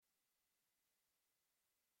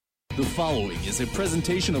The following is a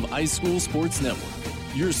presentation of iSchool Sports Network,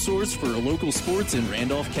 your source for local sports in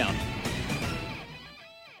Randolph County.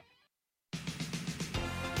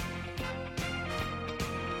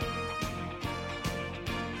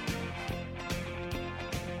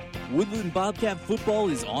 Woodland Bobcat football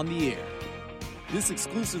is on the air. This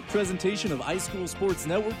exclusive presentation of iSchool Sports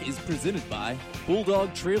Network is presented by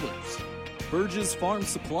Bulldog Trailers, Burgess Farm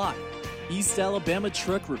Supply, East Alabama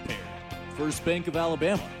Truck Repair, First Bank of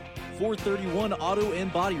Alabama, 431 Auto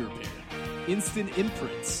and Body Repair, Instant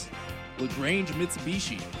Imprints, LaGrange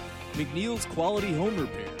Mitsubishi, McNeil's Quality Home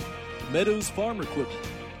Repair, Meadows Farm Equipment,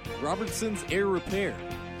 Robertson's Air Repair,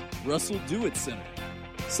 Russell Do-It Center,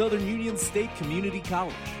 Southern Union State Community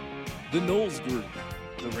College, The Knowles Group,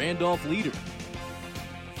 The Randolph Leader,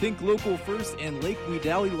 Think Local First and Lake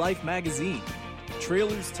Wedowee Life Magazine,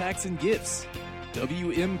 Trailers Tax and Gifts,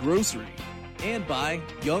 WM Grocery, and by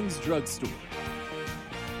Young's Drugstore.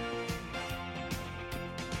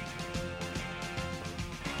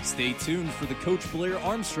 Stay tuned for the Coach Blair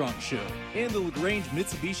Armstrong Show and the LaGrange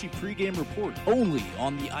Mitsubishi pregame report only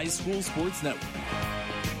on the iSchool Sports Network.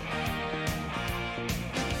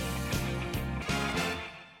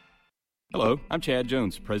 Hello, I'm Chad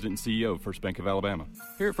Jones, President and CEO of First Bank of Alabama.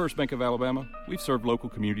 Here at First Bank of Alabama, we've served local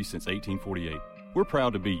communities since 1848. We're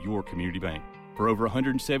proud to be your community bank. For over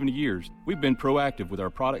 170 years, we've been proactive with our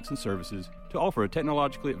products and services to offer a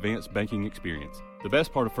technologically advanced banking experience. The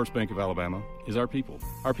best part of First Bank of Alabama is our people.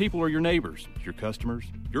 Our people are your neighbors, your customers,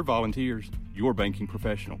 your volunteers, your banking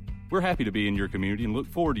professional. We're happy to be in your community and look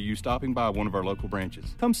forward to you stopping by one of our local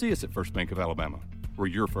branches. Come see us at First Bank of Alabama. We're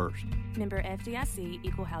your first. Member FDIC,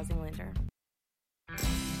 Equal Housing Lender.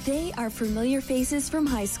 They are familiar faces from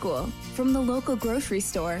high school, from the local grocery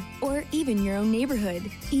store, or even your own neighborhood.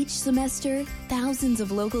 Each semester, thousands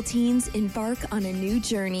of local teens embark on a new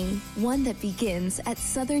journey, one that begins at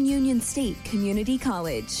Southern Union State Community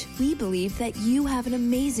College. We believe that you have an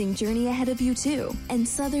amazing journey ahead of you too, and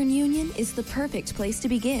Southern Union is the perfect place to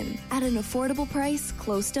begin, at an affordable price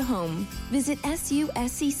close to home. Visit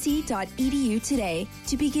suscc.edu today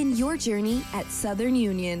to begin your journey at Southern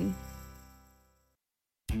Union.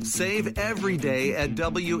 Save every day at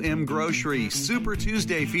WM Grocery. Super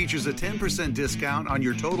Tuesday features a 10% discount on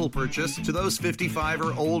your total purchase to those 55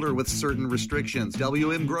 or older with certain restrictions.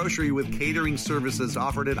 WM Grocery with catering services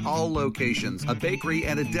offered at all locations. A bakery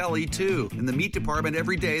and a deli too. In the meat department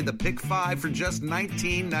every day, the Pick 5 for just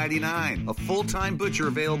 $19.99. A full-time butcher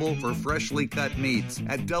available for freshly cut meats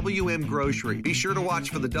at WM Grocery. Be sure to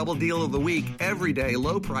watch for the double deal of the week. Every day,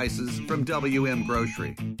 low prices from WM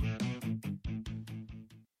Grocery.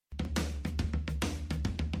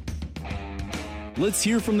 Let's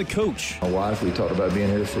hear from the coach. My wife, we talked about being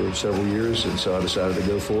here for several years, and so I decided to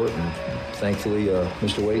go for it. And thankfully,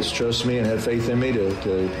 Mr. Waits trusts me and had faith in me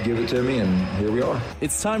to give it to me, and here we are.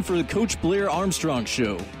 It's time for the Coach Blair Armstrong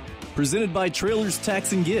Show. Presented by Trailers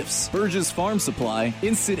Tax and Gifts, Burgess Farm Supply,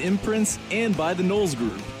 Instant Imprints, and by the Knowles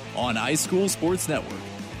Group on iSchool Sports Network.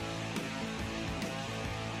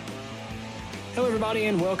 Hello, everybody,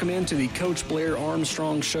 and welcome into the Coach Blair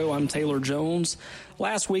Armstrong Show. I'm Taylor Jones.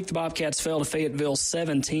 Last week, the Bobcats fell to Fayetteville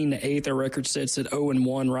 17-8. Their record sits at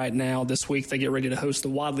 0-1 right now. This week, they get ready to host the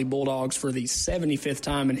Wadley Bulldogs for the 75th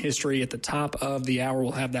time in history. At the top of the hour,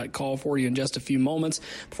 we'll have that call for you in just a few moments.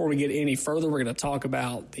 Before we get any further, we're going to talk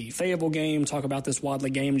about the Fayetteville game, talk about this Wadley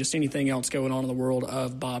game, just anything else going on in the world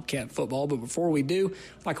of Bobcat football. But before we do,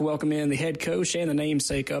 I'd like to welcome in the head coach and the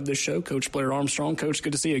namesake of this show, Coach Blair Armstrong. Coach,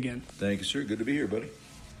 good to see you again. Thank you, sir. Good to be here, buddy.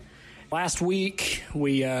 Last week,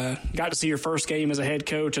 we got to see your first game as a head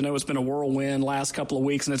coach. I know it's been a whirlwind last couple of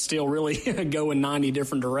weeks, and it's still really going 90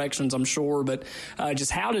 different directions, I'm sure. But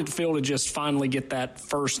just how did it feel to just finally get that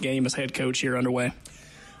first game as head coach here underway?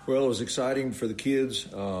 Well, it was exciting for the kids.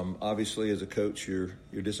 Obviously, as a coach, you're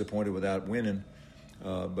disappointed without winning.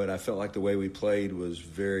 But I felt like the way we played was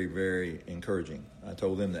very, very encouraging. I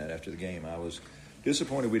told them that after the game. I was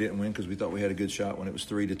disappointed we didn't win because we thought we had a good shot when it was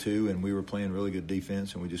 3-2, and we were playing really good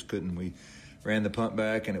defense, and we just couldn't. We ran the punt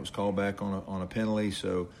back, and it was called back on a penalty.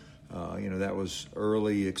 So, that was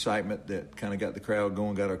early excitement that kind of got the crowd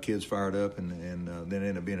going, got our kids fired up, and then it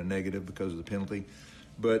ended up being a negative because of the penalty.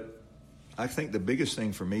 But I think the biggest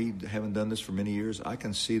thing for me, having done this for many years, I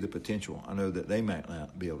can see the potential. I know that they might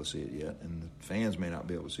not be able to see it yet, and the fans may not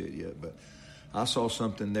be able to see it yet, but I saw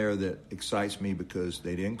something there that excites me because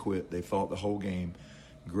they didn't quit. They fought the whole game.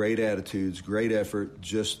 Great attitudes, great effort,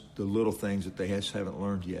 just the little things that they just haven't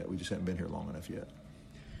learned yet. We just haven't been here long enough yet.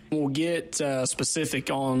 We'll get specific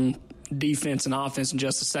on defense and offense in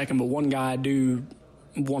just a second, but one guy I do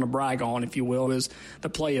want to brag on, if you will, is the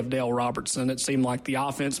play of Dale Robertson. It seemed like the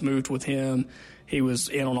offense moved with him. He was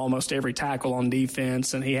in on almost every tackle on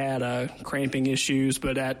defense, and he had cramping issues,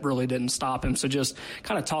 but that really didn't stop him. So just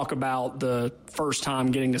kind of talk about the first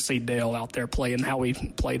time getting to see Dale out there play and how he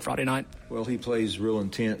played Friday night. Well, he plays real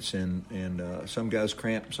intense, and some guys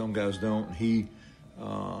cramp, some guys don't. He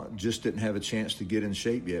just didn't have a chance to get in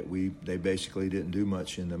shape yet. They basically didn't do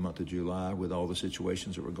much in the month of July with all the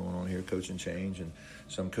situations that were going on here, coaching change, and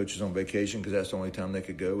some coaches on vacation because that's the only time they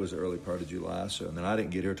could go was the early part of July. So, and then I didn't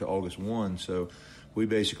get here till August 1, so we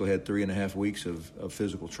basically had 3.5 weeks of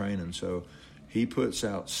physical training. So he puts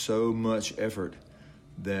out so much effort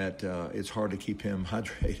that it's hard to keep him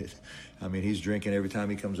hydrated. I mean, he's drinking every time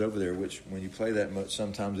he comes over there, which when you play that much,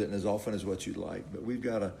 sometimes isn't as often as what you'd like. But we've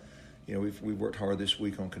got to, we've worked hard this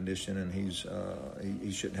week on condition, and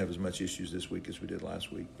he shouldn't have as much issues this week as we did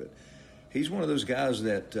last week. But he's one of those guys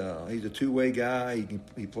that he's a two-way guy.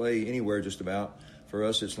 He play anywhere just about. For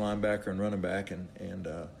us, it's linebacker and running back, and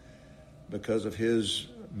because of his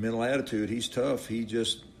mental attitude, he's tough. He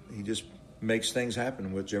just makes things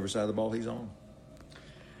happen whichever side of the ball he's on.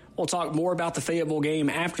 We'll talk more about the Fayetteville game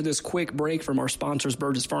after this quick break from our sponsors,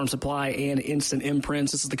 Burgess Farm Supply and Instant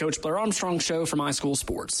Imprints. This is the Coach Blair Armstrong Show from High School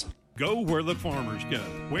Sports. Go where the farmers go.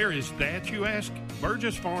 Where is that, you ask?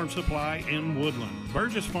 Burgess Farm Supply in Woodland.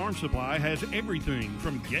 Burgess Farm Supply has everything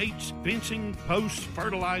from gates, fencing, posts,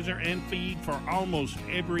 fertilizer, and feed for almost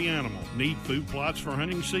every animal. Need food plots for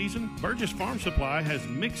hunting season? Burgess Farm Supply has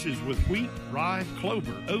mixes with wheat, rye,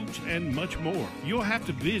 clover, oats, and much more. You'll have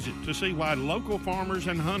to visit to see why local farmers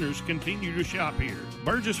and hunters continue to shop here.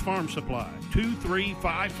 Burgess Farm Supply,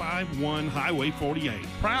 23551 Highway 48.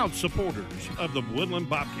 Proud supporters of the Woodland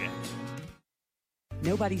Bobcats.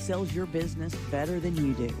 Nobody sells your business better than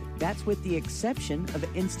you do. That's with the exception of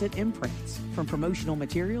Instant Imprints. From promotional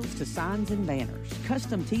materials to signs and banners,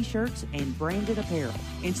 custom t-shirts, and branded apparel,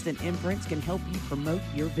 Instant Imprints can help you promote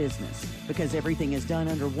your business. Because everything is done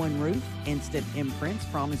under one roof, Instant Imprints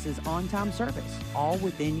promises on-time service, all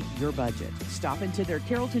within your budget. Stop into their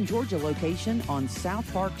Carrollton, Georgia location on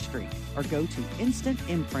South Park Street or go to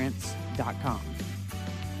instantimprints.com.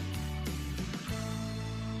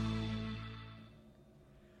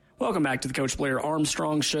 Welcome back to the Coach Blair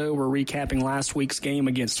Armstrong Show. We're recapping last week's game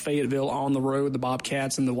against Fayetteville on the road. The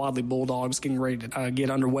Bobcats and the Wadley Bulldogs getting ready to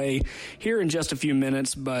get underway here in just a few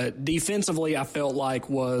minutes. But defensively, I felt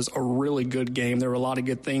like was a really good game. There were a lot of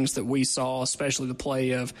good things that we saw, especially the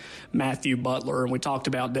play of Matthew Butler. And we talked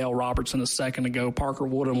about Dale Robertson a second ago. Parker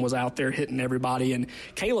Woodham was out there hitting everybody. And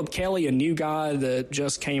Caleb Kelly, a new guy that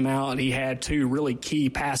just came out, and he had two really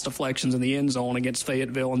key pass deflections in the end zone against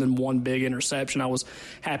Fayetteville and then one big interception. I was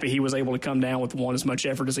happy he was able to come down with as much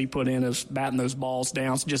effort as he put in as batting those balls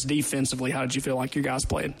down. So just defensively, how did you feel like your guys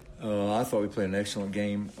played? I thought we played an excellent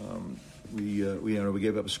game. We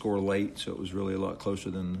gave up a score late, so it was really a lot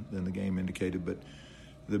closer than the game indicated. But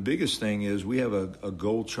the biggest thing is we have a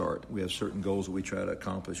goal chart. We have certain goals that we try to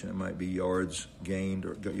accomplish, and it might be yards gained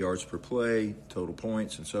or yards per play, total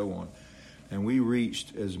points, and so on. And we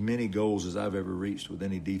reached as many goals as I've ever reached with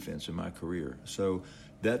any defense in my career. So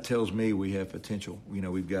that tells me we have potential.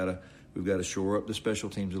 We've got to shore up the special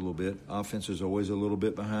teams a little bit. Offense is always a little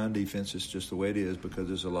bit behind defense. It's just the way it is because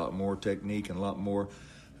there's a lot more technique and a lot more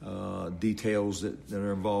details that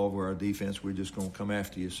are involved. Where our defense, we're just going to come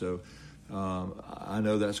after you. So I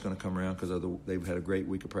know that's going to come around because they've had a great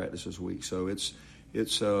week of practice this week. So it's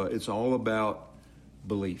all about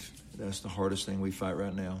belief. That's the hardest thing we fight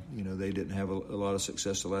right now. They didn't have a lot of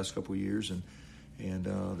success the last couple of years, and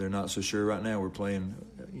they're not so sure right now. We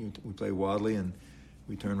play Wadley, and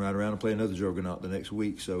we turn right around and play another juggernaut the next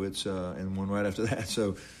week. So it's and one right after that.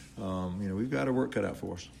 So we've got our work cut out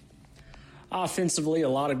for us. Offensively, a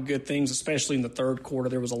lot of good things, especially in the third quarter.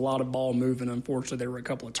 There was a lot of ball moving. Unfortunately, there were a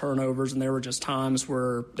couple of turnovers, and there were just times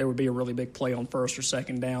where there would be a really big play on first or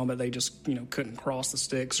second down, but they just couldn't cross the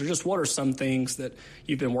sticks. So just what are some things that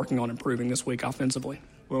you've been working on improving this week offensively?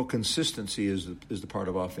 Well, consistency is the part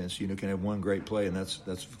of offense. You can have one great play, and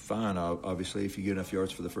that's fine, obviously, if you get enough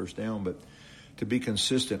yards for the first down. But to be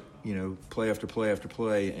consistent, play after play after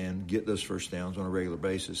play and get those first downs on a regular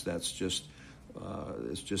basis, that's just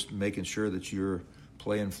it's just making sure that you're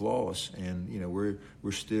playing flawless. And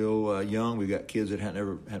we're still young. We've got kids that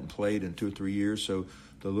hadn't played in 2 or 3 years, so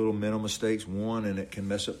the little mental mistakes, and it can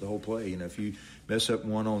mess up the whole play. If you mess up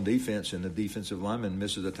one on defense and the defensive lineman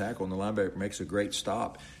misses a tackle and the linebacker makes a great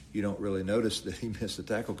stop, you don't really notice that he missed the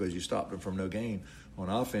tackle because you stopped him from no gain. On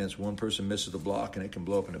offense, one person misses the block and it can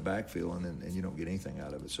blow up in the backfield and you don't get anything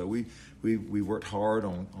out of it. So we worked hard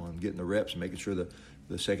on getting the reps and making sure the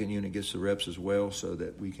the second unit gets the reps as well, so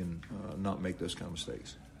that we can not make those kind of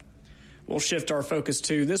mistakes. We'll shift our focus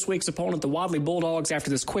to this week's opponent, the Wadley Bulldogs, after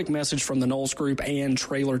this quick message from the Knowles Group and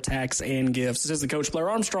Trailer Tax and Gifts. This is the Coach Blair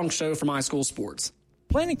Armstrong Show from iSchool Sports.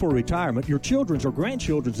 Planning for retirement, your children's or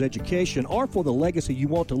grandchildren's education, or for the legacy you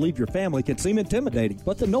want to leave your family can seem intimidating,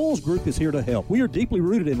 but the Knowles Group is here to help. We are deeply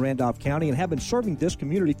rooted in Randolph County and have been serving this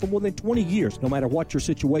community for more than 20 years. No matter what your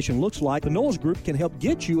situation looks like, the Knowles Group can help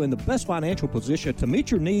get you in the best financial position to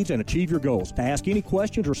meet your needs and achieve your goals. To ask any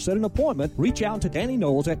questions or set an appointment, reach out to Danny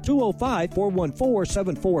Knowles at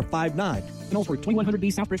 205-414-7459. Knowles Group,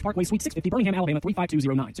 2100B Southbridge Parkway, Suite 650, Birmingham, Alabama,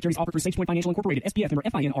 35209. Securities offered through SagePoint Financial Incorporated, SPF member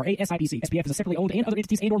FINRA SIPC. SPF is a separately owned and other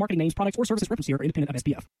entities and or marketing names, products, or services referenced here are independent of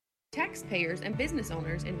SPF. Taxpayers and business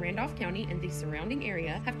owners in Randolph County and the surrounding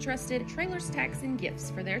area have trusted Trailers Tax and Gifts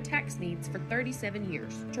for their tax needs for 37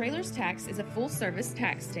 years. Trailers Tax is a full-service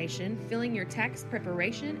tax station filling your tax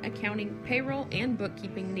preparation, accounting, payroll, and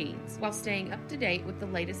bookkeeping needs while staying up to date with the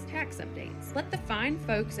latest tax updates. Let the fine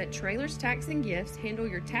folks at Trailers Tax and Gifts handle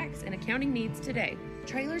your tax and accounting needs today.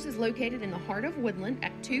 Trailers is located in the heart of Woodland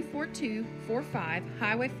at 24245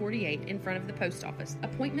 Highway 48 in front of the post office.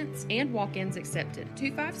 Appointments and walk-ins accepted.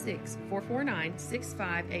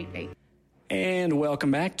 256-449-6588. And welcome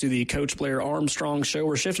back to the Coach Blair Armstrong Show.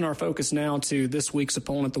 We're shifting our focus now to this week's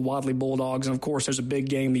opponent, the Wadley Bulldogs. And, of course, there's a big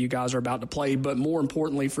game that you guys are about to play. But more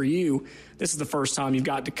importantly for you, this is the first time you've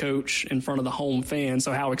got to coach in front of the home fans.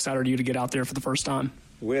 So how excited are you to get out there for the first time?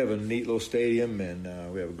 We have a neat little stadium,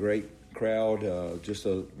 and we have a great crowd.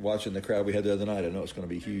 Watching the crowd we had the other night, I know it's going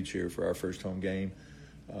to be huge here for our first home game.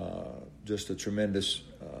 Just a tremendous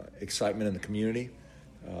excitement in the community.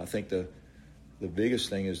 I think the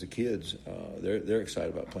biggest thing is the kids. They're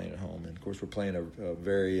excited about playing at home. And, of course, we're playing a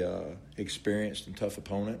very experienced and tough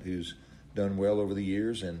opponent who's done well over the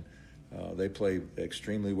years, and they play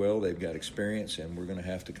extremely well. They've got experience, and we're going to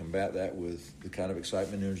have to combat that with the kind of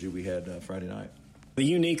excitement and energy we had Friday night. The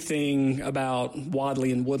unique thing about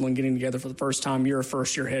Wadley and Woodland getting together for the first time, you're a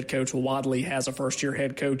first-year head coach. Well, Wadley has a first-year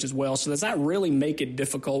head coach as well. So does that really make it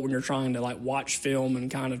difficult when you're trying to watch film and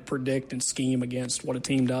kind of predict and scheme against what a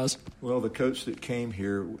team does? Well, the coach that came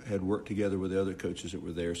here had worked together with the other coaches that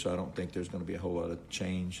were there, so I don't think there's going to be a whole lot of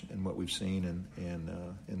change in what we've seen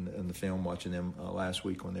in the film watching them last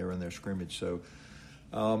week when they were in their scrimmage. So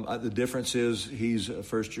the difference is he's a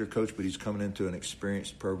first-year coach, but he's coming into an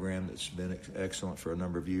experienced program that's been excellent for a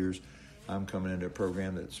number of years. I'm coming into a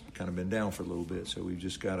program that's kind of been down for a little bit, so we've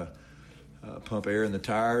just got to pump air in the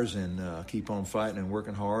tires and keep on fighting and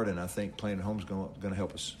working hard, and I think playing at home is going to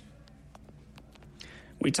help us.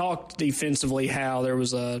 We talked defensively how there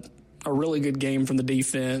was a really good game from the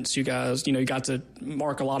defense. You guys, you got to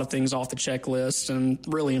mark a lot of things off the checklist and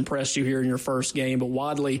really impressed you here in your first game. But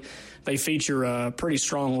Wadley, they feature a pretty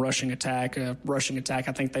strong rushing attack. I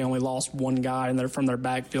think they only lost one guy, and they're from their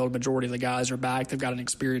backfield. Majority of the guys are back. They've got an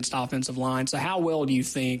experienced offensive line. So how well do you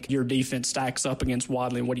think your defense stacks up against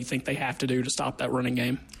Wadley, and what do you think they have to do to stop that running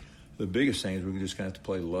game? The biggest thing is we're just going to have to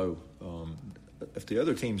play low. If the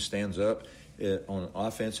other team stands up, on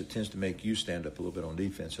offense, it tends to make you stand up a little bit on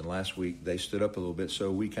defense. And last week, they stood up a little bit,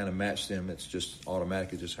 so we kind of matched them. It's just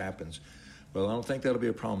automatic. It just happens. Well, I don't think that'll be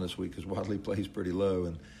a problem this week because Wadley plays pretty low,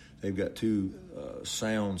 and they've got two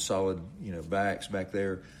sound, solid, backs back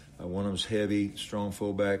there. One of them's heavy, strong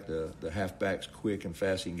fullback. The halfback's quick and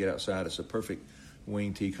fast. He can get outside. It's a perfect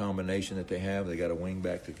wing-T combination that they have. They got a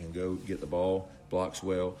wing-back that can go get the ball, blocks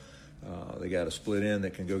well. They got a split end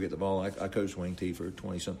that can go get the ball. I coached wing-T for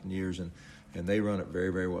 20-something years, and they run it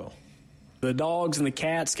very, very well. The Dogs and the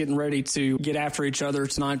Cats getting ready to get after each other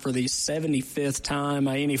tonight for the 75th time.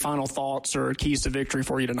 Any final thoughts or keys to victory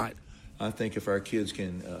for you tonight? I think if our kids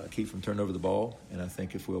can keep from turning over the ball, and I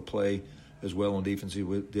think if we'll play as well on defense as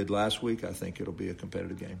we did last week, I think it'll be a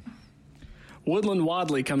competitive game. Woodland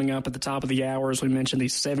Wadley coming up at the top of the hour. As we mentioned, the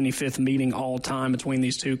 75th meeting all time between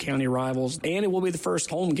these two county rivals. And it will be the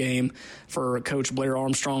first home game for Coach Blair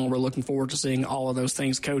Armstrong. We're looking forward to seeing all of those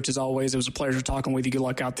things. Coach, as always, it was a pleasure talking with you. Good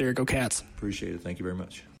luck out there. Go Cats. Appreciate it. Thank you very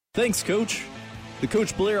much. Thanks, Coach. The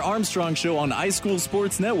Coach Blair Armstrong Show on iSchool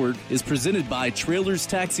Sports Network is presented by Trailers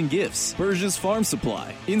Tax and Gifts, Burgess Farm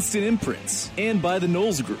Supply, Instant Imprints, and by the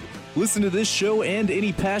Knowles Group. Listen to this show and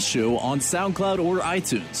any past show on SoundCloud or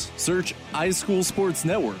iTunes. Search iSchool Sports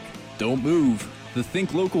Network. Don't move. The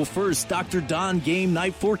Think Local First Dr. Don Game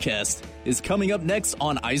Night Forecast is coming up next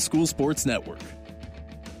on iSchool Sports Network.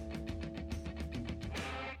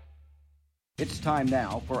 It's time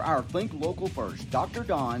now for our Think Local First, Dr.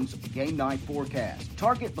 Don's Game Night Forecast.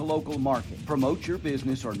 Target the local market. Promote your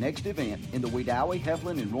business or next event in the Wedowee,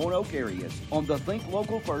 Heflin, and Roanoke areas on the Think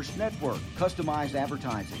Local First network. Customized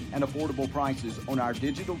advertising and affordable prices on our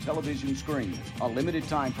digital television screens. A limited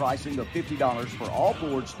time pricing of $50 for all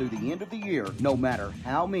boards through the end of the year, no matter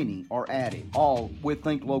how many are added. All with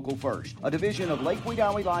Think Local First, a division of Lake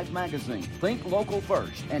Wedowee Live magazine. Think Local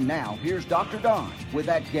First. And now, here's Dr. Don with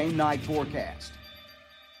that Game Night Forecast.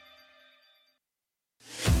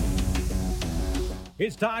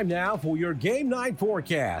 It's time now for your Game Night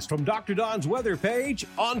Forecast from Dr. Don's weather page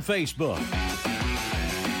on Facebook.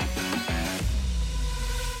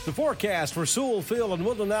 The forecast for Sewell Field in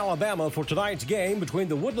Woodland, Alabama for tonight's game between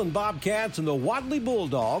the Woodland Bobcats and the Wadley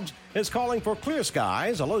Bulldogs is calling for clear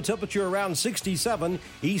skies, a low temperature around 67,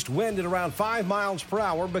 east wind at around 5 miles per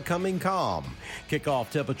hour, becoming calm. Kickoff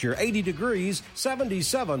temperature 80 degrees,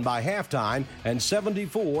 77 by halftime, and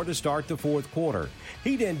 74 to start the fourth quarter.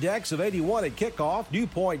 Heat index of 81 at kickoff, dew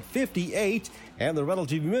point 58, and the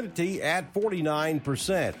relative humidity at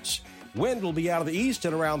 49%. Wind will be out of the east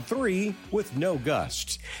at around 3 with no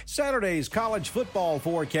gusts. Saturday's college football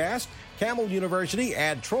forecast. Campbell University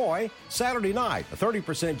at Troy. Saturday night, a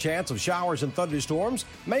 30% chance of showers and thunderstorms,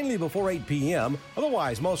 mainly before 8 p.m.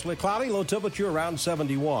 Otherwise, mostly cloudy, low temperature around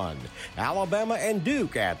 71. Alabama and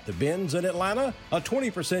Duke at the Benz in Atlanta. A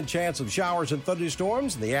 20% chance of showers and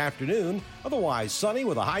thunderstorms in the afternoon. Otherwise, sunny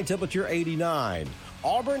with a high temperature 89.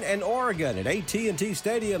 Auburn and Oregon at AT&T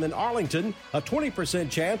Stadium in Arlington, a 20%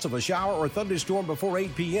 chance of a shower or thunderstorm before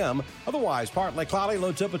 8 p.m., otherwise partly cloudy,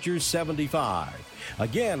 low temperature 75.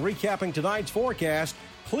 Again, recapping tonight's forecast,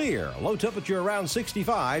 clear, low temperature around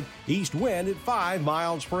 65, east wind at 5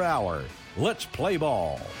 miles per hour. Let's play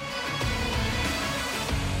ball.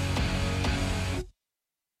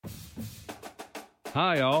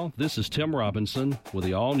 Hi all, this is Tim Robinson with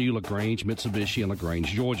the all-new LaGrange Mitsubishi in LaGrange,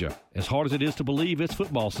 Georgia. As hard as it is to believe, it's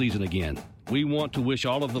football season again. We want to wish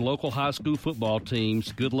all of the local high school football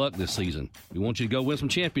teams good luck this season. We want you to go win some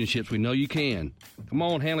championships. We know you can. Come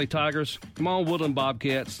on, Hanley Tigers. Come on, Woodland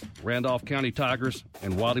Bobcats, Randolph County Tigers,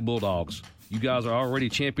 and Wadley Bulldogs. You guys are already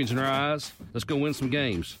champions in our eyes. Let's go win some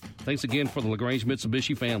games. Thanks again for the LaGrange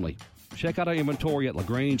Mitsubishi family. Check out our inventory at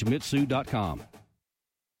LaGrangeMitsu.com.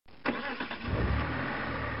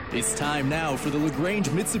 It's time now for the LaGrange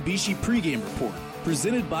Mitsubishi pregame report,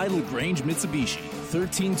 presented by LaGrange Mitsubishi,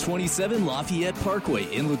 1327 Lafayette Parkway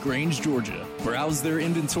in LaGrange, Georgia. Browse their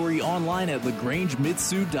inventory online at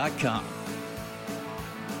LaGrangeMitsu.com.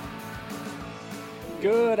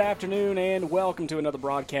 Good afternoon and welcome to another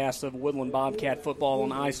broadcast of Woodland Bobcat Football on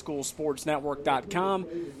iSchoolSportsNetwork.com.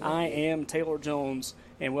 I am Taylor Jones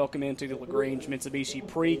and welcome into the LaGrange Mitsubishi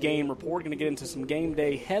pregame report. Going to get into some game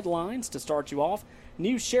day headlines to start you off.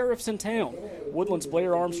 New sheriffs in town. Woodland's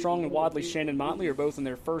Blair Armstrong and Wadley's Shannon Motley are both in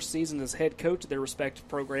their first season as head coach of their respective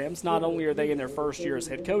programs. Not only are they in their first year as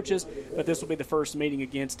head coaches, but this will be the first meeting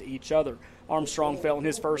against each other. Armstrong fell in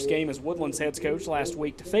his first game as Woodland's head coach last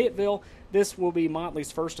week to Fayetteville. This will be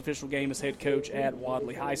Motley's first official game as head coach at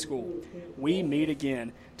Wadley High School. We meet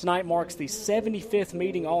again. Tonight marks the 75th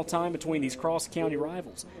meeting all-time between these cross-county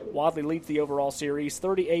rivals. Wadley leads the overall series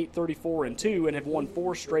 38-34-2 and have won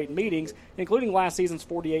 4 straight meetings, including last season's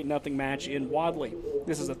 48-0 match in Wadley.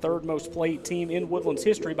 This is the third most played team in Woodland's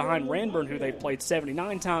history behind Ranburne, who they've played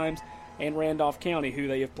 79 times, and Randolph County, who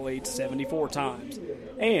they have played 74 times.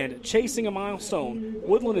 And chasing a milestone,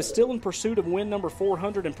 Woodland is still in pursuit of win number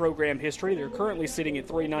 400 in program history. They're currently sitting at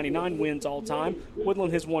 399 wins all time.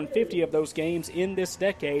 Woodland has won 50 of those games in this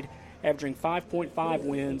decade, averaging 5.5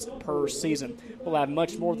 wins per season. We'll have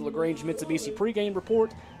much more of the LaGrange Mitsubishi pregame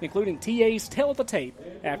report, including TA's Tell of the Tape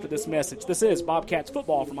after this message. This is Bobcats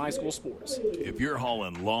football from iSchool Sports. If you're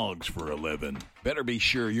hauling logs for a living, better be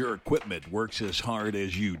sure your equipment works as hard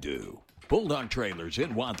as you do. Bulldog Trailers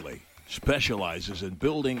in Wadley specializes in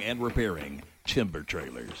building and repairing timber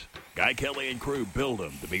trailers. Guy Kelly and crew build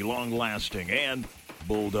them to be long-lasting and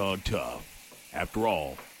Bulldog tough. After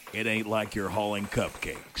all, it ain't like you're hauling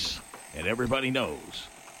cupcakes. And everybody knows,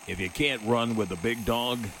 if you can't run with a big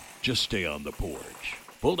dog, just stay on the porch.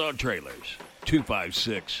 Bulldog Trailers,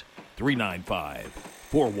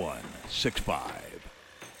 256-395-4165.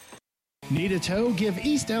 Need a tow? Give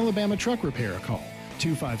East Alabama Truck Repair a call.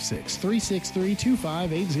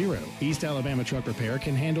 256-363-2580. East Alabama Truck Repair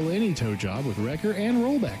can handle any tow job with wrecker and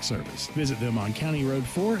rollback service. Visit them on County Road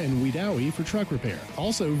 4 in Wedowee for truck repair.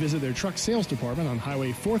 Also visit their truck sales department on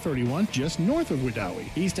Highway 431 just north of Wedowee.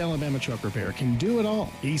 East Alabama Truck Repair can do it all.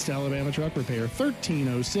 East Alabama Truck Repair,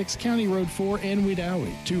 1306 County Road 4 in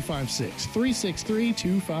Wedowee.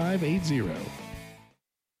 256-363-2580.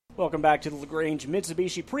 Welcome back to the LaGrange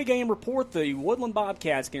Mitsubishi pregame report. The Woodland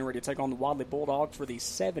Bobcats getting ready to take on the Wadley Bulldogs for the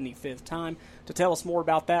 75th time. To tell us more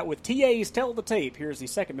about that with TA's Tell the Tape, here's the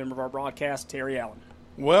second member of our broadcast, Terry Allen.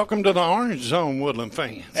 Welcome to the Orange Zone, Woodland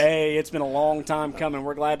fans. Hey, it's been a long time coming.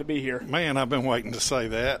 We're glad to be here. Man, I've been waiting to say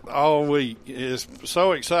that all week. It's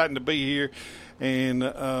so exciting to be here,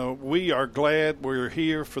 and we are glad we're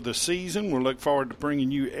here for the season. We look forward to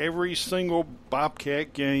bringing you every single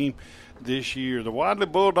Bobcat game this year. The Wadley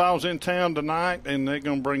Bulldogs in town tonight, and they're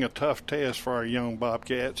going to bring a tough test for our young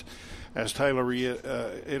Bobcats. As Taylor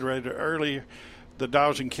reiterated earlier, the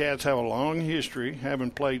Dogs and Cats have a long history,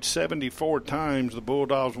 having played 74 times, the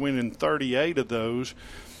Bulldogs winning 38 of those.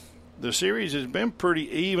 The series has been pretty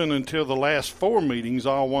even until the last 4 meetings,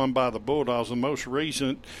 all won by the Bulldogs. The most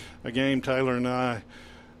recent, a game Taylor and I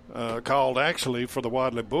called actually for the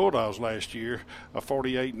Wadley Bulldogs last year, a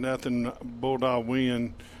 48-0 Bulldog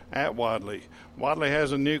win at Wadley. Wadley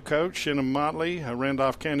has a new coach, Shannon Motley, a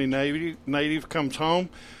Randolph County native, comes home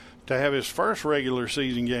to have his first regular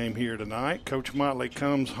season game here tonight. Coach Motley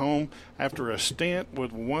comes home after a stint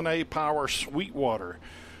with 1A Power Sweetwater.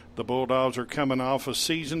 The Bulldogs are coming off a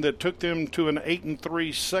season that took them to an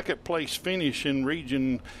 8-3 second-place finish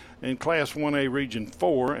in Class 1A Region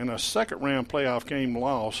 4 and a second-round playoff game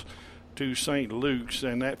loss to St. Luke's,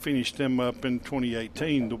 and that finished them up in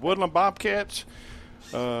 2018. The Woodland Bobcats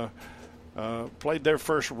played their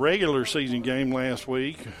first regular season game last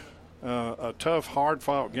week. A tough,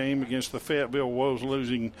 hard-fought game against the Fayetteville Wolves,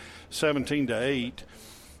 losing 17-8.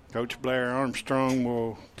 Coach Blair Armstrong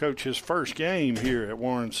will coach his first game here at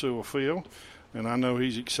Warren Sewell Field, and I know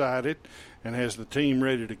he's excited and has the team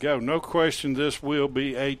ready to go. No question this will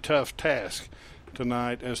be a tough task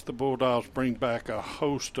tonight as the Bulldogs bring back a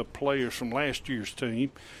host of players from last year's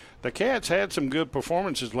team. The Cats had some good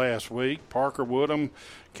performances last week. Parker Woodham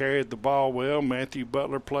carried the ball well. Matthew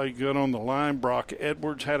Butler played good on the line. Brock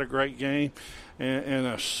Edwards had a great game and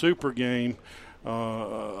a super game,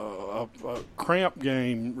 a cramp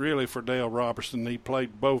game really for Dale Robertson. He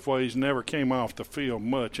played both ways, never came off the field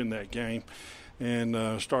much in that game,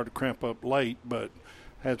 and started to cramp up late, but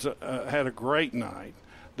had a great night.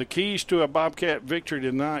 The keys to a Bobcat victory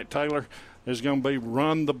tonight, Taylor, is going to be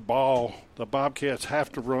run the ball. The Bobcats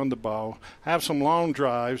have to run the ball, have some long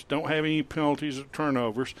drives, don't have any penalties or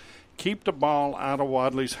turnovers, keep the ball out of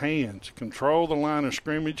Wadley's hands, control the line of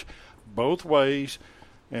scrimmage both ways,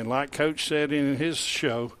 and like Coach said in his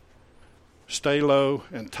show, stay low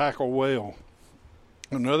and tackle well.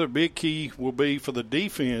 Another big key will be for the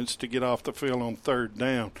defense to get off the field on third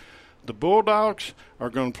down. The Bulldogs are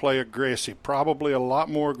going to play aggressive, probably a lot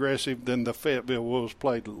more aggressive than the Fayetteville Wolves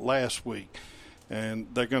played last week. And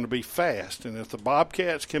they're going to be fast. And if the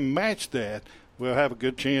Bobcats can match that, we'll have a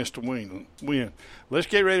good chance to win. Let's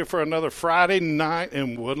get ready for another Friday night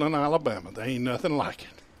in Woodland, Alabama. There ain't nothing like it.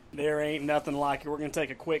 There ain't nothing like it. We're going to take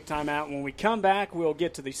a quick timeout. When we come back, we'll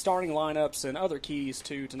get to the starting lineups and other keys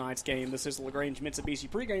to tonight's game. This is the LaGrange Mitsubishi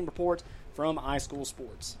pregame report from iSchool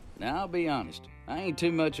Sports. Now, I'll be honest, I ain't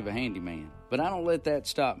too much of a handyman, but I don't let that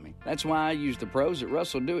stop me. That's why I use the pros at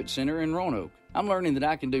Russell Do-It Center in Roanoke. I'm learning that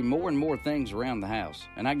I can do more and more things around the house,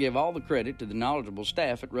 and I give all the credit to the knowledgeable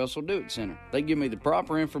staff at Russell Do-It Center. They give me the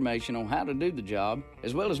proper information on how to do the job,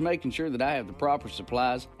 as well as making sure that I have the proper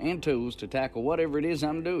supplies and tools to tackle whatever it is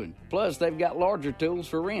I'm doing. Plus, they've got larger tools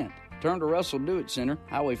for rent. Turn to Russell Do-It Center,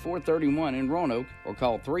 Highway 431 in Roanoke, or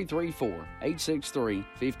call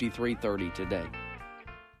 334-863-5330 today.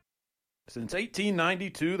 Since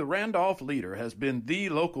 1892, the Randolph Leader has been the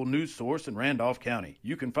local news source in Randolph County.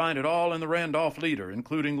 You can find it all in the Randolph Leader,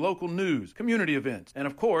 including local news, community events, and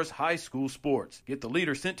of course, high school sports. Get the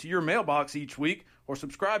Leader sent to your mailbox each week or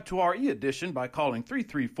subscribe to our e-edition by calling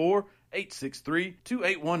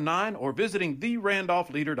 334-863-2819 or visiting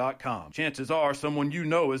therandolphleader.com. Chances are someone you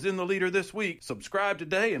know is in the Leader this week. Subscribe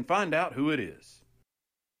today and find out who it is.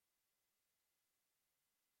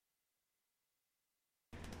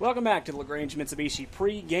 Welcome back to the LaGrange Mitsubishi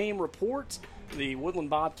pre-game report. The Woodland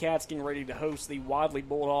Bobcats getting ready to host the Wadley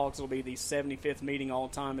Bulldogs. It'll be the 75th meeting all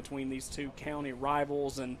time between these two county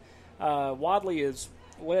rivals. And Wadley has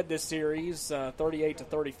led this series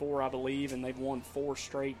 38-34, I believe, and they've won 4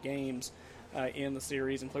 straight games in the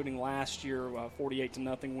series, including last year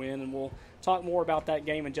 48-0 win. And we'll talk more about that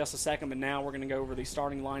game in just a second, but now we're going to go over the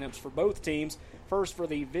starting lineups for both teams. First, for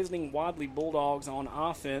the visiting Wadley Bulldogs on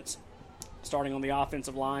offense. Starting on the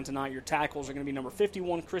offensive line tonight, your tackles are going to be number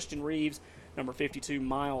 51, Christian Reeves, number 52,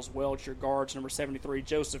 Miles Welch. Your guards, number 73,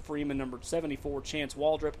 Joseph Freeman, number 74, Chance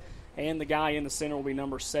Waldrop. And the guy in the center will be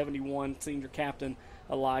number 71, senior captain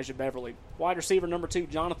Elijah Beverly. Wide receiver number 2,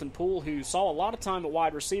 Jonathan Poole, who saw a lot of time at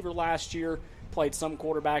wide receiver last year, played some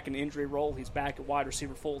quarterback in injury role. He's back at wide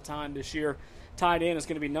receiver full-time this year. Tight end is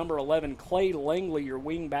going to be number 11, Clay Langley, your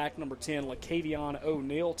wing back. Number 10, LaCavion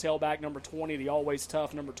O'Neal. Tailback number 20, the always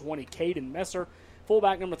tough number 20, Caden Messer.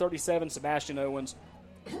 Fullback number 37, Sebastian Owens.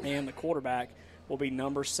 And the quarterback will be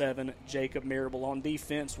number 7, Jacob Marable. On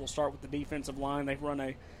defense, we'll start with the defensive line. They run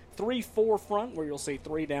a 3-4 front where you'll see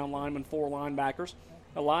 3 down linemen, 4 linebackers.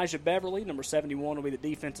 Elijah Beverly, number 71, will be the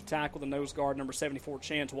defensive tackle. The nose guard, number 74,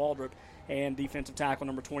 Chance Waldrop. And defensive tackle,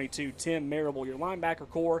 number 22, Tim Marable. Your linebacker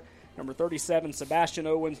core, number 37, Sebastian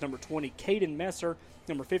Owens. Number 20, Caden Messer.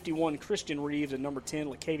 Number 51, Christian Reeves. And number 10,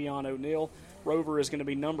 LaCavion O'Neal. Rover is going to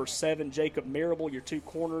be number 7, Jacob Marable. Your 2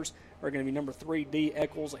 corners are going to be number 3, D.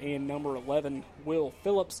 Eccles, and number 11, Will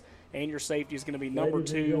Phillips. And your safety is going to be number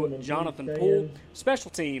 2, Jonathan Poole.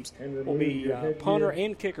 Special teams will be punter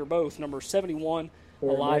and kicker both, number 71,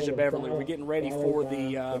 Elijah Beverly. We're getting ready for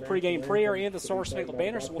the pregame prayer and the Star Spangled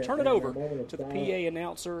Banner, so we'll turn it over to the PA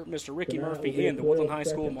announcer, Mr. Ricky Murphy, and the Woodland High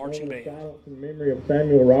School Marching Band. In memory of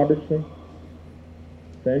Samuel Robertson.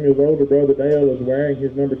 Samuel's older brother Dale is wearing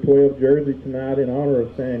his number 12 jersey tonight in honor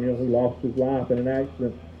of Samuel, who lost his life in an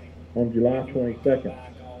accident on July 22nd.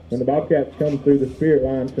 When the Bobcats come through the spirit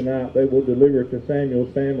line tonight, they will deliver to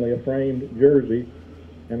Samuel's family a framed jersey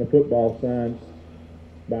and a football signed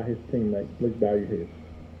by his teammates. Please bow your heads.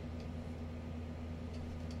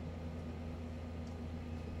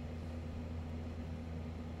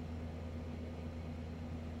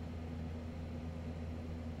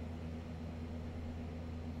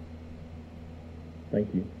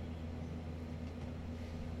 Thank you.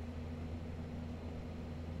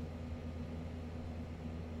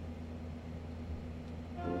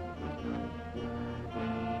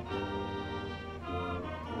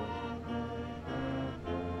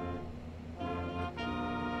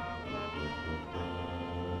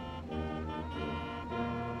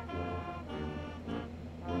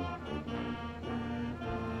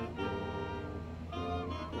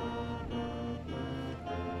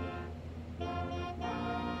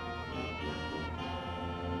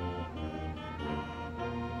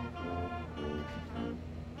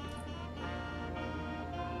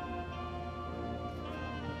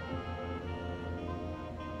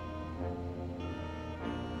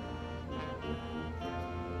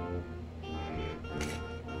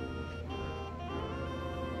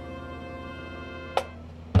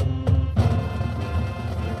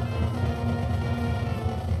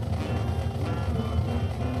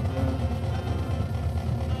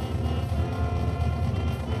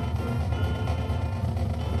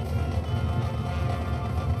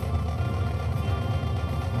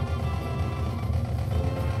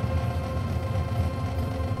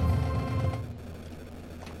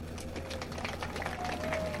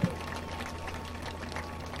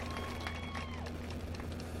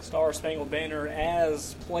 Star Spangled Banner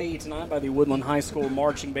as played tonight by the Woodland High School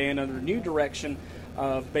Marching Band under new direction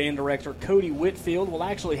of band director Cody Whitfield. We'll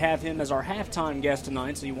actually have him as our halftime guest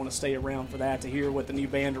tonight, so you want to stay around for that to hear what the new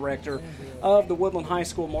band director of the Woodland High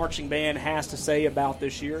School Marching Band has to say about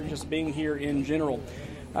this year and just being here in general.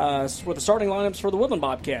 For the starting lineups for the Woodland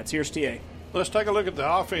Bobcats, here's TA. Let's take a look at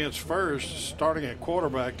the offense first. Starting at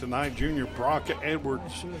quarterback tonight, junior Brock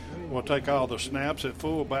Edwards will take all the snaps. At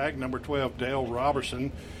fullback, number 12, Dale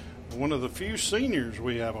Robertson, one of the few seniors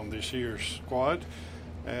we have on this year's squad.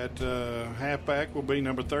 At halfback will be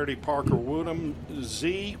number 30, Parker Woodham.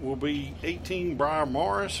 Z will be 18, Briar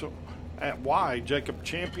Morris. At wide, Jacob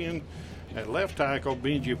Champion. At left tackle,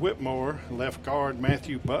 Benji Whitmore. Left guard,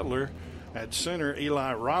 Matthew Butler. At center,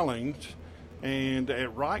 Eli Rawlings. And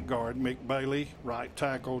at right guard, Mick Bailey. Right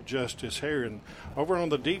tackle, Justice Heron. Over on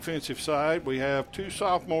the defensive side, we have 2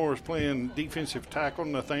 sophomores playing defensive tackle,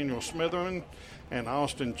 Nathaniel Smitherman and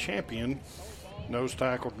Austin Champion. Nose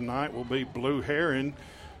tackle tonight will be Blue Heron.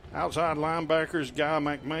 Outside linebackers, Guy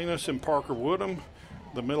McManus and Parker Woodham.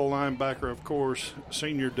 The middle linebacker, of course,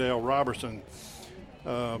 senior Dale Robertson.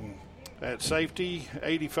 At safety,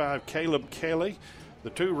 85, Caleb Kelly. The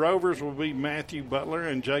 2 Rovers will be Matthew Butler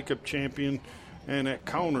and Jacob Champion. And at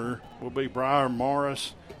corner will be Briar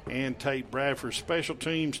Morris and Tate Bradford. Special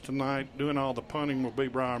teams tonight, doing all the punting, will be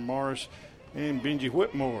Briar Morris and Benji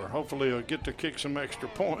Whitmore. Hopefully he'll get to kick some extra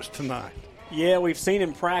points tonight. Yeah, we've seen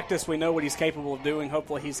him practice. We know what he's capable of doing.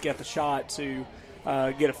 Hopefully he's got the shot to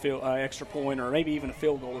get a extra point or maybe even a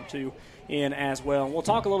field goal or 2 in as well. We'll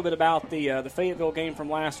talk a little bit about the Fayetteville game from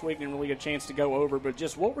last week. Didn't really get a chance to go over, but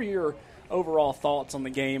just what were your overall thoughts on the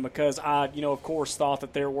game? Because I, of course, thought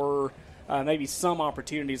that there were maybe some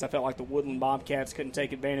opportunities I felt like the Woodland Bobcats couldn't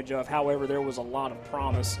take advantage of. However, there was a lot of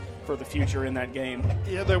promise for the future in that game.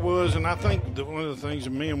 Yeah, there was, and I think that one of the things,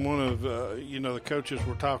 me and one of the coaches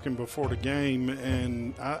were talking before the game,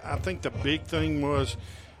 and I think the big thing was,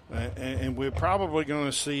 and we're probably going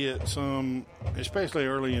to see it some, especially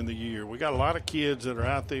early in the year. We got a lot of kids that are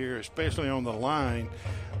out there, especially on the line,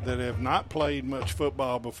 that have not played much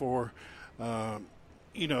football before,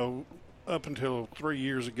 up until 3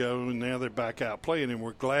 years ago, and now they're back out playing, and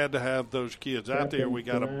we're glad to have those kids out there. We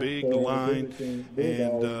got a big line,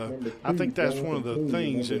 and I think that's one of the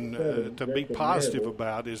things, and to be positive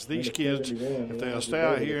about is these kids, if they'll stay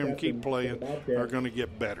out here and keep playing, are going to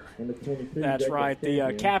get better. That's right.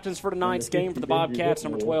 The captains for tonight's game for the Bobcats,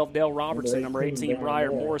 number 12, Dale Robertson, number 18,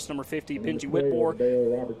 Briar Morris, number 50, Benji Whitmore,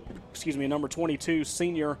 number 22,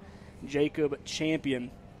 senior Jacob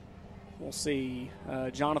Champion. We'll see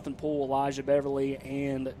Jonathan Poole, Elijah Beverly,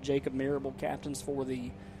 and Jacob Marable, captains for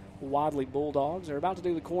the Wadley Bulldogs. They're about to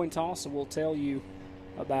do the coin toss, so we'll tell you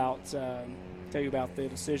about the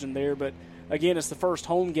decision there. But again, it's the first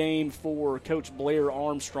home game for Coach Blair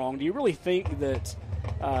Armstrong. Do you really think that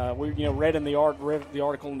we read in the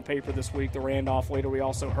article in the paper this week, the Randolph leader? We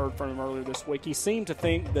also heard from him earlier this week. He seemed to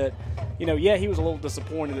think that, he was a little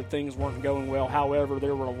disappointed that things weren't going well. However,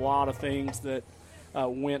 there were a lot of things that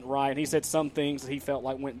went right. And he said some things that he felt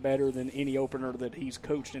like went better than any opener that he's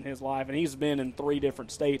coached in his life. And he's been in 3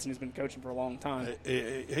 different states, and he's been coaching for a long time.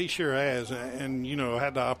 He sure has. And, I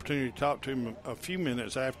had the opportunity to talk to him a few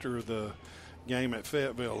minutes after the game at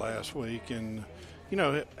Fayetteville last week. And,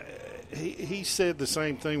 he said the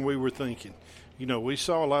same thing we were thinking. We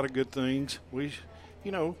saw a lot of good things.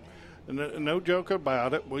 No joke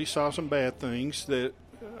about it. We saw some bad things that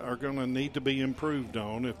are going to need to be improved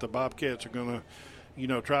on if the Bobcats are going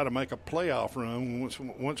to, try to make a playoff run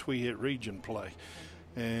once we hit region play.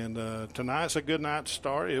 And tonight's a good night to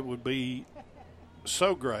start. It would be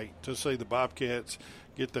so great to see the Bobcats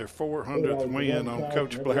get their 400th win on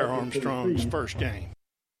Coach Blair Armstrong's first game.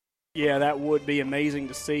 Yeah, that would be amazing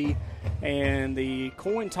to see. And the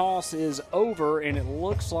coin toss is over, and it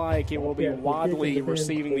looks like it will be Wadley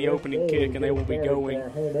receiving the opening kick, and they will be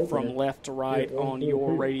going from left to right on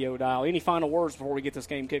your radio dial. Any final words before we get this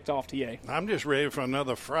game kicked off, TA? I'm just ready for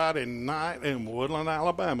another Friday night in Woodland,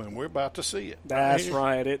 Alabama, and we're about to see it. That's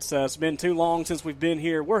right. It's been too long since we've been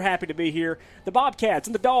here. We're happy to be here. The Bobcats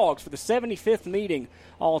and the Dogs for the 75th meeting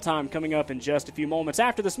all-time coming up in just a few moments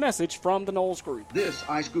after this message from the Knowles Group. This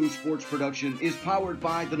iSchool Sports production is powered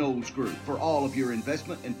by the Knowles Group. For all of your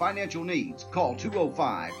investment and financial needs, call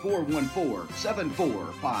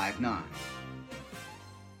 205-414-7459.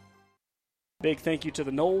 Big thank you to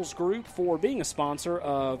the Knowles Group for being a sponsor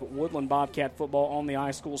of Woodland Bobcat football on the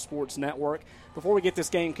iSchool Sports Network. Before we get this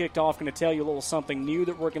game kicked off, I'm going to tell you a little something new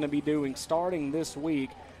that we're going to be doing starting this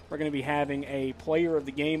week. We're going to be having a Player of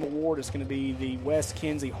the Game award. It's going to be the Wes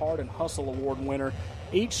Kinsey Heart and Hustle Award winner.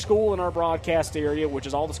 Each school in our broadcast area, which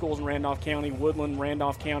is all the schools in Randolph County, Woodland,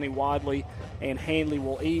 Randolph County, Wadley, and Handley,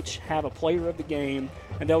 will each have a Player of the Game,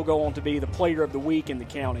 and they'll go on to be the Player of the Week in the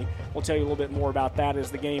county. We'll tell you a little bit more about that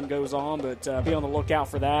as the game goes on, but be on the lookout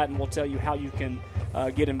for that, and we'll tell you how you can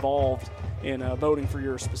get involved in voting for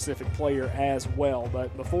your specific player as well.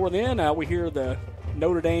 But before then, we hear the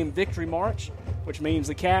Notre Dame Victory March, which means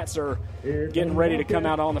the Cats are getting ready to come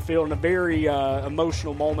out on the field in a very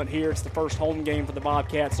emotional moment here. It's the first home game for the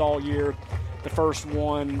Bobcats all year, the first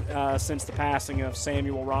one since the passing of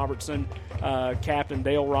Samuel Robertson, Captain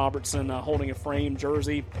Dale Robertson holding a framed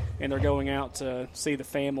jersey, and they're going out to see the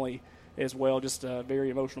family as well. Just a very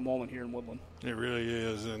emotional moment here in Woodland. It really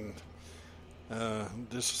is, and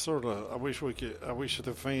this is sort of, I wish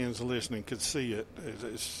the fans listening could see it.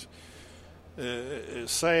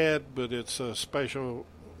 It's sad, but it's a special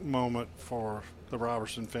moment for the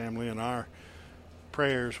Robertson family, and our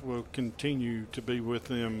prayers will continue to be with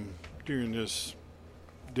them during this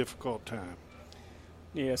difficult time.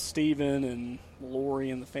 Yeah, Stephen and Lori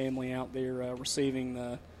and the family out there receiving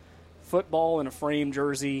the football in a framed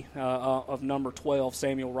jersey of number 12,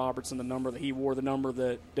 Samuel Robertson, the number that he wore, the number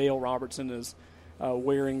that Dale Robertson is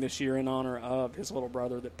wearing this year in honor of his little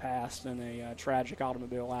brother that passed in a tragic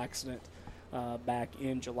automobile accident back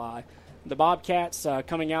in July. The Bobcats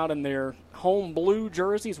coming out in their home blue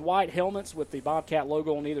jerseys, white helmets with the Bobcat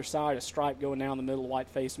logo on either side, a stripe going down the middle, white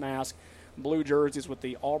face mask, blue jerseys with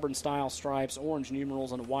the Auburn-style stripes, orange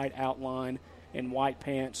numerals, and a white outline, and white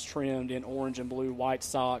pants trimmed in orange and blue, white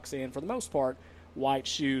socks, and for the most part, white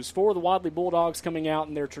shoes. For the Wadley Bulldogs coming out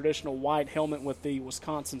in their traditional white helmet with the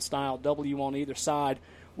Wisconsin-style W on either side,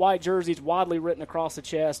 white jerseys, Wadley written across the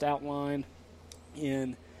chest, outlined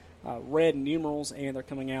in red numerals, and they're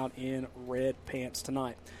coming out in red pants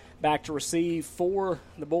tonight. Back to receive for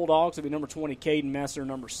the Bulldogs will be number 20, Caden Messer,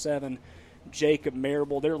 number 7, Jacob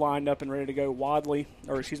Marable. They're lined up and ready to go.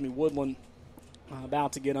 Woodland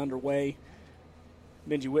about to get underway.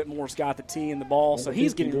 Benji Whitmore's got the tee and the ball, so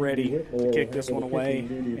he's getting ready to kick this one away.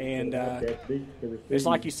 And it's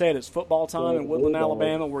like you said, it's football time in Woodland,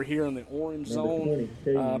 Alabama. We're here in the orange zone.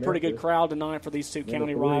 Pretty good crowd tonight for these two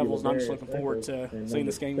county rivals, and I'm just looking forward to seeing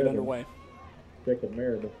this game get underway. Jacob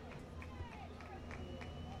Marable.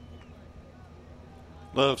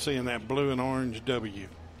 Love seeing that blue and orange W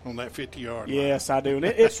on that 50-yard line. Yes, I do. And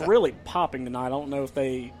it's really popping tonight. I don't know if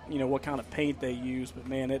they, what kind of paint they use, but,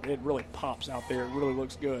 man, it really pops out there. It really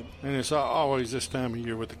looks good. And it's always this time of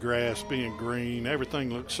year with the grass being green.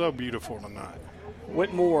 Everything looks so beautiful tonight.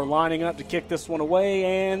 Whitmore lining up to kick this one away,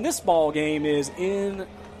 and this ball game is in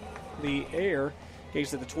the air. Gets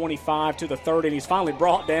to the 25 to the 30, and he's finally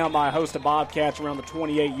brought down by a host of Bobcats around the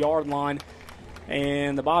 28-yard line.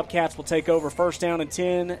 And the Bobcats will take over first down and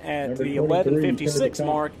 10 at the 11:56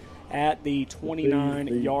 mark at the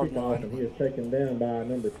 29-yard line. He is taken down by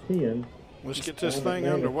number 10. Let's get this thing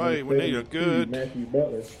underway. We need a good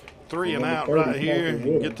 3 and out right here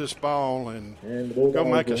and get this ball and go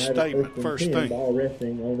make a statement first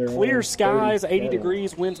thing. Clear skies, 80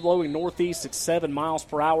 degrees, winds blowing northeast at 7 miles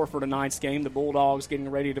per hour for tonight's game. The Bulldogs getting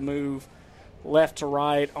ready to move left to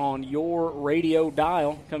right on your radio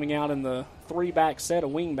dial, coming out in the 3-back set, a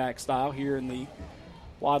wing-back style here in the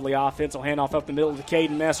Wadley offense. Will hand off up the middle to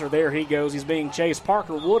Caden Messer. There he goes. He's being chased.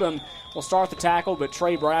 Parker Woodham will start the tackle, but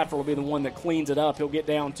Trey Bradford will be the one that cleans it up. He'll get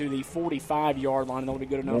down to the 45-yard line, and that'll be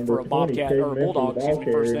good enough for a Bobcat or a Bulldog,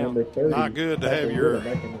 first down. Not good to have your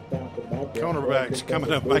cornerbacks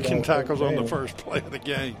coming up making tackles on the first play of the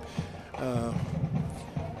game.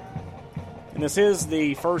 And this is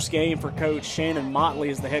the first game for Coach Shannon Motley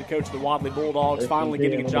as the head coach of the Wadley Bulldogs, finally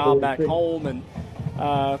getting a job back home. And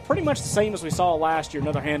pretty much the same as we saw last year.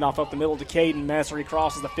 Another handoff up the middle to Caden Messer. He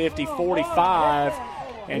crosses the 50, 45,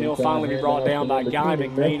 and he'll finally be brought down by Guy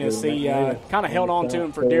McManus. He kind of held on to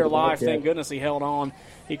him for dear life. Thank goodness he held on.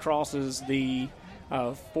 He crosses the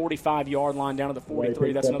 45-yard line down to the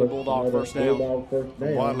 43. That's another Bulldog first down.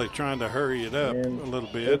 Wadley trying to hurry it up a little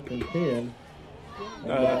bit.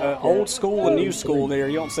 Old school and new school there.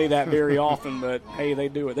 You don't see that very often, but, hey, they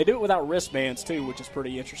do it. They do it without wristbands, too, which is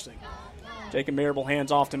pretty interesting. Jacob Marable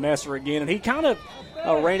hands off to Messer again, and he kind of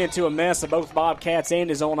ran into a mess of both Bobcats and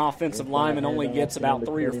his own offensive lineman. Only gets about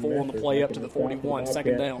 3 or 4 on the play up to the 41,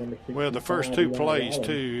 second down. Well, the first 2 plays,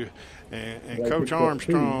 too, and Coach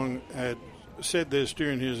Armstrong had said this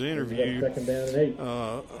during his interview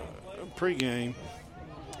pregame.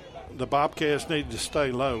 The Bobcats need to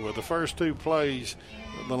stay low. With the first 2 plays,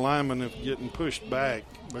 the linemen are getting pushed back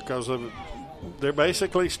because of they're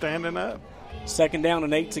basically standing up. Second down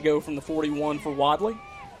and 8 to go from the 41 for Wadley.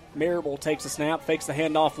 Marable takes the snap, fakes the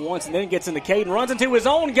handoff once, and then gets into Caden, runs into his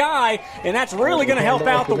own guy, and that's really going to help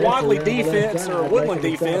out the Wadley defense, or Woodland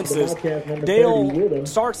defense, as Dale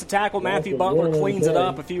starts to tackle. Matthew Butler cleans it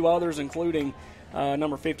up, a few others, including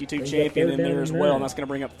number 52 Champion in there as well, and that's going to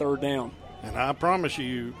bring up third down. And I promise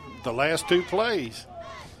you, the last 2 plays,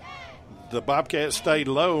 the Bobcats stayed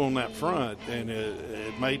low on that front, and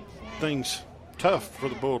it made things tough for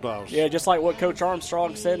the Bulldogs. Yeah, just like what Coach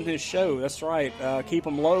Armstrong said in his show. That's right. Keep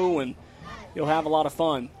them low, and you'll have a lot of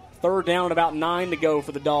fun. Third down and about 9 to go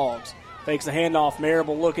for the Dogs. Fakes the handoff.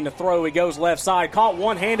 Marable looking to throw. He goes left side. Caught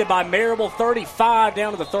one-handed by Marable. 35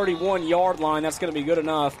 down to the 31-yard line. That's going to be good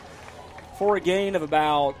enough for a gain of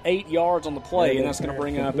about 8 yards on the play, and that's going to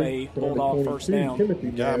bring up a Bulldog first down.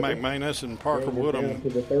 Guy McManus and Parker Woodham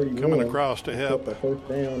coming across to help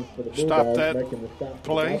stop that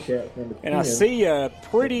play. And I see a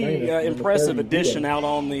pretty impressive addition out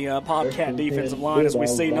on the Bobcat defensive line as we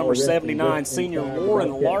see number 79, senior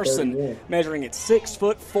Warren Larson, measuring at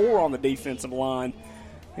 6'4" on the defensive line.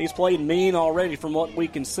 He's played mean already from what we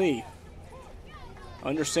can see.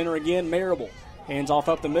 Under center again, Marable. Hands off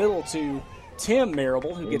up the middle to Tim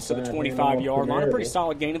Marable, who gets to the 25-yard line. A pretty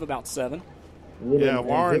solid gain of about 7. Yeah,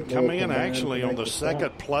 Warren come in actually on the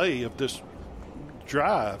second play of this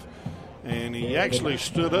drive, and he actually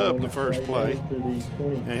stood up the first play.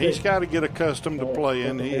 And he's got to get accustomed to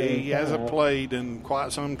playing. He hasn't played in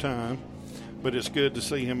quite some time, but it's good to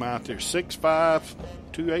see him out there. 6'5",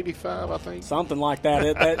 285, I think. Something like that.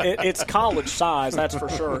 It's college size, that's for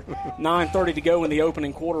sure. 9:30 to go in the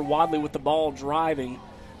opening quarter. Wadley with the ball driving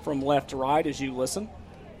from left to right as you listen.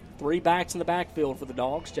 3 backs in the backfield for the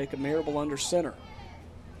Dogs. Jacob Marable under center.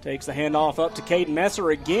 Takes the handoff up to Caden Messer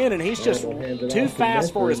again, and he's just too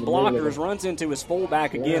fast for his blockers, runs into his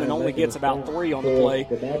fullback again, and only gets about 3 on the play,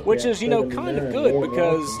 which is, kind of good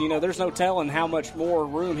because, there's no telling how much more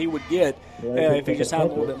room he would get if he just had a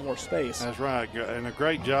little bit more space. That's right, and a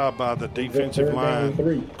great job by the defensive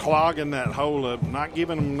line, clogging that hole up, not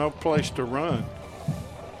giving them no place to run.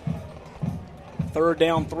 3rd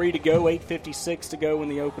down, 3 to go, 8:56 to go in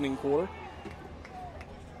the opening quarter.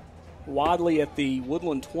 Wadley at the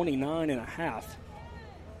Woodland 29.5.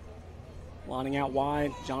 Lining out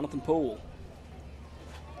wide, Jonathan Poole.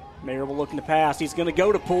 Marable looking to pass. He's going to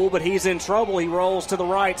go to Poole, but he's in trouble. He rolls to the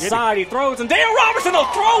right side. He throws, and Dale Robertson will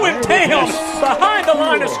throw him down behind the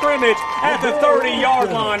line of scrimmage at the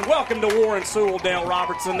 30-yard line. Welcome to Warren Sewell, Dale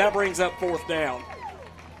Robertson. That brings up 4th down.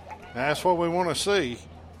 That's what we want to see.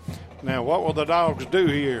 Now, what will the Dogs do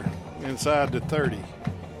here inside the 30?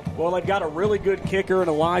 Well, they've got a really good kicker in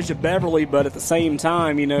Elijah Beverly, but at the same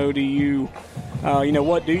time, what do you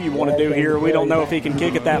want to do here? We don't know if he can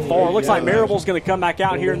kick it that far. It looks like Marable's going to come back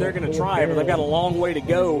out here, and they're going to try it, but they've got a long way to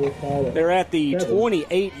go. They're at the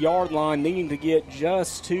 28-yard line, needing to get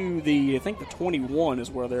just to the 21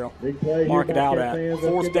 is where they'll mark it out at.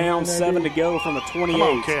 4th down, 7 to go from the 28. Come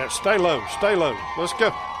on, Cat. Stay low. Let's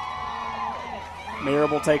go.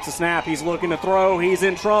 Marable takes a snap. He's looking to throw. He's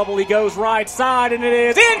in trouble. He goes right side, and it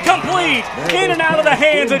is incomplete. In and out of the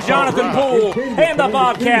hands of Jonathan Poole. And the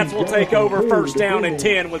Bobcats will take over 1st down and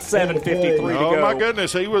 10 with 7:53 to go. Oh, my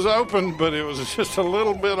goodness. He was open, but it was just a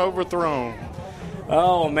little bit overthrown.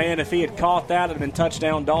 Oh, man, if he had caught that, it would have been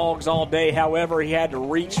touchdown Dogs all day. However, he had to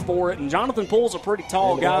reach for it. And Jonathan Poole's a pretty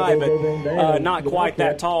tall guy, but not quite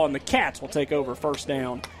that tall. And the Cats will take over 1st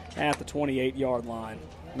down at the 28-yard line.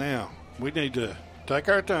 Now, we need to take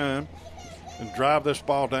our time and drive this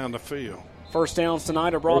ball down the field. 1st downs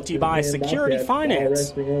tonight are brought to you by Security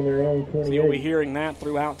Finance. So you'll be hearing that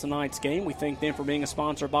throughout tonight's game. We thank them for being a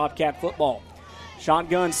sponsor of Bobcat football.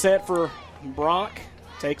 Shotgun set for Brock.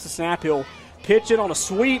 Takes a snap. He'll pitch it on a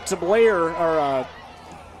sweep to Briar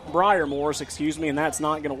Morris, and that's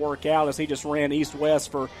not going to work out as he just ran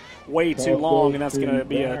east-west for way too long, and that's going to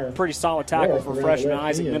be a pretty solid tackle for freshman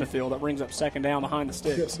Isaac Minifield. That brings up 2nd down behind the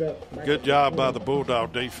sticks. Good job by the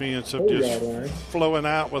Bulldog defense of just flowing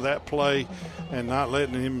out with that play and not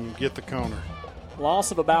letting him get the corner.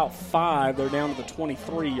 Loss of about 5. They're down to the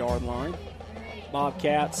 23-yard line.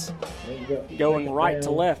 Bobcats going right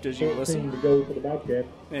to left as you listen.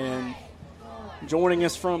 And joining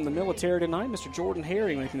us from the military tonight, Mr. Jordan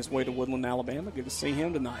Harry, making his way to Woodland, Alabama. Good to see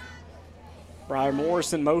him tonight. Briar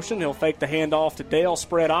Morris in motion. He'll fake the handoff to Dale.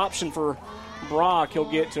 Spread option for Brock. He'll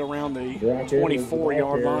get to around the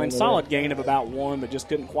 24-yard line. Solid gain of about 1, but just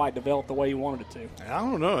didn't quite develop the way he wanted it to. I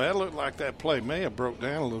don't know. That looked like that play may have broke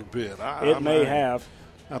down a little bit. It may have.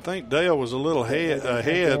 I think Dale was a little ahead.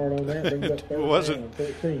 It wasn't.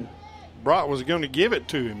 Brock was going to give it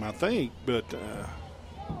to him, I think, but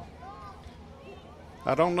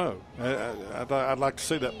I don't know. I'd like to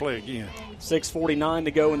see that play again. 6:49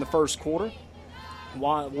 to go in the first quarter.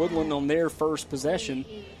 Woodland on their first possession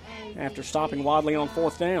after stopping Wadley on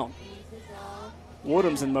 4th down.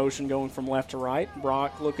 Woodham's in motion going from left to right.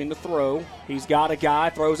 Brock looking to throw. He's got a guy,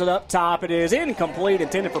 throws it up top. It is incomplete,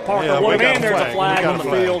 intended for Parker Woodham. And there's a flag on the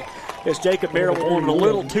field as Jacob Barrell wanted a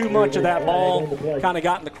little too much of that ball. Kind of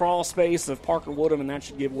got in the crawl space of Parker Woodham, and that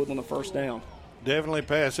should give Woodland a 1st down. Definitely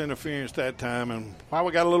pass interference that time. And while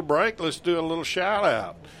we got a little break, let's do a little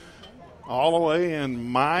shout-out. All the way in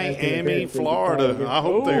Miami, Florida. I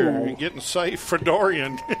hope they're getting safe for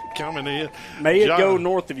Dorian coming in. May it go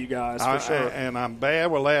north of you guys, for sure. And I'm bad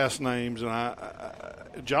with last names. And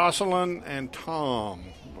Jocelyn and Tom,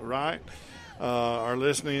 right, are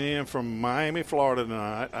listening in from Miami, Florida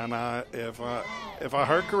tonight. And if I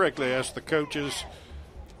heard correctly, that's the coach's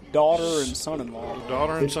daughter and son-in-law.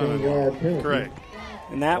 Correct.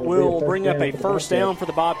 And that will bring up a 1st down for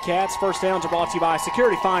the Bobcats. 1st downs are brought to you by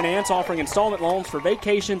Security Finance, offering installment loans for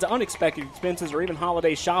vacations, unexpected expenses, or even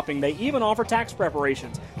holiday shopping. They even offer tax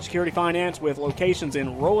preparations. Security Finance with locations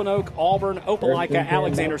in Roanoke, Auburn, Opelika,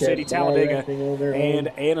 Alexander City, Talladega, and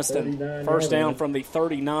Anniston. 1st down from the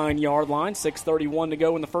 39-yard line. 6:31 to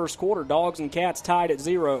go in the first quarter. Dogs and Cats tied at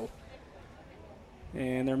 0.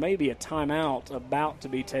 And there may be a timeout about to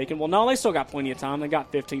be taken. Well, no, they still got plenty of time. They got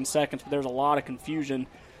 15 seconds, but there's a lot of confusion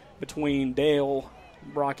between Dale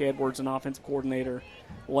Brock Edwards and offensive coordinator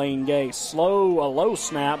Lane Gay. A low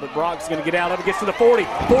snap, but Brock's going to get out of it. Gets to the 40,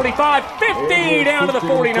 45, 50, down to the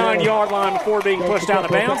 49-yard line before being pushed out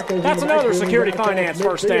of bounds. That's another Security Finance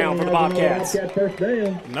first down for the Bobcats.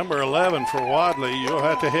 Number 11 for Wadley. You'll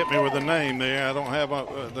have to hit me with a name there. I don't have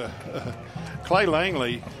Clay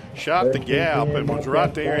Langley shot the gap and was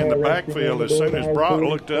right there in the backfield as soon as Brock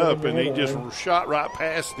looked up, and he just shot right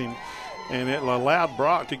past him, and it allowed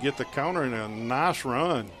Brock to get the corner in a nice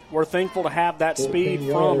run. We're thankful to have that speed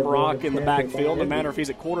from Brock in the backfield, no matter if he's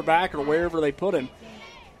at quarterback or wherever they put him.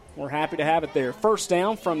 We're happy to have it there. First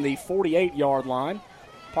down from the 48-yard line.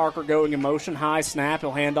 Parker going in motion, high snap.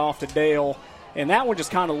 He'll hand off to Dale. And that one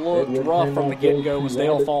just kind of looked rough from the get-go as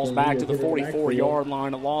Dale falls back to the 44-yard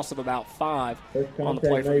line, a loss of about 5 on the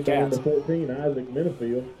play for the Cats.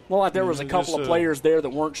 Well, there was a couple of players there that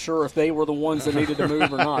weren't sure if they were the ones that needed to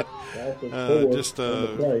move or not. Just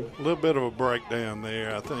a little bit of a breakdown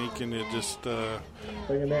there, I think, and it just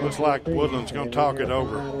looks like Woodland's going to talk it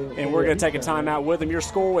over. And we're going to take a timeout with them. Your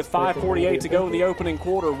score with 5:48 to go in the opening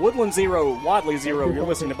quarter. Woodland 0, Wadley 0. You're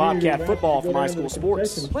listening to Bobcat Football from High School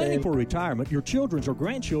Sports. Planning for retirement, your children's or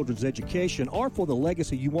grandchildren's education, or for the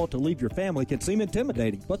legacy you want to leave your family can seem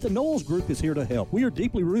intimidating, but the Knowles Group is here to help. We are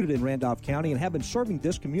deeply rooted in Randolph County and have been serving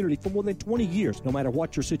this community for more than 20 years. No matter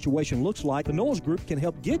what your situation looks like, the Knowles Group can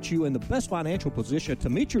help get you in the best financial position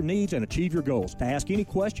to meet your needs and achieve your goals. To ask any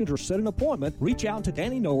questions or set an appointment, reach out to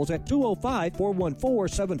Danny Knowles at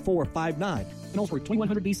 205-414-7459. Knowles Group,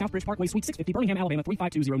 2100B Southbridge Parkway, Suite 650, Birmingham, Alabama,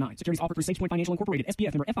 35209. Securities offered through SagePoint Financial Incorporated,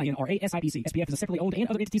 SPF member FINRA SIPC. SPF is a separately owned and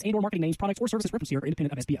other entities and/or marketing names, products, or services referenced here are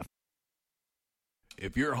independent of SPF.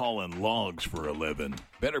 If you're hauling logs for a living,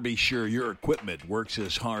 better be sure your equipment works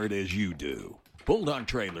as hard as you do. Bulldog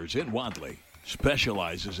Trailers in Wadley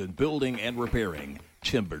specializes in building and repairing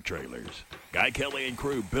timber trailers. Guy Kelly and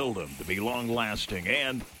crew build them to be long-lasting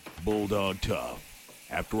and Bulldog tough.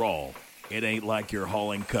 After all, it ain't like you're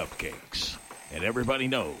hauling cupcakes. And everybody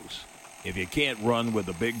knows, if you can't run with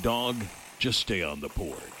a big dog, just stay on the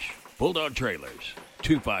porch. Bulldog Trailers,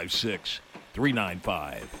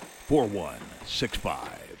 256-395-4165.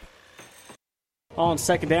 On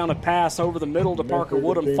second down, a pass over the middle to Parker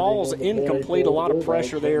Woodham falls incomplete. A lot of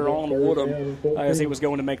pressure there on Woodham as he was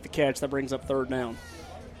going to make the catch. That brings up third down.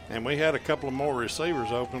 And we had a couple of more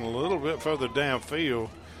receivers open a little bit further downfield.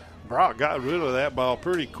 Brock got rid of that ball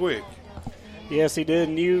pretty quick. Yes, he did.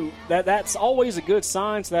 And that's always a good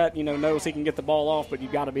sign, so that knows he can get the ball off, but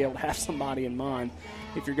you've got to be able to have somebody in mind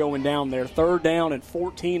if you're going down there. Third down and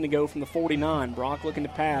 14 to go from the 49. Brock looking to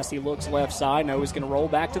pass. He looks left side. Now he's going to roll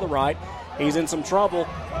back to the right. He's in some trouble.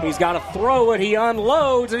 He's got to throw it. He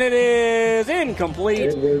unloads, and it is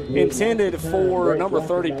incomplete. Intended for number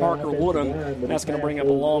 30, Parker Woodham. That's going to bring up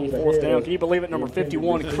a long fourth down. Can you believe it? Number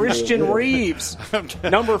 51, Christian Reeves.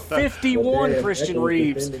 Number 51, Christian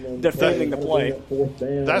Reeves, defending the play.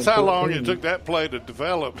 That's how long it took that play to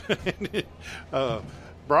develop.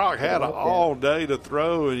 Brock had all day to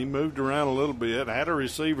throw, and he moved around a little bit, had a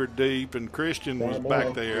receiver deep, and Christian was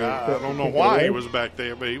back there. I don't know why he was back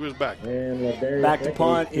there, but he was back there. Back to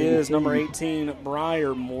punt is number 18,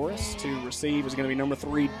 Briar Morris. To receive is going to be number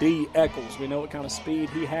 3, D. Eccles. We know what kind of speed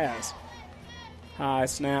he has. High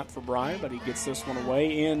snap for Briar, but he gets this one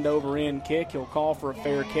away. End over end kick. He'll call for a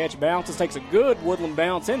fair catch. Bounces, takes a good Woodland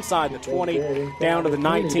bounce inside the 20, down to the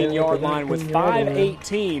 19-yard line with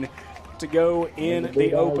 5:18 to go in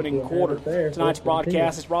the opening quarter. Tonight's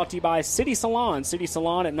broadcast is brought to you by City Salon. City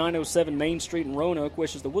Salon at 907 Main Street in Roanoke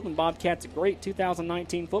wishes the Woodland Bobcats a great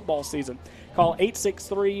 2019 football season. Call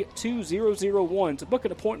 863-2001 to book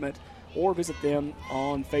an appointment or visit them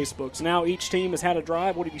on Facebook. So now each team has had a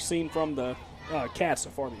drive. What have you seen from the Cats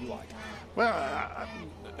so far that you like? Well,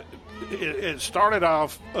 it started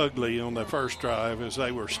off ugly on the first drive as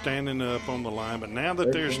they were standing up on the line, but now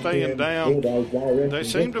that they're staying down, they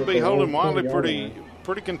seem to be holding Wadley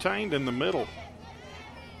pretty contained in the middle.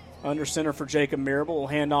 Under center for Jacob Marable. Will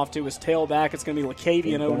hand off to his tailback. It's going to be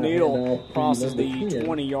LaCavian O'Neal. Crosses the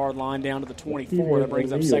 20-yard line down to the 24. That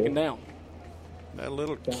brings up second down. That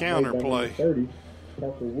little counter play.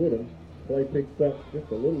 Parker Woodham. Play picks up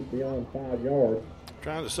just a little beyond 5 yards.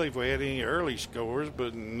 Trying to see if we had any early scores,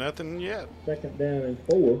 but nothing yet. Second down and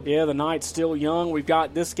 4. Yeah, the night's still young. We've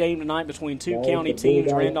got this game tonight between two county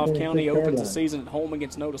teams. Randolph County opens the season at home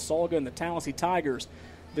against Notasulga, and the Tallahassee Tigers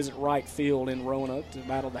visit Wright Field in Roanoke to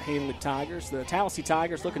battle the Hanley Tigers. The Tallahassee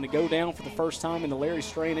Tigers looking to go down for the first time in the Larry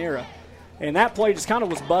Strain era. And that play just kind of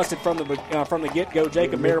was busted from the get-go.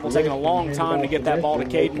 Jacob Marable taking a long time to get that ball to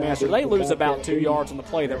Caden Master. They lose about 2 yards on the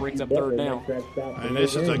play. That brings up third down. And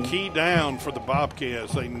this is a key down for the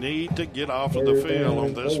Bobcats. They need to get off of the field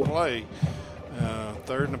on this play.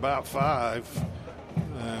 3rd and about 5.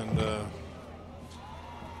 And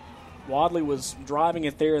Wadley was driving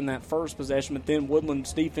it there in that first possession, but then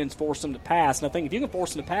Woodland's defense forced him to pass. And I think if you can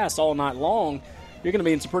force him to pass all night long, you're going to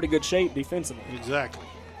be in some pretty good shape defensively. Exactly.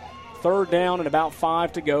 3rd down and about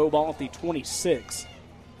 5 to go. Ball at the 26.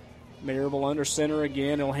 Marable under center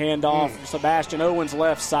again. He'll hand off Sebastian Owens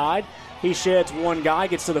left side. He sheds one guy,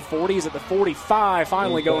 gets to the 40. He's at the 45,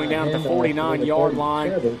 finally going down to the 49-yard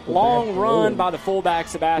line. Long run by the fullback,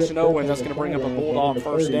 Sebastian Owens. That's going to bring up a Bulldog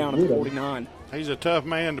first down at the 49. He's a tough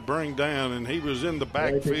man to bring down, and he was in the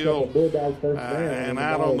backfield and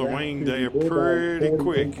out on the wing there pretty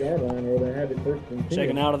quick.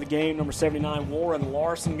 Checking out of the game, number 79, Warren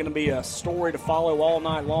Larson, going to be a story to follow all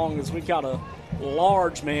night long as we've got a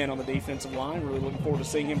large man on the defensive line. Really looking forward to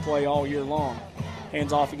seeing him play all year long.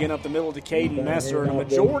 Hands off again up the middle to Caden Messer. And a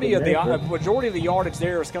majority of the yardage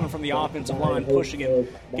there is coming from the offensive line, pushing him,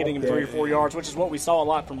 getting him 3 or 4 yards, which is what we saw a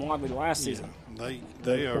lot from Wadley last season.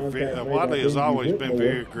 They are Wadley has always been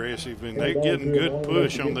very aggressive, and they're getting good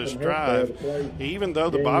push on this drive. Even though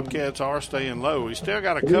the Bobcats are staying low, we still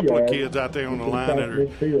got a couple of kids out there on the line that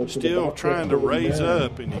are still trying to raise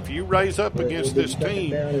up. And if you raise up against this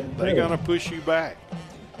team, they're going to push you back.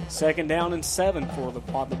 2nd down and 7 for the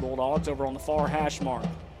Wadley Bulldogs over on the far hash mark.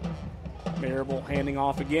 Marable handing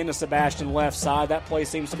off again to Sebastian left side. That play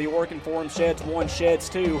seems to be working for him. Sheds 1, sheds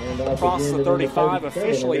 2. Crosses the 35,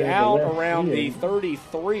 officially out around the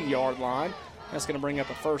 33-yard line. That's going to bring up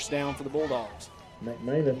a first down for the Bulldogs.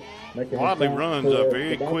 Wadley runs a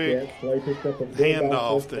very quick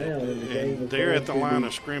handoff, and they're at the line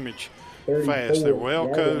of scrimmage fast. They're well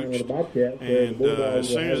coached, and as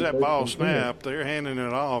soon as that ball snapped, they're handing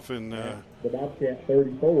it off. And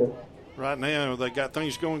right now, they got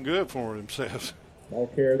things going good for themselves.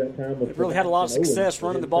 They've really had a lot of success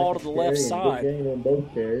running the ball to the left side.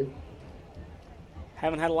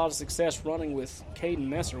 Haven't had a lot of success running with Caden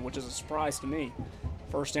Messer, which is a surprise to me.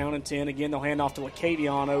 1st down and 10. Again, they'll hand off to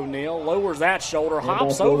Lacadion O'Neal. Lowers that shoulder,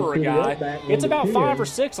 hops over a guy. It's about 5 or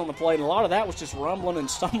 6 on the play, and a lot of that was just rumbling and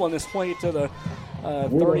stumbling his way to the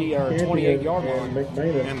 30 or 28-yard line.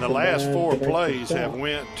 And the last 4 plays have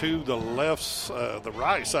went to the the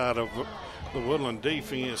right side of the Woodland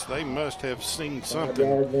defense. They must have seen something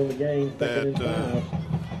that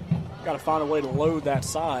got to find a way to load that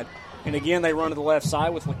side. And again, they run to the left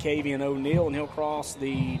side with Lacavian O'Neal, and he'll cross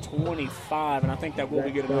the 25, and I think that will be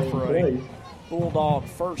good enough for a Bulldog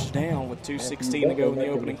first down with 2:16 to go in the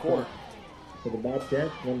opening quarter. For the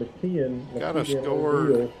Bobcats, number 10. Got a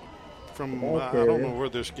score from, I don't know where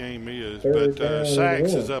this game is, but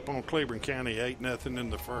Sachs is up on Cleveland County 8-0 in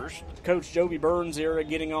the first. Coach Joby Burns era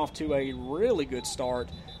getting off to a really good start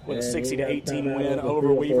with a 60-18 win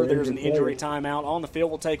over Weaver. There's an injury timeout on the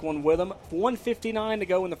field. We'll take one with them. 1:59 to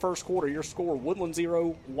go in the first quarter. Your score, Woodland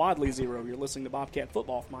 0, Wadley 0. You're listening to Bobcat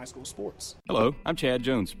Football from High School Sports. Hello, I'm Chad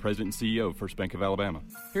Jones, President and CEO of First Bank of Alabama.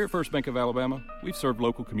 Here at First Bank of Alabama, we've served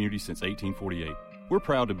local communities since 1848. We're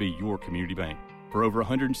proud to be your community bank. For over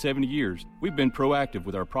 170 years, we've been proactive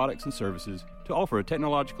with our products and services to offer a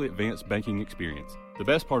technologically advanced banking experience. The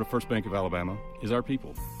best part of First Bank of Alabama is our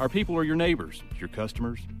people. Our people are your neighbors, your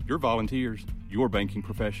customers, your volunteers, your banking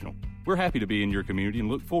professional. We're happy to be in your community and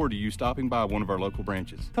look forward to you stopping by one of our local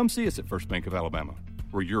branches. Come see us at First Bank of Alabama.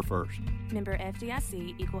 We're your first. Member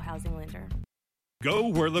FDIC, Equal Housing Lender. Go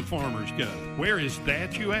where the farmers go. Where is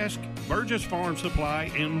that, you ask? Burgess Farm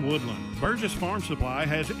Supply in Woodland. Burgess Farm Supply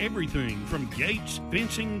has everything from gates,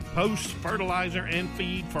 fencing, posts, fertilizer, and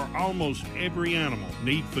feed for almost every animal.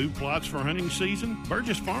 Need food plots for hunting season?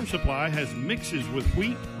 Burgess Farm Supply has mixes with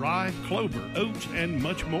wheat, rye, clover, oats, and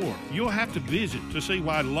much more. You'll have to visit to see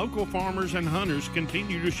why local farmers and hunters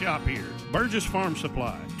continue to shop here. Burgess Farm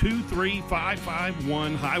Supply,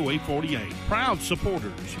 23551 Highway 48. Proud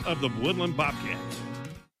supporters of the Woodland Bobcats.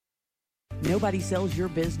 Nobody sells your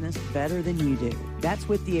business better than you do. That's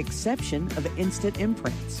with the exception of Instant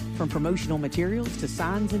Imprints. From promotional materials to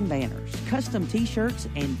signs and banners, custom t-shirts,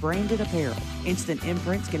 and branded apparel, Instant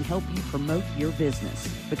Imprints can help you promote your business.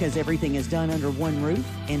 Because everything is done under one roof,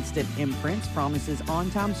 Instant Imprints promises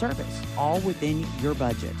on-time service, all within your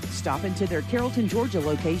budget. Stop into their Carrollton, Georgia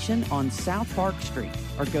location on South Park Street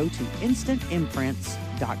or go to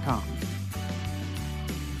instantimprints.com.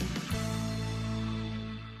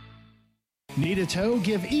 Need a tow?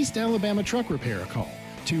 Give East Alabama Truck Repair a call.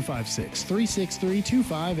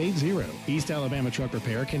 256-363-2580. East Alabama Truck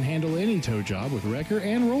Repair can handle any tow job with wrecker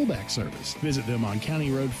and rollback service. Visit them on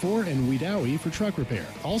County Road 4 in Wedowee for truck repair.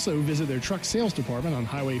 Also visit their truck sales department on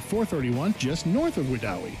Highway 431 just north of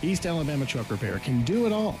Wedowee. East Alabama Truck Repair can do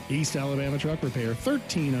it all. East Alabama Truck Repair,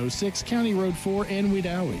 1306 County Road 4 in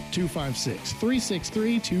Wedowee.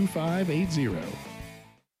 256-363-2580.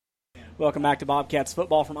 Welcome back to Bobcats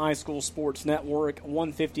football from iSchool Sports Network.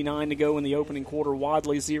 1:59 to go in the opening quarter.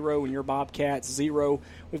 Wadley 0 and your Bobcats 0.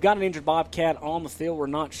 We've got an injured Bobcat on the field. We're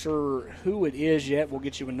not sure who it is yet. We'll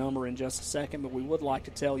get you a number in just a second, but we would like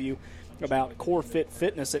to tell you about Core Fit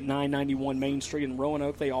Fitness at 991 Main Street in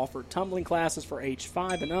Roanoke. They offer tumbling classes for age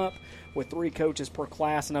 5 and up with 3 coaches per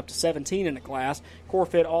class and up to 17 in a class. Core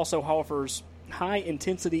Fit also offers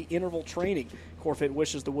high-intensity interval training. Corfit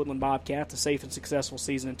wishes the Woodland Bobcats a safe and successful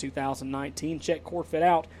season in 2019. Check Corfit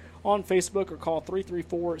out on Facebook or call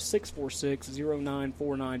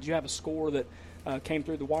 334-646-0949. Do you have a score that came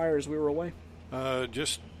through the wire as we were away?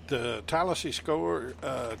 Just the Tallahassee score,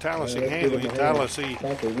 Tallahassee Hanley. Tallahassee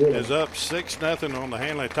is up 6-0 on the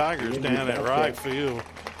Hanley Tigers down at right field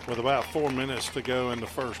with about 4 minutes to go in the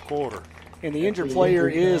first quarter. And the injured player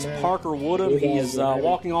is Parker Woodham. He is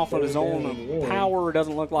walking off of his own power.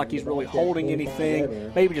 Doesn't look like he's really holding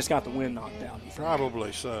anything. Maybe just got the wind knocked out.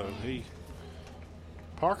 Probably so.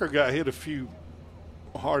 Parker got hit a few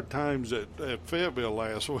hard times at Fayetteville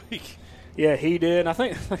last week. Yeah, he did. I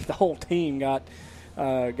think the whole team got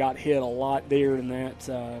hit a lot there in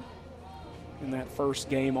that first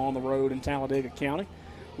game on the road in Talladega County.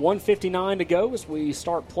 1:59 to go as we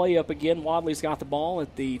start play up again. Wadley's got the ball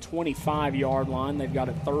at the 25-yard line. They've got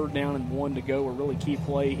it 3rd down and 1 to go. A really key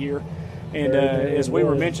play here. And as we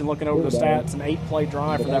were mentioning, looking over the stats, an 8-play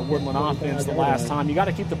drive for that Woodland offense the last time. You got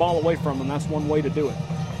to keep the ball away from them. That's one way to do it.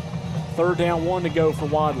 3rd down, 1 to go for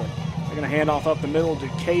Wadley. They're going to hand off up the middle to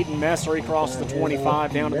Caden Messer. He crosses the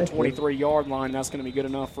 25 down to the 23-yard line. That's going to be good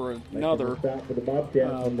enough for another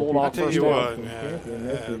Bulldog first down.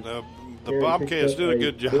 The Bobcats did a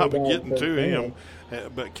good job of getting to him,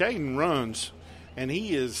 but Caden runs, and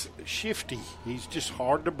he is shifty. He's just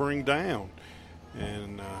hard to bring down.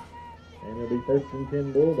 And it'll be 1st and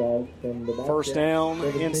 10 Bulldogs from the first down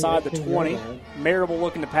inside the 20. Marable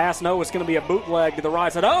looking to pass. No, it's going to be a bootleg to the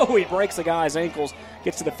right side. Oh, he breaks the guy's ankles.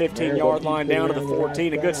 Gets to the 15-yard line down to the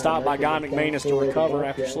 14. A good stop by Guy McManus to recover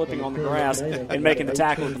after slipping on the grass and making the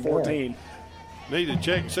tackle at the 14. Need to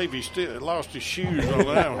check and see if he still lost his shoes on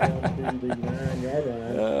that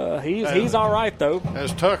one. He's all right, though.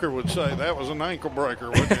 As Tucker would say, that was an ankle breaker,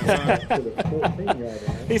 wouldn't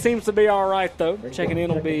it? He seems to be all right, though. Checking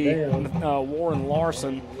in will be Warren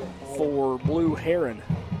Larson for Blue Heron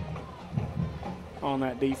on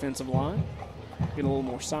that defensive line. Get a little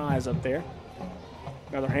more size up there.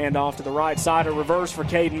 Another handoff to the right side, a reverse for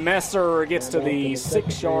Caden Messer. Gets to the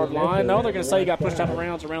 6-yard line. No, they're going to say he got pushed out of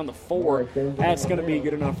rounds around the 4. That's going to be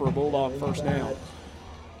good enough for a Bulldog first down.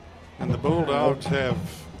 And the Bulldogs have,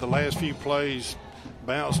 the last few plays,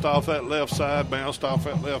 bounced off that left side.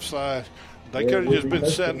 They could have just been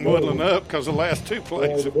setting Woodland up because the last 2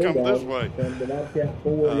 plays have come this way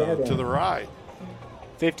to the right.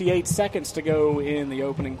 58 seconds to go in the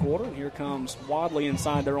opening quarter. And here comes Wadley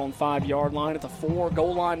inside their own 5-yard line at the 4.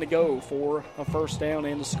 Goal line to go for a first down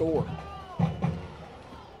and a score.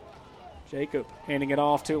 Jacob handing it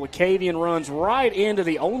off to Lacavian, runs right into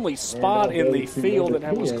the only spot in the field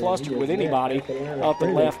that was clustered with anybody up the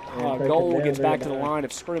left goal. Gets back to the line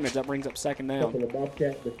of scrimmage. That brings up 2nd down.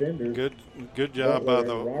 Good job by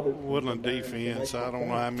the Woodland defense. I don't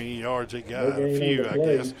know how many yards he got. A few, I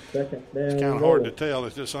guess. It's kind of hard to tell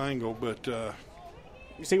at this angle, but you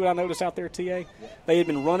see what I noticed out there, TA? They had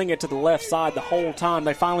been running it to the left side the whole time.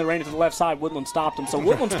 They finally ran it to the left side. Woodland stopped them. So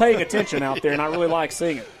Woodland's paying attention out there, and I really like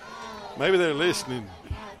seeing it. Maybe they're listening.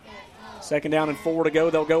 2nd down and 4 to go.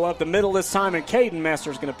 They'll go up the middle this time, and Caden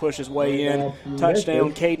Messer is going to push his way in.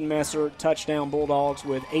 Touchdown, Caden Messer. Touchdown, Bulldogs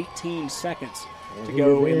with 18 seconds to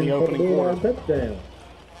go in the opening quarter.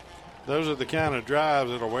 Those are the kind of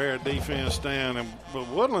drives that will wear a defense down. But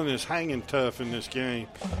Woodland is hanging tough in this game,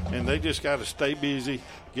 and they just got to stay busy,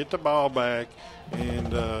 get the ball back,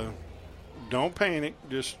 and don't panic.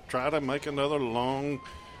 Just try to make another long,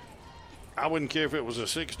 I wouldn't care if it was a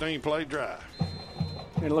 16-play drive.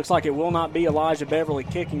 And it looks like it will not be Elijah Beverly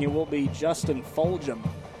kicking. It will be Justin Fulgham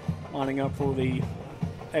lining up for the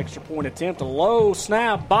extra point attempt. A low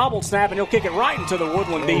snap, bobbled snap, and he'll kick it right into the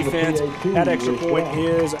Woodland defense. That extra point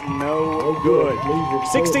is no good.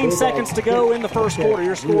 16 seconds to go in the first quarter.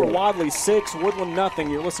 Your score, Wadley 6, Woodland nothing.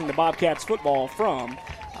 You're listening to Bobcats football from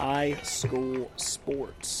iSchool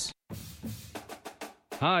Sports.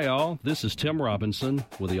 Hi, all. This is Tim Robinson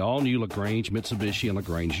with the all-new LaGrange Mitsubishi in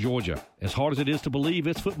LaGrange, Georgia. As hard as it is to believe,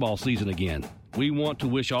 it's football season again. We want to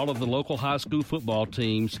wish all of the local high school football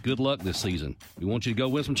teams good luck this season. We want you to go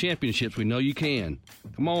win some championships. We know you can.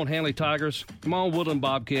 Come on, Hanley Tigers. Come on, Woodland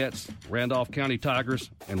Bobcats, Randolph County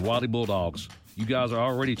Tigers, and Wadley Bulldogs. You guys are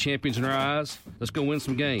already champions in our eyes. Let's go win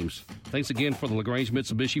some games. Thanks again for the LaGrange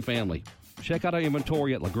Mitsubishi family. Check out our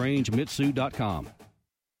inventory at LaGrangeMitsu.com.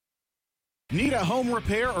 Need a home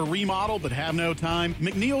repair or remodel but have no time?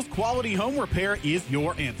 McNeil's Quality Home Repair is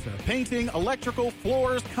your answer. Painting, electrical,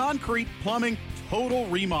 floors, concrete, plumbing, total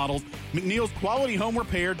remodels. McNeil's Quality Home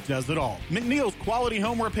Repair does it all. McNeil's Quality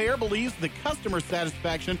Home Repair believes that customer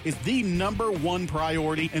satisfaction is the #1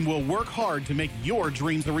 priority and will work hard to make your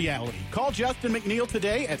dreams a reality. Call Justin McNeil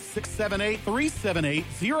today at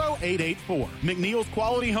 678-378-0884. McNeil's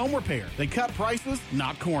Quality Home Repair. They cut prices,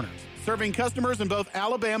 not corners. Serving customers in both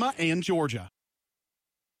Alabama and Georgia.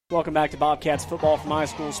 Welcome back to Bobcats football from high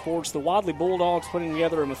school sports. The Wadley Bulldogs putting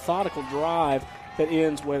together a methodical drive that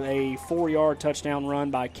ends with a 4-yard touchdown run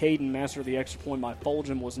by Caden. Master of the extra point by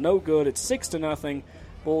Fulgham was no good. It's 6-0.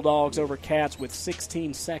 Bulldogs over Cats with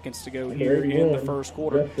 16 seconds to go here in the first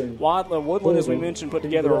quarter. Woodland, as we mentioned, put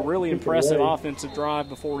together a really impressive offensive drive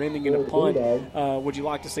before ending in a punt. Would you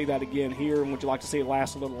like to see that again here, and would you like to see it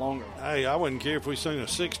last a little longer? Hey, I wouldn't care if we seen a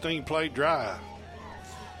 16-play drive.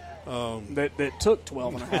 That took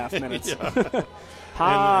 12 and a half minutes.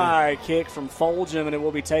 High kick from Fulgham, and it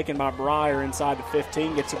will be taken by Breyer inside the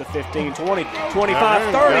 15. Gets to the 15, 20, 25,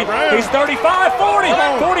 30. He's 35, 40,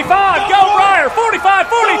 45. Go Breyer, 45,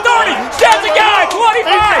 40, 30. Steps the guy,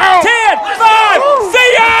 25, 10, 5.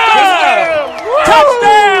 See ya!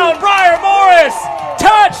 Touchdown, Breyer Morris.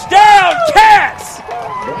 Touchdown, Cats.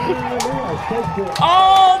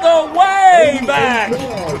 All the way back.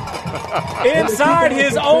 Inside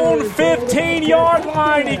his own 15-yard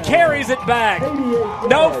line, he carries it back.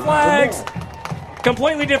 No flags.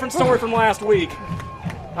 Completely different story from last week.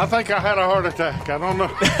 I think I had a heart attack. I don't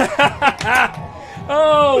know.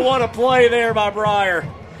 Oh, what a play there by Breyer.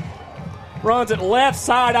 Runs it left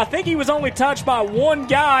side. I think he was only touched by one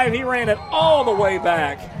guy, and he ran it all the way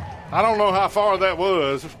back. I don't know how far that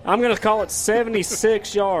was. I'm going to call it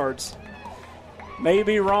 76 yards. May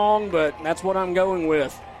be wrong, but that's what I'm going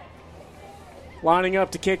with. Lining up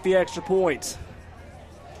to kick the extra point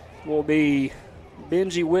will be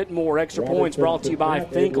Benji Whitmore. Extra points brought to you by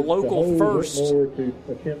Think Local First. To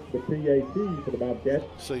attempt the PAT for the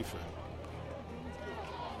Bobcats.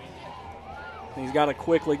 He's got to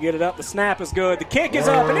quickly get it up. The snap is good. The kick is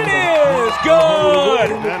up, and it is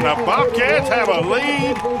good. And the Bobcats have a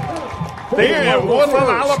lead here in Woodland,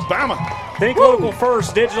 Alabama. Think Local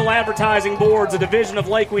First Digital Advertising Boards, a division of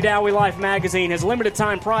Lake Wedowee Life magazine, has limited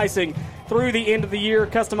time pricing through the end of the year.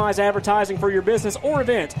 Customize advertising for your business or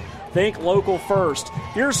event. Think Local First.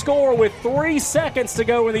 Your score with 3 seconds to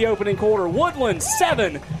go in the opening quarter. Woodland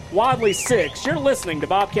 7, Wadley 6. You're listening to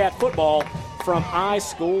Bobcat Football from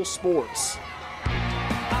iSchool Sports.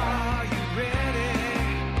 Are you ready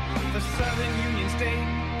for Southern Union State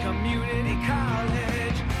Community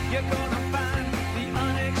College? You're gonna find the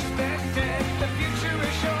unexpected. The future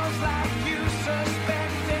is yours like you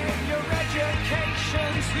suspected. Your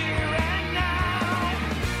education's here and now.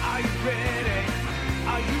 Are you ready?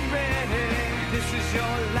 Are you ready? This is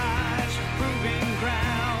your life's proving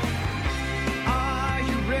ground. Are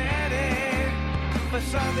you ready for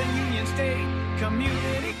Southern Union State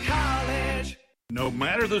Community College? No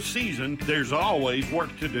matter the season, there's always work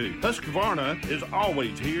to do. Husqvarna is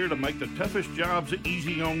always here to make the toughest jobs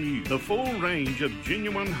easy on you. The full range of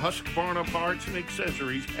genuine Husqvarna parts and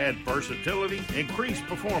accessories add versatility, increase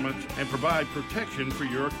performance, and provide protection for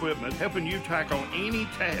your equipment, helping you tackle any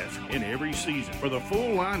task in every season. For the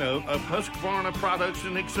full lineup of Husqvarna products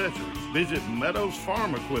and accessories, visit Meadows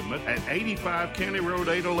Farm Equipment at 85 County Road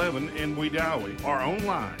 811 in Wedowee or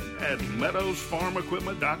online at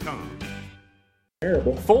meadowsfarmequipment.com.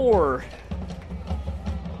 For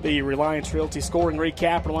the Reliance Realty Scoring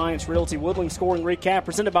Recap, Reliance Realty Woodland Scoring Recap,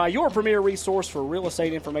 presented by your premier resource for real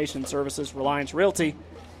estate information services, Reliance Realty.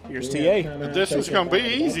 Here's TA. This is going to be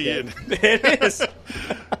easy, isn't it? It is.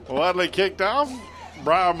 Wadley kicked off.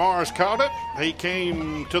 Briar Morris caught it. He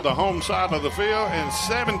came to the home side of the field, and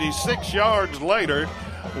 76 yards later,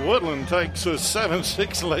 Woodland takes a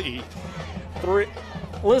 7-6 lead.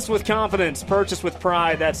 List with confidence, purchase with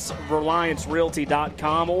pride. That's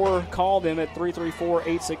RelianceRealty.com, or call them at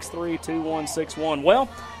 334-863-2161. Well,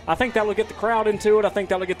 I think that'll get the crowd into it. I think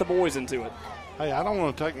that'll get the boys into it. Hey, I don't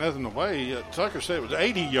want to take nothing away. Tucker said it was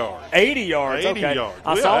 80 yards. 80 yards, 80 okay. yards.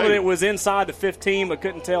 I saw that it was inside the 15, but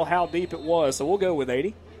couldn't tell how deep it was, so we'll go with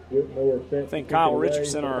 80. I think Kyle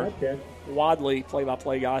Richardson, our Wadley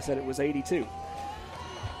play-by-play guy, said it was 82.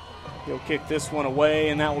 He'll kick this one away,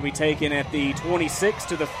 and that will be taken at the 26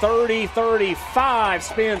 to the 30, 35.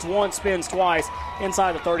 Spins once, spins twice.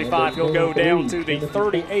 Inside the 35, he'll go down to the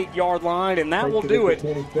 38-yard line, and that will do it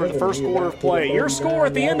for the first quarter of play. Your score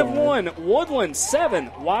at the end of one, Woodland 7,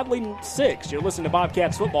 Wadley 6. You're listening to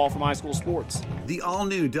Bobcats football from High School Sports. The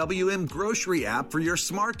all-new WM Grocery app for your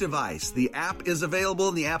smart device. The app is available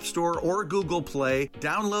in the App Store or Google Play.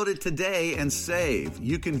 Download it today and save.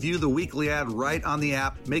 You can view the weekly ad right on the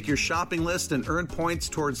app, make your shopping list, and earn points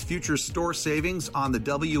towards future store savings on the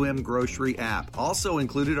WM Grocery app. Also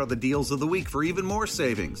included are the deals of the week for even more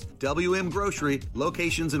savings. WM Grocery,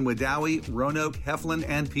 locations in Wadley, Roanoke, Heflin,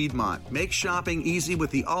 and Piedmont. Make shopping easy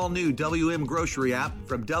with the all-new WM Grocery app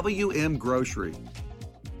from WM Grocery.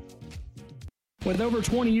 With over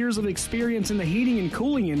 20 years of experience in the heating and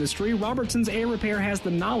cooling industry, Robertson's Air Repair has the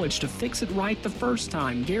knowledge to fix it right the first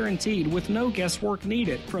time, guaranteed, with no guesswork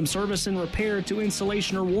needed. From service and repair to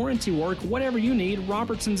installation or warranty work, whatever you need,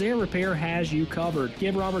 Robertson's Air Repair has you covered.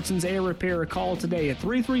 Give Robertson's Air Repair a call today at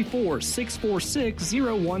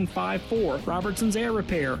 334-646-0154. Robertson's Air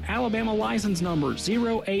Repair, Alabama license number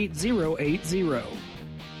 08080.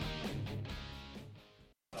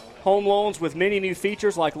 Home loans with many new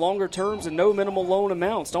features like longer terms and no minimal loan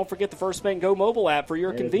amounts. Don't forget the First Bank Go mobile app for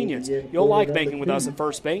your convenience. You'll like banking with us at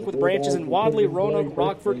First Bank with branches in Wadley, Roanoke,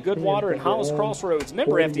 Rockford, Goodwater, and Hollis Crossroads.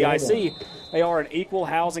 Member FDIC. They are an equal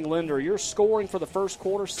housing lender. You're scoring for the first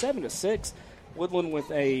quarter 7-6. Woodland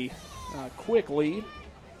with a quick lead.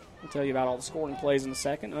 I'll tell you about all the scoring plays in a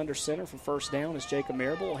second. Under center for first down is Jacob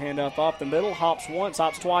Marable. Hand up the middle. Hops once,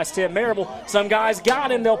 hops twice. Tim Marable. Some guys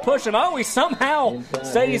got him. They'll push him. Oh, he somehow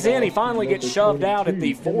stays in. He finally gets shoved out at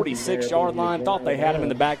the 46-yard line. Thought they had him in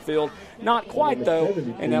the backfield. Not quite, though.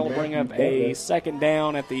 And that'll bring up a second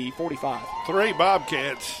down at the 45. 3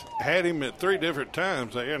 Bobcats had him at 3 different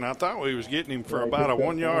times there, and I thought we was getting him for about a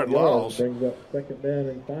 1-yard loss. Brings up second down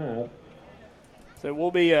and 5. So it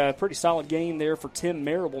will be a pretty solid gain there for Tim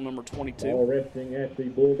Marable, number 22. Ball resting at the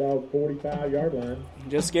Bulldog 45-yard line.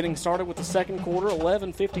 Just getting started with the second quarter,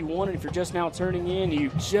 11:51, and if you're just now turning in,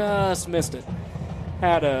 you just missed it.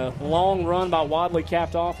 Had a long run by Wadley,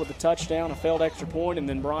 capped off with a touchdown, a failed extra point, and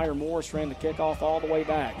then Briar Morris ran the kickoff all the way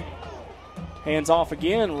back. Hands off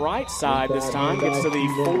again, right side this time, gets to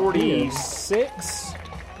the 46.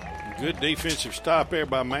 Good defensive stop there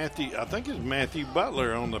by Matthew. I think it's Matthew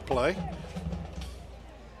Butler on the play.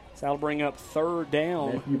 That'll bring up third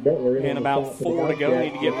down and about 4 to go.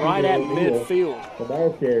 Need to get right at midfield.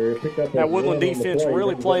 That Woodland defense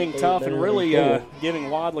really playing tough and really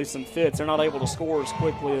giving Wadley some fits. They're not able to score as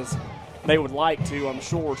quickly as they would like to, I'm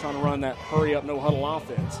sure, trying to run that hurry-up, no-huddle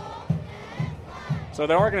offense. So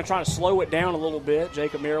they are going to try to slow it down a little bit.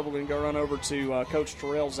 Jacob Marable going to go run over to Coach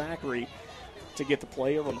Terrell Zachary to get the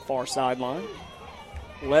play over on the far sideline.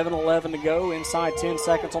 11:11 to go, inside 10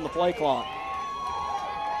 seconds on the play clock.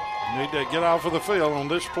 Need to get off of the field on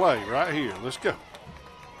this play right here. Let's go.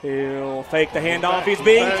 He'll fake the handoff. He's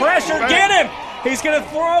being pressured. Get him! He's going to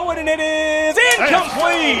throw it, and it is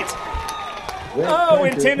incomplete! Oh,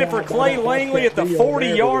 intended for Clay Langley at the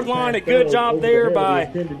 40-yard line. A good job there by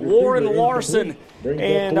Warren Larson.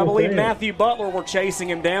 And I believe Matthew Butler were chasing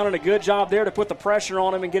him down, and a good job there to put the pressure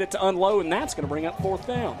on him and get it to unload, and that's going to bring up fourth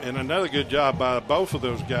down. And another good job by both of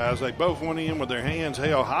those guys. They both went in with their hands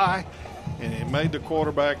held high, and it made the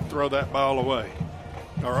quarterback throw that ball away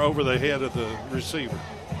or over the head of the receiver.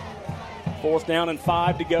 Fourth down and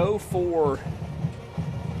 5 to go for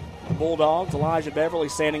the Bulldogs. Elijah Beverly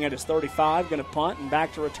standing at his 35, going to punt, and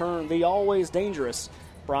back to return the always dangerous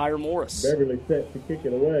Briar Morris. Beverly set to kick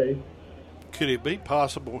it away. Could it be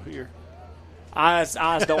possible here? Eyes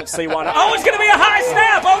don't see why not. Oh, it's going to be a high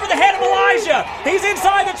snap over the head of Elijah. He's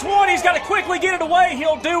inside the 20. He's got to quickly get it away.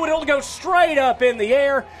 He'll do it. It'll go straight up in the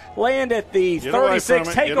air, land at the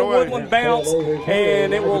 36, take a Woodland bounce,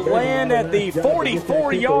 and it will land at the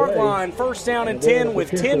 44-yard line. First down and 10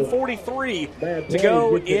 with 10:43 to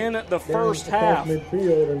go in the first half.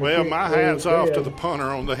 Well, my hat's off to the punter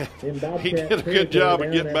on that. He did a good job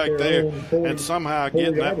of getting back there and somehow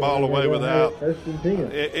getting that ball away without.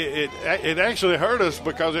 It actually hurt us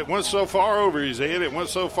because it went so far over his head. It went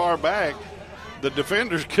so far back, the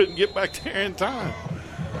defenders couldn't get back there in time.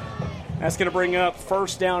 That's going to bring up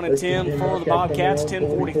first down and 10 for the Bobcats.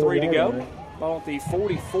 10:43 to go. Ball at the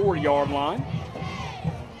 44-yard line.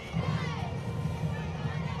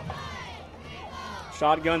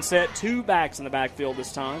 Shotgun set, 2 backs in the backfield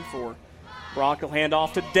this time for Brock. Will hand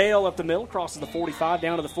off to Dale up the middle, crosses the 45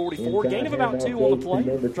 down to the 44. Gain of about 2 on the play.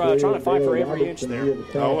 Trying to fight for every inch there.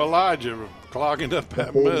 Oh, Elijah clogging up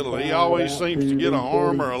that middle. He always seems to get an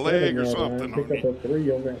arm or a leg or something on Pick up a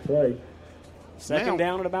 3 on that play. Second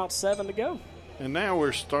down and about 7 to go. And now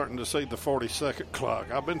we're starting to see the 40-second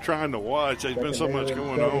clock. I've been trying to watch. There's been so much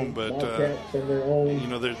going on, but,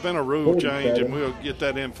 there's been a rule change, and we'll get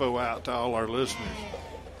that info out to all our listeners.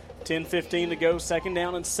 10:15 to go, second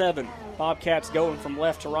down and 7. Bobcats going from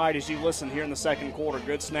left to right as you listen here in the second quarter.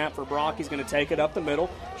 Good snap for Brock. He's going to take it up the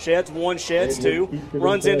middle. Sheds 1, sheds 2.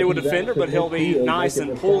 Runs into a defender, but he'll be nice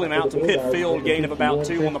and pull him out to midfield. Gain of about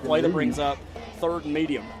 2 on the play that brings up 3rd and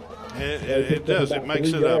medium. It does. It makes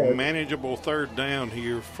it a manageable 3rd down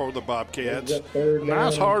here for the Bobcats.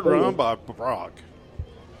 Nice hard run by Brock.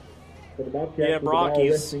 Yeah, Brock,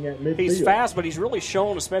 he's fast, but he's really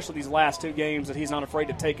shown, especially these last 2 games, that he's not afraid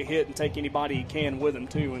to take a hit and take anybody he can with him,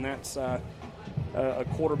 too, and that's a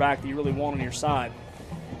quarterback that you really want on your side.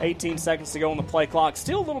 18 seconds to go on the play clock.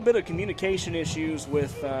 Still a little bit of communication issues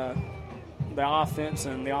with the offense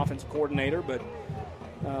and the offensive coordinator, but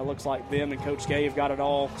looks like them and Coach Gay have got it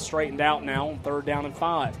all straightened out now on 3rd down and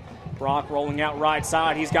 5. Brock rolling out right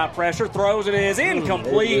side. He's got pressure, throws it is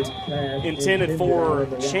incomplete. Intended for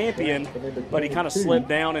Champion, but he kind of slipped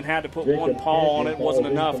down and had to put one paw on it. Wasn't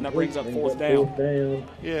enough, and that brings up 4th down.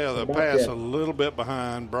 Yeah, the pass a little bit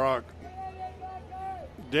behind. Brock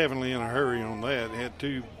definitely in a hurry on that. Had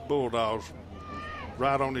 2 Bulldogs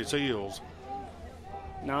right on his heels.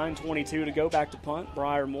 9:22 to go, back to punt.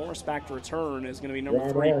 Briar Morris back to return is going to be number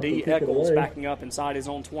 3, D. Eccles, backing up inside his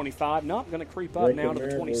own 25. Nope, going to creep up now to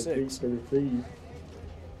the 26. Scores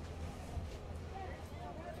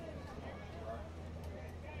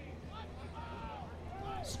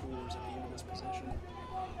at the end of this possession.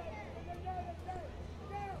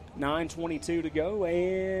 9:22 to go,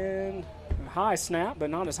 and a high snap,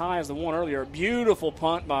 but not as high as the one earlier. Beautiful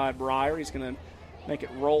punt by Briar. He's going to make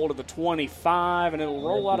it roll to the 25, and it'll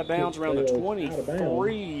roll out of bounds around the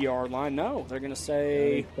 23-yard line. No, they're going to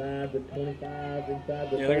say inside the 25,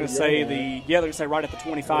 inside the they're going to say they're going to say right at the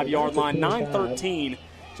 25-yard line. 9:13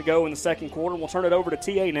 to go in the second quarter. We'll turn it over to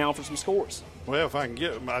TA now for some scores. Well, if I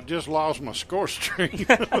can I just lost my score streak.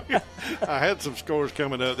 I had some scores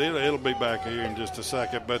coming up. It'll be back here in just a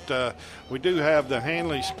second. But we do have the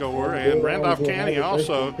Hanley score, and Randolph County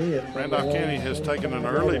also. Randolph County has taken an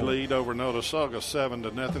early lead over Notasulga,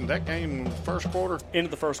 7-0. That game in the first quarter? Into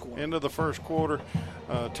the first quarter. Into the first quarter.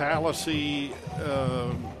 Tallahassee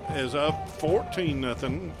is up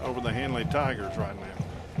 14-0 over the Hanley Tigers right now.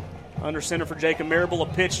 Under center for Jacob Marable, a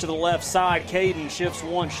pitch to the left side. Caden shifts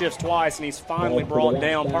once, shifts twice, and he's finally brought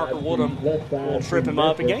down. Parker Woodham will trip him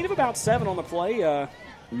up. A gain of about 7 on the play. A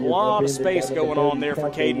lot of space going on there for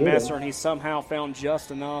Caden Messer, and he's somehow found just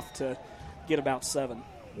enough to get about 7.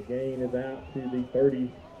 The gain is out to the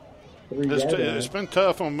 33. It's been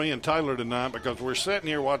tough on me and Tyler tonight because we're sitting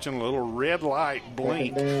here watching a little red light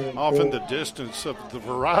blink off in the distance of the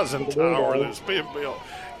Verizon tower that's being built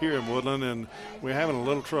here in Woodland, and we're having a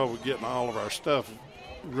little trouble getting all of our stuff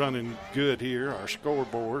running good here, our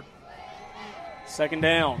scoreboard. Second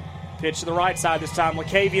down. Pitch to the right side this time.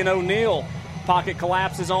 LaCavian O'Neal. Pocket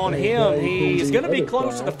collapses on him. He's going to be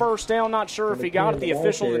close to the first down. Not sure if he got it. The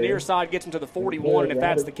official on the near side gets him to the 41, and if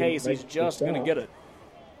that's the case, he's just going to get it.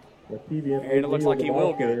 And it looks like he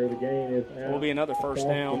will get it. It will be another first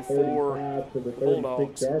down for the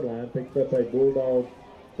Bulldogs.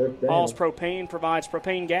 Hall's Propane provides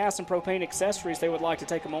propane gas and propane accessories. They would like to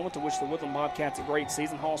take a moment to wish the Woodland Bobcats a great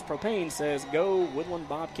season. Hall's Propane says, go Woodland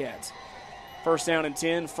Bobcats. First down and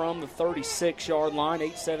 10 from the 36-yard line.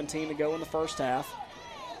 8:17 to go in the first half.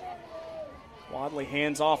 Wadley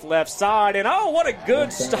hands off left side, and oh, what a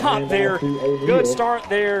good stop there. Good start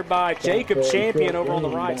there by Jacob Champion over on the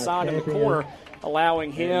right side in the corner,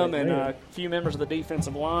 allowing him and a few members of the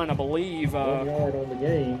defensive line, I believe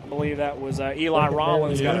that was Eli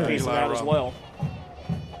Rollins got a piece of that as well.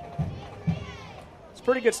 It's a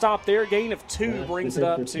pretty good stop there. Gain of 2 brings it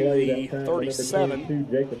up to the 37.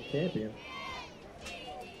 Jacob Champion.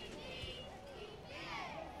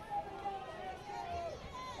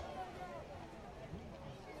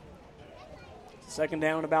 Second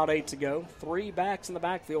down, about 8 to go. 3 backs in the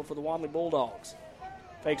backfield for the Wadley Bulldogs.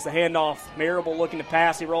 Fakes the handoff. Marable looking to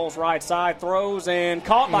pass. He rolls right side, throws, and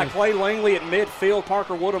caught by Clay Langley at midfield.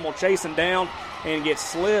 Parker Woodham will chase him down and get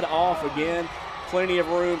slid off again. Plenty of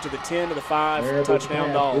room to the 10 to the 5 for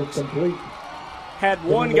touchdown Dogs. Had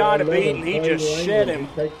one guy to beat, and he just shed him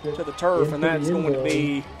to the turf, and that's going to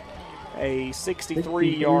be a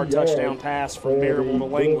 63-yard touchdown pass from Marable to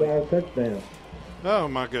Langley. Oh,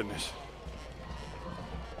 my goodness.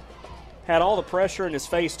 Had all the pressure in his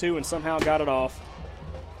face, too, and somehow got it off.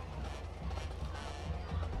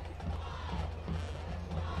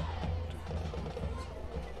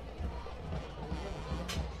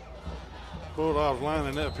 Bulldogs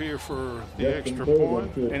lining up here for the extra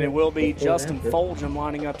point. And it will be Justin Folgham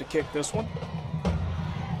lining up to kick this one.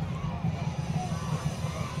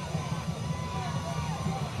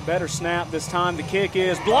 Better snap this time. The kick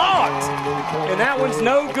is blocked. And that one's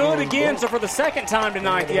no good again. So for the second time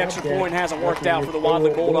tonight, the extra point hasn't worked out for the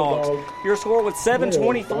Wadley Bulldogs. Your score with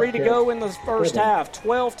 7:23 to go in the first half.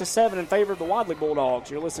 12-7 in favor of the Wadley Bulldogs.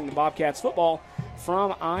 You're listening to Bobcats football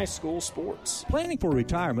from iSchool Sports. Planning for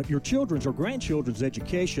retirement, your children's or grandchildren's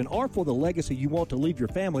education, or for the legacy you want to leave your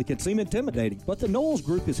family can seem intimidating, but the Knowles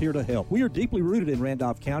Group is here to help. We are deeply rooted in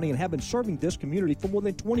Randolph County and have been serving this community for more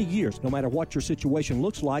than 20 years. No matter what your situation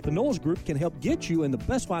looks like, the Knowles Group can help get you in the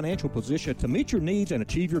best financial position to meet your needs and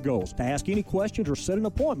achieve your goals. To ask any questions or set an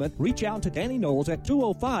appointment, reach out to Danny Knowles at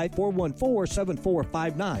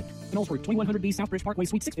 205-414-7459. Knowles Group, 2100B Southbridge Parkway,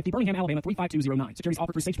 Suite 650, Birmingham, Alabama, 35209. Securities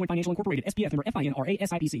offered through SagePoint Financial Incorporated, SPF member FINRA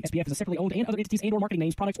SIPC. SPF is a separately owned and other entities and or marketing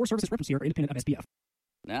names, products, or services referenced here are independent of SPF.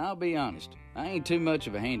 Now, I'll be honest, I ain't too much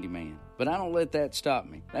of a handyman, but I don't let that stop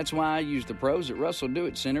me. That's why I use the pros at Russell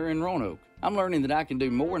Do-It Center in Roanoke. I'm learning that I can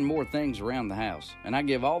do more and more things around the house, and I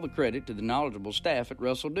give all the credit to the knowledgeable staff at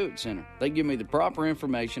Russell Do-It Center. They give me the proper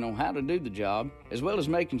information on how to do the job, as well as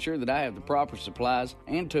making sure that I have the proper supplies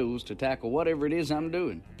and tools to tackle whatever it is I'm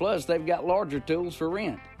doing. Plus, they've got larger tools for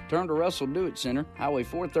rent. Turn to Russell Do-It Center, Highway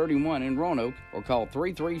 431 in Roanoke, or call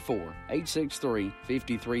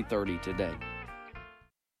 334-863-5330 today.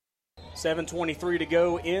 7:23 to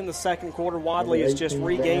go in the second quarter. Wadley has just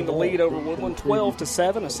regained the lead over Woodland,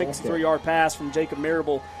 12-7. A 63-yard pass from Jacob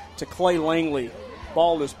Marable to Clay Langley.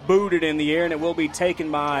 Ball is booted in the air, and it will be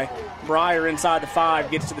taken by Breyer inside the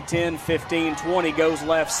 5. Gets to the 10, 15, 20, goes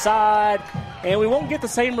left side. And we won't get the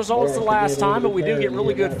same results the last time, but we do get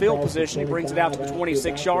really good field position. He brings it out to the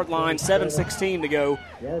 26-yard line. 7:16 to go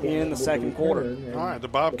in the second quarter. All right, the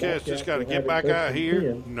Bobcats just got to get back out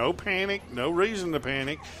here. No panic, no reason to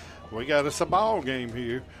panic. We got us a ball game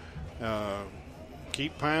here.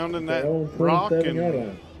 Keep pounding that rock,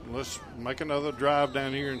 and let's make another drive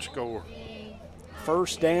down here and score.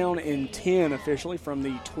 First down and 10 officially from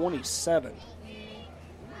the 27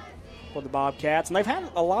 for the Bobcats. And they've had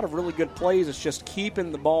a lot of really good plays. It's just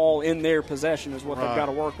keeping the ball in their possession is what they've got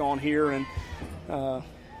to work on here. And we'll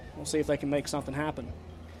see if they can make something happen.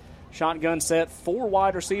 Shotgun set, 4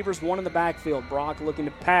 wide receivers, 1 in the backfield. Brock looking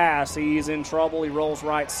to pass. He's in trouble. He rolls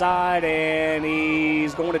right side, and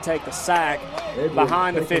he's going to take the sack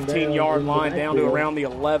behind the 15-yard line down to around the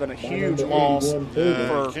 11. A huge loss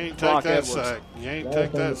for Brock Edwards. Sack. You can't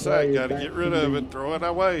take that sack. Got to get rid of it. Throw it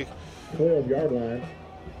away. 12-yard line.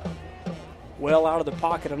 Well out of the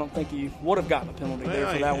pocket. I don't think he would have gotten a penalty there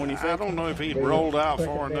for that one. You think? I don't know if he'd rolled out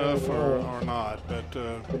far enough or not, but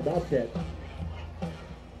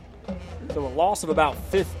so a loss of about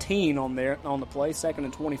 15 on the play. 2nd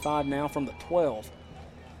and 25 now from the 12.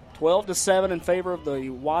 12-7 in favor of the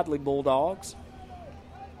Wadley Bulldogs.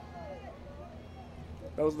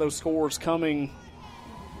 Those scores coming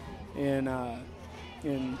in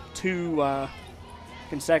 2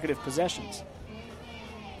 consecutive possessions.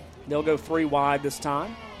 They'll go 3 wide this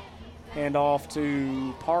time. Hand off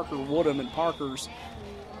to Parker Woodham, and Parker's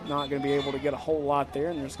not going to be able to get a whole lot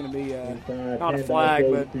there, and there's going to be not a flag,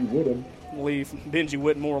 but I believe Benji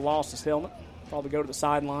Whitmore lost his helmet. Probably go to the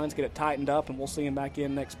sidelines, get it tightened up, and we'll see him back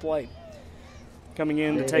in next play. Coming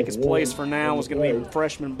in to take his place for now is going to be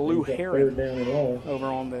freshman Blue Heron over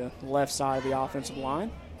on the left side of the offensive line.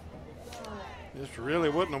 This really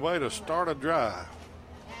wasn't a way to start a drive.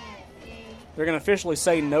 They're going to officially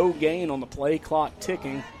say no gain on the play, clock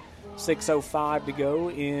ticking. 6:05 to go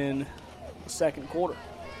in the second quarter.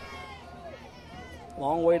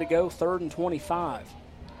 Long way to go, 3rd and 25.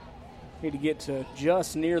 Need to get to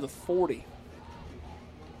just near the 40.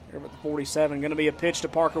 Here at the 47, going to be a pitch to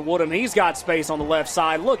Parker Woodham. He's got space on the left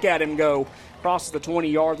side. Look at him go. Crosses the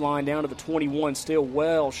 20-yard line down to the 21, still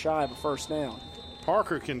well shy of a first down.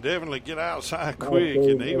 Parker can definitely get outside quick,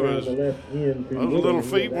 and those little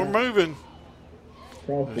feet were moving.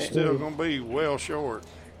 It's still going to be well short.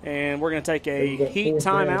 And we're going to take a heat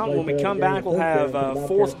timeout. When we come back, we'll have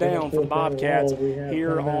 4th down for the Bobcats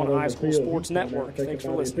here on iSchool Sports Network. Thanks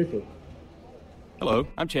for listening. Hello,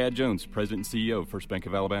 I'm Chad Jones, President and CEO of First Bank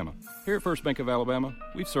of Alabama. Here at First Bank of Alabama,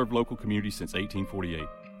 we've served local communities since 1848.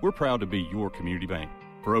 We're proud to be your community bank.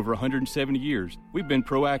 For over 170 years, we've been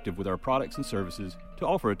proactive with our products and services to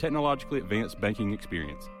offer a technologically advanced banking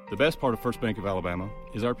experience. The best part of First Bank of Alabama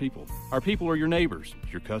is our people. Our people are your neighbors,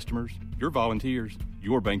 your customers, your volunteers,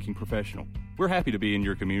 your banking professional. We're happy to be in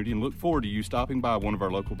your community and look forward to you stopping by one of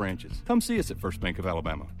our local branches. Come see us at First Bank of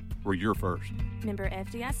Alabama. We're your first. Member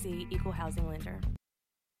FDIC, Equal Housing Lender.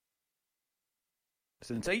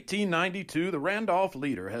 Since 1892, the Randolph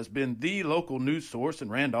Leader has been the local news source in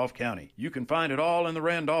Randolph County. You can find it all in the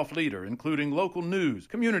Randolph Leader, including local news,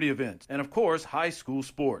 community events, and of course, high school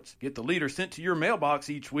sports. Get the Leader sent to your mailbox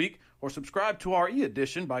each week or subscribe to our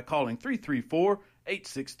e-edition by calling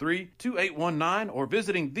 334-863-2819 or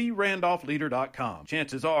visiting therandolphleader.com.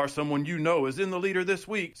 Chances are someone you know is in the Leader this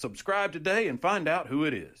week. Subscribe today and find out who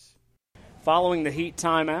it is. Following the Heat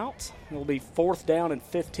timeout, it will be 4th down and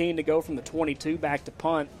 15 to go from the 22 back to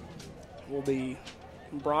punt. Will be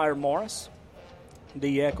Briar Morris.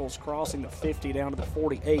 D. Eccles crossing the 50 down to the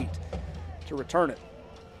 48 to return it.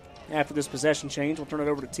 After this possession change, we'll turn it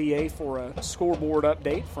over to TA for a scoreboard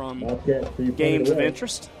update from games of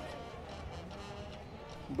interest.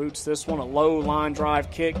 Boots this one, a low line drive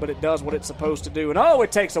kick, but it does what it's supposed to do. And,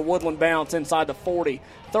 it takes a Woodland bounce inside the 40,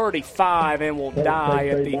 35, and will die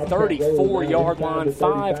at the 34-yard line,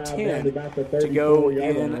 5:10 to go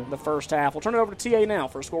in the first half. We'll turn it over to TA now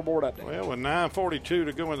for a scoreboard update. Well, with 9:42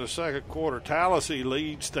 to go in the second quarter, Tallahassee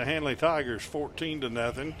leads the Handley Tigers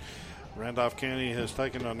 14-0. Randolph County has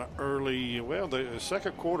taken an early, the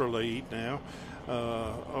second quarter lead now.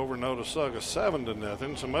 Over Notasulga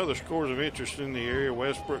 7-0. Some other scores of interest in the area.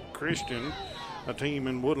 Westbrook Christian, a team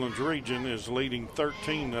in Woodland's region, is leading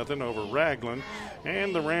 13-0 over Raglan.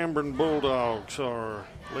 And the Ramburn Bulldogs are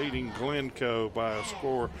leading Glencoe by a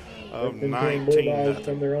score of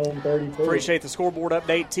 19-0. Appreciate the scoreboard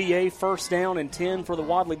update. TA first down and 10 for the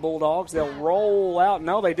Wadley Bulldogs. They'll roll out.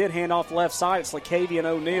 No, they did hand off the left side. It's Lacavian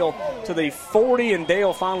O'Neill to the 40, and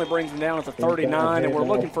Dale finally brings them down at the 39, and we're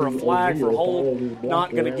looking for a flag for a hold.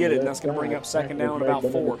 Not going to get it, and that's going to bring up second down about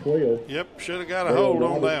 4. Yep, should have got a hold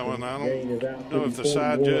on that one. I don't know if the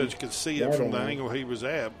side judge could see it from the angle he was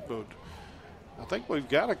at, but I think we've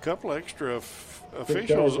got a couple extra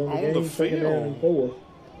officials on the field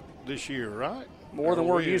this year, right? More than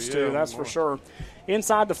we're used to, that's for sure.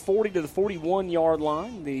 Inside the 40 to the 41-yard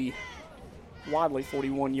line, the Wadley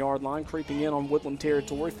 41-yard line, creeping in on Woodland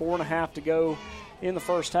territory. 4.5 to go in the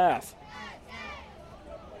first half.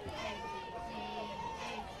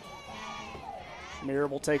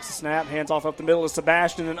 Marable takes the snap, hands off up the middle to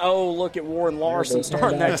Sebastian, and look at Warren Larson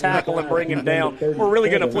starting that tackle and bringing him down. We're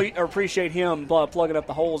really going to appreciate him plugging up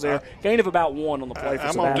the holes there. Gain of about 1 on the play for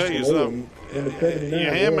I'm Sebastian. going to tell you something.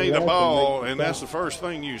 You hand me the ball, and that's the first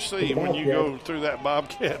thing you see when you go through that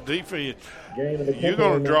Bobcat defense. You're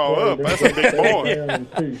going to draw up. That's a big boy.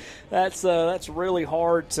 That's really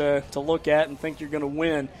hard to look at and think you're going to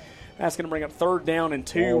win. That's going to bring up 3rd down and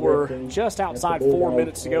 2. We're just outside 4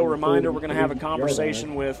 minutes to go. Reminder, we're going to have a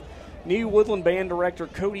conversation with new Woodland Band Director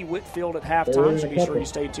Cody Whitfield at halftime, so be sure you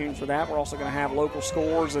stay tuned for that. We're also going to have local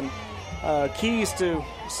scores and keys to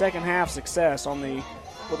second half success on the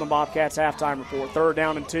Woodland Bobcats halftime report. 3rd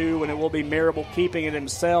down and 2, and it will be Marable keeping it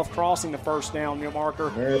himself, crossing the first down marker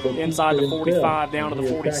inside the 45 down to the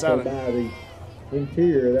 47. By the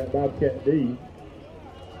interior of that Bobcat D.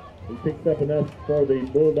 He picked up enough for the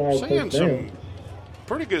Bulldogs. Seeing some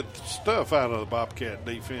pretty good stuff out of the Bobcat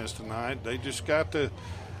defense tonight. They just got to,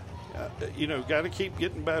 got to keep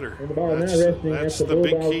getting better. And the ball now resting at the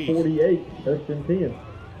Bulldogs 48, 1st and 10.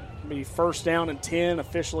 Be 1st down and 10,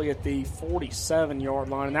 officially at the 47-yard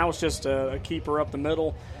line, and that was just a keeper up the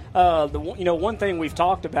middle. One thing we've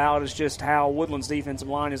talked about is just how Woodland's defensive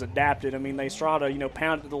line is adapted. I mean, they try to,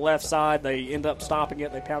 pound it to the left side. They end up stopping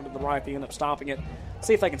it. They pound it to the right. They end up stopping it.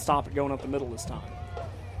 See if they can stop it going up the middle this time.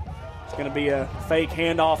 It's going to be a fake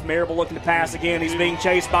handoff. Marable looking to pass again. He's being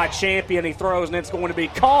chased by Champion. He throws, and it's going to be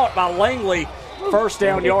caught by Langley. 1st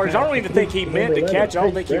down yardage. I don't even think he meant to catch it. I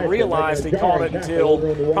don't think he realized he caught it until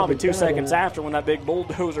probably 2 seconds after when that big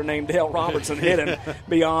bulldozer named Dale Robertson hit him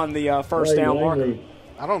beyond the 1st down marker.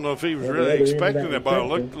 I don't know if he was really expecting it, but it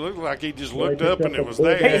looked like he just looked up and it was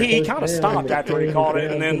there. He kind of stopped after he caught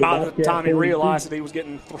it, and then by the time he realized that he was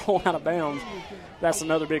getting thrown out of bounds, that's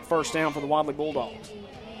another big 1st down for the Wadley Bulldogs.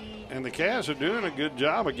 And the Cavs are doing a good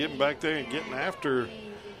job of getting back there and getting after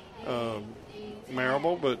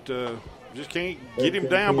Marable, but just can't get him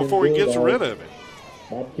down before he gets rid of it.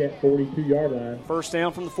 Bobcat 42-yard line. 1st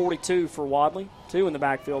down from the 42 for Wadley. 2 in the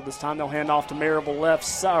backfield this time. They'll hand off to Marable left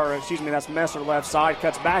side, that's Messer left side.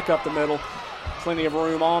 Cuts back up the middle. Plenty of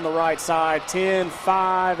room on the right side.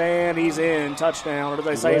 10-5, and he's in. Touchdown. Or did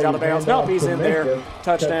they say he's out of bounds? Nope, he's in there.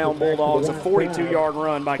 Touchdown, Bulldogs. A 42-yard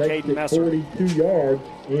run by Caden Messer. 42 yards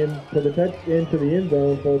into the end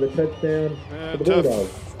zone for the touchdown for the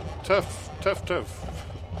Bulldogs. Tough.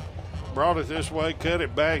 Brought it this way, cut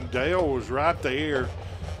it back. Dale was right there.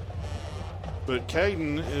 But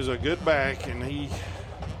Caden is a good back, and he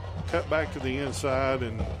cut back to the inside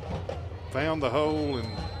and found the hole and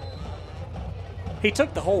He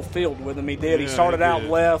took the whole field with him. He did. Yeah, he started he out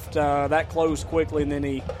did. left. That closed quickly, and then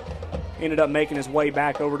he ended up making his way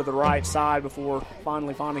back over to the right side before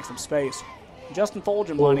finally finding some space. Justin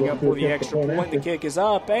Fulgham lining up for the extra point. The kick is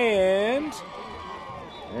up, and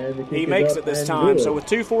he makes it this time. So with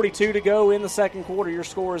 2:42 to go in the second quarter, your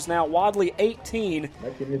score is now Wadley 18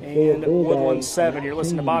 and Woodland 7. You're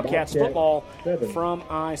listening to Bobcats football from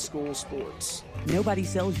iSchool Sports. Nobody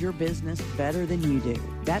sells your business better than you do.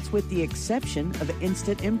 That's with the exception of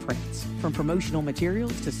Instant Imprints. From promotional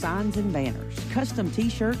materials to signs and banners, custom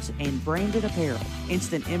t-shirts, and branded apparel,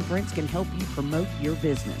 Instant Imprints can help you promote your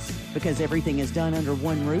business. Because everything is done under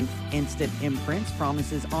one roof, Instant Imprints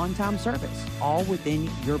promises on-time service, all within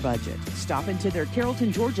your budget. Stop into their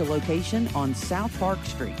Carrollton, Georgia location on South Park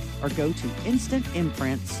Street or go to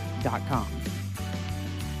instantimprints.com.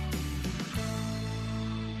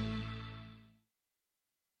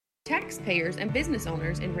 Taxpayers and business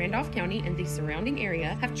owners in Randolph County and the surrounding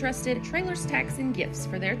area have trusted Trailers Tax and Gifts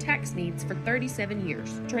for their tax needs for 37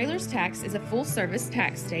 years. Trailers Tax is a full-service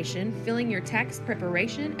tax station filling your tax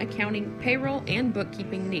preparation, accounting, payroll, and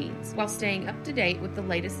bookkeeping needs while staying up to date with the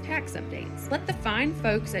latest tax updates. Let the fine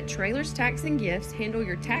folks at Trailers Tax and Gifts handle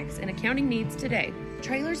your tax and accounting needs today.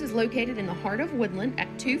 Trailers is located in the heart of Woodland at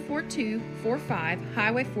 24245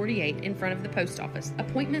 Highway 48 in front of the post office.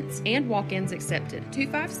 Appointments and walk-ins accepted.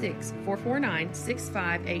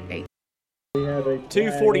 256-449-6588.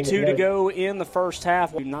 2:42 to go in the first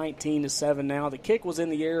half. 19-7 now. The kick was in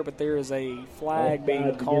the air, but there is a flag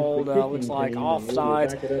being called. Looks like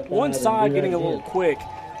offsides. One side getting a little quick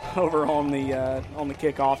over on the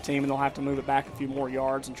kickoff team, and they'll have to move it back a few more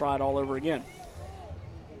yards and try it all over again.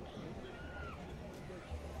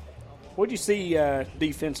 What did you see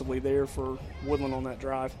defensively there for Woodland on that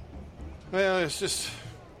drive? Well, it's just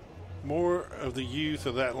more of the youth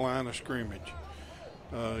of that line of scrimmage.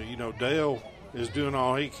 Dale is doing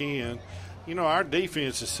all he can. Our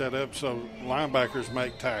defense is set up so linebackers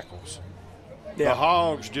make tackles. Yeah. The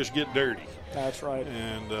Hogs just get dirty. That's right.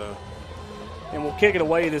 And we'll kick it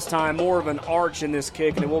away this time. More of an arch in this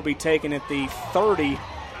kick, and it will be taken at the 30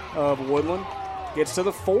 of Woodland. Gets to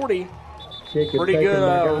the 40. Pretty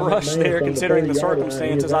good rush there considering the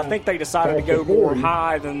circumstances. I think they decided to go more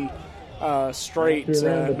high than straight,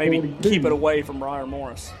 maybe keep it away from Briar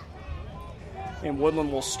Morris. And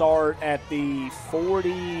Woodland will start at the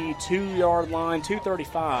 42-yard line,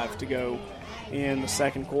 2:35 to go in the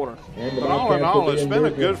second quarter. But all in all, it's been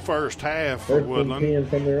a good first half for Woodland.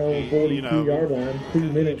 From their own 42-yard line,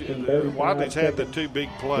 2 minutes and 35 Wadley's had the two big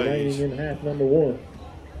plays. In half number one.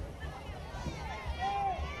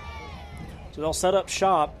 So they'll set up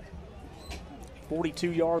shop,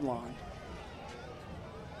 42-yard line.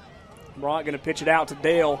 Brock going to pitch it out to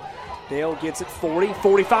Dale. Dale gets it 40,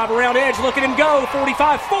 45 around edge. Look at him go,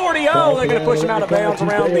 45, 40. Oh, they're going to push him out of bounds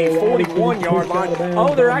around the 41-yard line.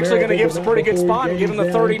 Oh, they're actually going to give us a pretty good spot and give him the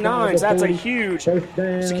 39s. That's a huge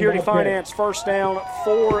Security Finance first down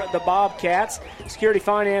for the Bobcats. Security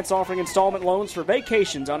Finance offering installment loans for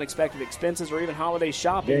vacations, unexpected expenses, or even holiday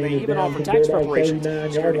shopping. They even offer tax preparation.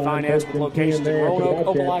 Security Finance with locations in Roanoke,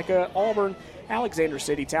 Opelika, Auburn, Alexander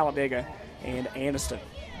City, Talladega, and Anniston.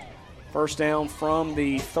 First down from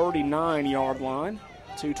the 39-yard line,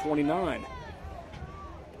 2:29.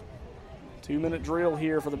 2-minute drill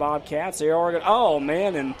here for the Bobcats. They are going. Oh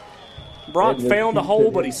man! And Brock found a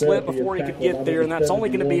hole, but he slipped before he could get there, and that's only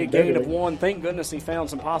going to be a gain of 1. Thank goodness he found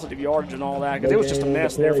some positive yardage and all that, because it was just a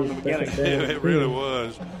mess there from the beginning. It really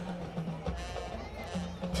was.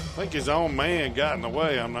 I think his own man got in the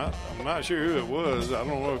way. I'm not sure who it was. I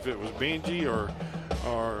don't know if it was Benji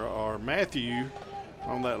or Matthew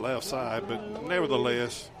on that left side, but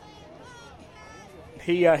nevertheless.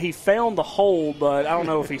 He found the hole, but I don't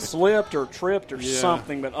know if he slipped or tripped or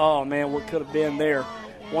something, but oh man, what could have been there.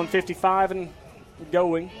 1:55 and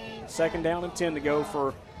going. Second down and 10 to go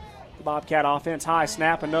for the Bobcat offense. High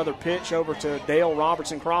snap, another pitch over to Dale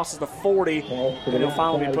Robertson, crosses the 40, and he'll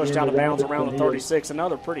finally be pushed out of bounds around the 36.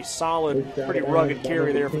 Another pretty solid, pretty rugged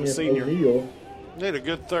carry there from the senior. Need a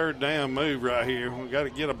good third down move right here. We've got to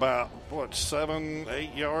get about, 7,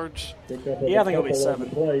 8 yards? Yeah, I think it'll be 7.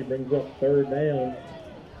 Play brings up third down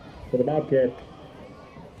for the Bobcats.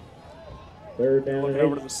 Third down. Looking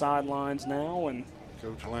over to the sidelines now, and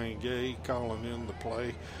Coach Lane Gay calling in the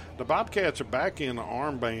play. The Bobcats are back in the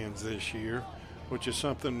armbands this year, which is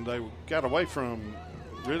something they got away from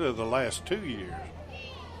really the last 2 years.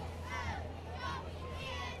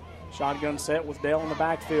 Shotgun set with Dale in the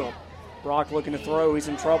backfield. Brock looking to throw. He's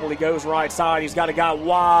in trouble. He goes right side. He's got a guy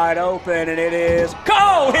wide open, and it is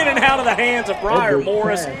go in and out of the hands of Briar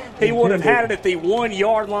Morris. He would have had it at the 1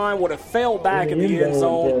 yard line, would have fell back in the end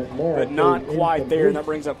zone, but not quite there. And that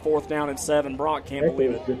brings up 4th down and 7. Brock can't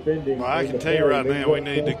believe it. Well, I can tell you right now, we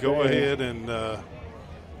need to go ahead and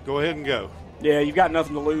go. Yeah, you've got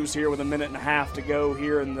nothing to lose here with 1.5 minutes to go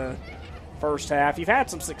here in the first half. You've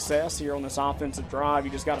had some success here on this offensive drive.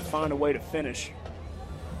 You just got to find a way to finish.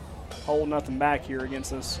 Hold nothing back here against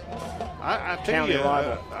this county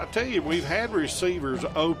rival. I tell you, we've had receivers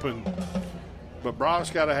open, but Brock's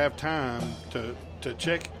got to have time to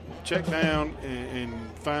check down and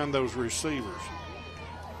find those receivers.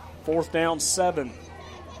 4th down, 7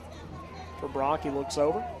 for Brock. He looks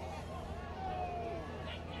over.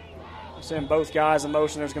 Send both guys in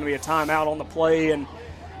motion. There's going to be a timeout on the play, and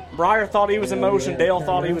Briar thought he was in motion. Dale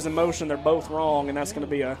thought he was in motion. They're both wrong, and that's going to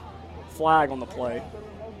be a flag on the play.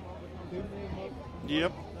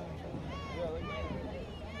 Yep.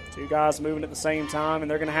 2 guys moving at the same time,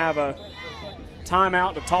 and they're going to have a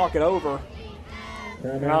timeout to talk it over.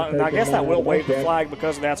 And I guess that will waive the flag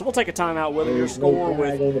because of that. So we'll take a timeout with it. Your score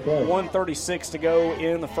with 1:36 to go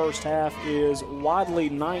in the first half is Wadley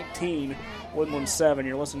 19, Woodland 7.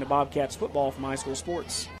 You're listening to Bobcats football from High School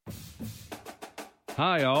Sports.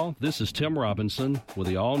 Hi, all. This is Tim Robinson with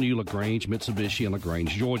the all-new LaGrange Mitsubishi in LaGrange,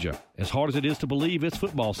 Georgia. As hard as it is to believe, it's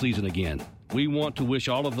football season again. We want to wish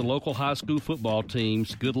all of the local high school football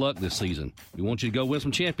teams good luck this season. We want you to go win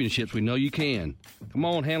some championships. We know you can. Come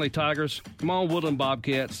on, Hanley Tigers. Come on, Woodland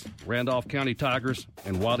Bobcats, Randolph County Tigers,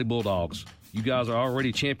 and Wadley Bulldogs. You guys are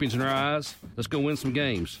already champions in our eyes. Let's go win some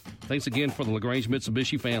games. Thanks again for the LaGrange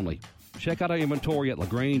Mitsubishi family. Check out our inventory at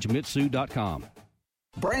LaGrangeMitsu.com.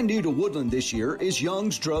 Brand new to Woodland this year is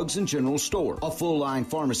Young's Drugs and General Store, a full-line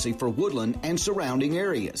pharmacy for Woodland and surrounding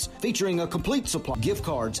areas. Featuring a complete supply, gift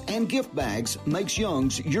cards, and gift bags makes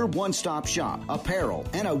Young's your one-stop shop, apparel,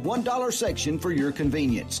 and a $1 section for your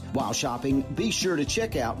convenience. While shopping, be sure to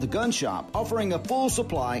check out the gun shop, offering a full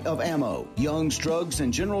supply of ammo. Young's Drugs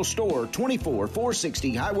and General Store,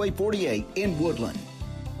 24460 Highway 48 in Woodland.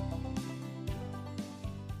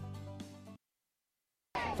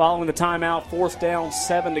 Following the timeout, 4th down,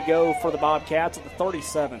 7 to go for the Bobcats at the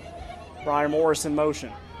 37. Briar Morris in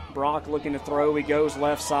motion. Brock looking to throw. He goes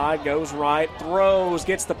left side, goes right, throws,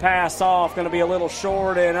 gets the pass off. Going to be a little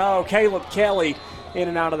short, and Caleb Kelly in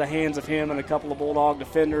and out of the hands of him and a couple of Bulldog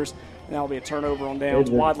defenders. And that'll be a turnover on downs.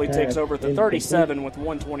 Wadley takes over at the 37 with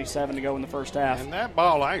 1:27 to go in the first half. And that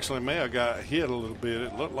ball actually may have got hit a little bit.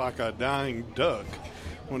 It looked like a dying duck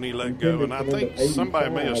when he let go, and I think somebody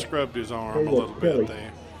may have scrubbed his arm a little bit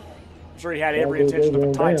there. I'm sure he had every intention of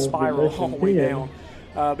a tight spiral all the way down.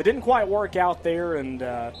 But didn't quite work out there, and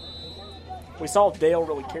we saw Dale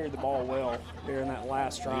really carry the ball well there in that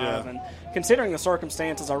last drive. Yeah. And considering the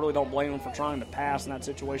circumstances, I really don't blame him for trying to pass in that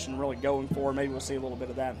situation, really going for it. Maybe we'll see a little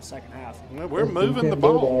bit of that in the second half. Well, we're moving the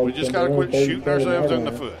ball. We just got to quit shooting ourselves in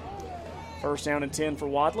the foot. 1st down and 10 for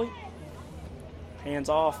Wadley. Hands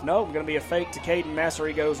off. No, going to be a fake to Caden Messer.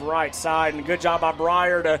 He goes right side, and a good job by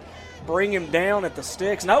Briar to bring him down at the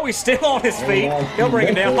sticks. No, he's still on his feet. He'll bring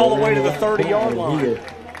him down all the way to the 30-yard line.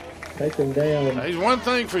 Take him down. He's one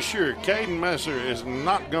thing for sure. Caden Messer is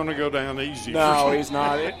not going to go down easy. No, he's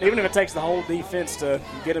not. Even if it takes the whole defense to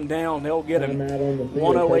get him down, they'll get him.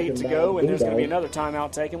 1:08 to go, and there's going to be another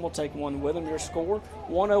timeout taken. We'll take one with him. Your score,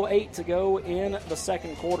 1:08 to go in the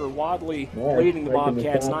second quarter. Wadley leading the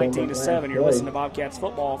Bobcats 19-7. You're listening to Bobcats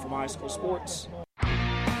football from High School Sports.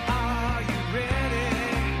 Are you ready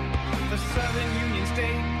for Southern Union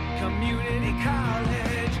State Community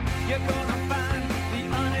College? You're gonna find the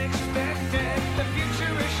unexpected. The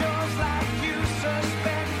future is yours like you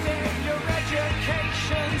suspected. Your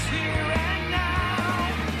education's here and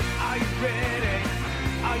now. Are you ready?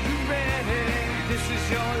 Are you ready? This is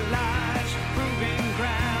your life's proving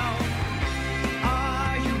ground.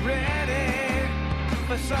 Are you ready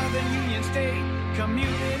for Southern Union State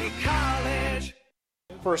Community College?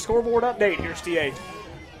 For a scoreboard update, here's TA.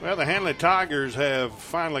 Well, the Hanley Tigers have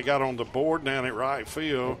finally got on the board down at right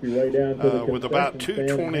field with about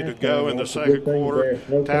 2:20 to go in the second quarter.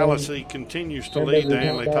 Tallahassee continues to lead the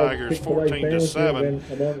Hanley Tigers 14-7.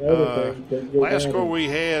 Last score we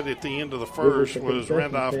had at the end of the first was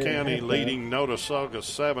Randolph County leading Notasulga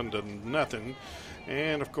 7-0.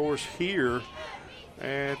 And, of course, here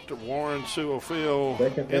at Warren Sewell Field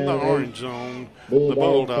in the orange zone, the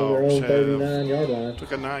Bulldogs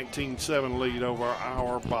took a 19-7 lead over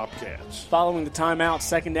our Bobcats. Following the timeout,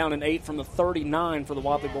 2nd down and 8 from the 39 for the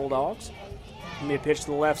Wadley Bulldogs. Give me a pitch to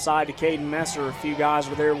the left side to Caden Messer. A few guys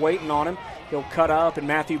are there waiting on him. He'll cut up, and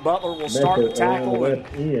Matthew Butler will start the tackle. And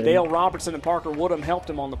Dale Robertson and Parker Woodham helped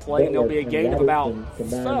him on the play, and there'll be a gain of about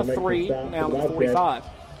 3 down to the 45.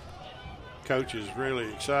 Coach is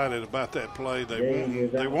really excited about that play.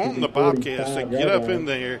 They want the Bobcats to get up in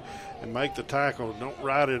there and make the tackle. Don't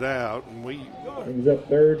ride it out. And he's up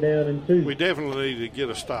 3rd down and 2. We definitely need to get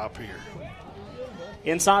a stop here.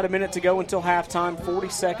 Inside a minute to go until halftime, 40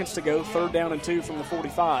 seconds to go, 3rd down and 2 from the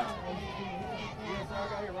 45.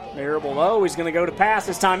 Marable, though, he's going to go to pass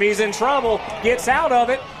this time. He's in trouble, gets out of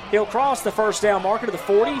it. He'll cross the first down marker to the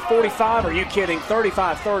 40, 45. Are you kidding?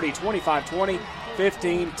 35-30, 25-20,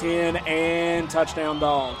 15-10, and touchdown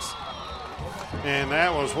Dogs. And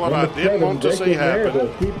that was what I didn't want to see happen.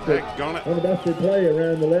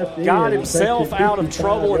 Got himself out of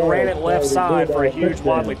trouble and ran it left side for a huge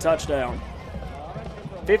Wadley touchdown.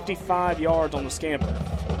 55 yards on the scamper.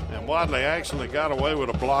 And Wadley actually got away with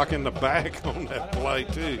a block in the back on that play,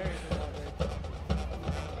 too.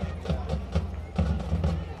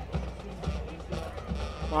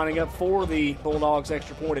 Lining up for the Bulldogs'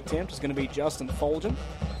 extra point attempt is going to be Justin Fulgham.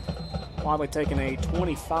 Wadley taking a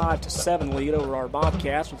 25-7 lead over our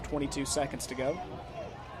Bobcats with 22 seconds to go.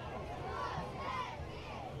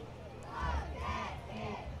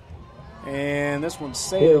 And this one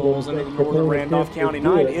sails into the northern Randolph County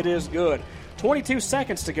night. It is good. 22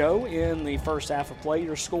 seconds to go in the first half of play.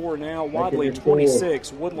 Your score now, Wadley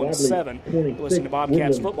 26, Woodland 7. Listening to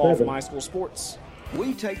Bobcats football from High School Sports.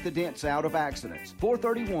 We take the dents out of accidents.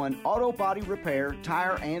 431 Auto Body Repair,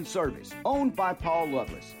 Tire, and Service. Owned by Paul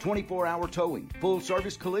Lovelace. 24-hour towing.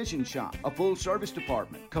 Full-service collision shop. A full-service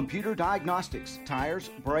department. Computer diagnostics. Tires,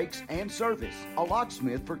 brakes, and service. A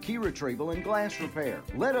locksmith for key retrieval and glass repair.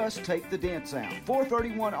 Let us take the dents out.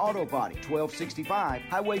 431 Auto Body, 1265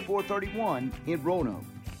 Highway 431 in Roanoke.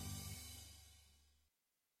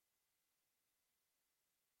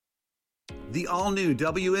 The all-new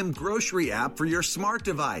WM Grocery app for your smart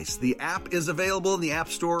device. The app is available in the App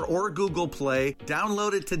Store or Google Play.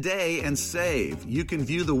 Download it today and save. You can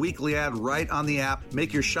view the weekly ad right on the app,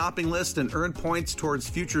 make your shopping list, and earn points towards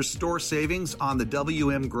future store savings on the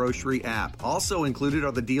WM Grocery app. Also included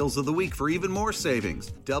are the deals of the week for even more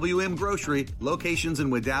savings. WM Grocery, locations in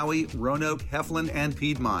Wadley, Roanoke, Heflin, and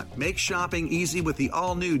Piedmont. Make shopping easy with the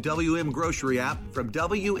all-new WM Grocery app from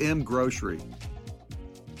WM Grocery.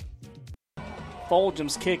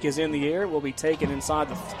 Fulgham's kick is in the air. Will be taken inside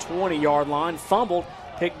the 20-yard line. Fumbled,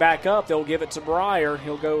 picked back up. They'll give it to Breyer.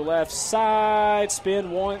 He'll go left side,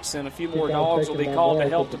 spin once, and a few more dogs will be called to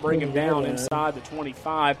help to bring him down inside the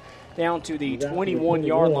 25, down to the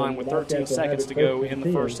 21-yard line with 13 seconds to go in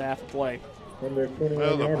the first half of play.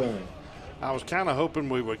 Well, I was kind of hoping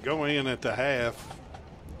we would go in at the half,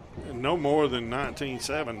 no more than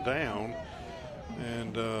 19-7 down,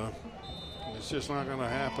 and it's just not going to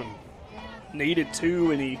happen. Needed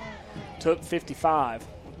 2, and he took 55.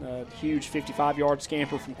 A huge 55-yard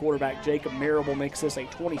scamper from quarterback Jacob Marable makes this a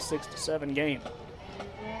 26-7 game.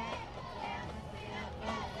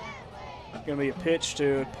 Going to be a pitch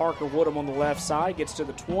to Parker Woodham on the left side. Gets to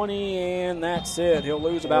the 20, and that's it. He'll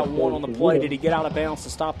lose about 1 on the play. Did he get out of bounds to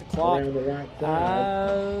stop the clock?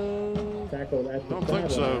 Don't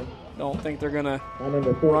think so. Don't think they're going to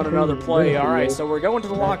run another play. All right, so we're going to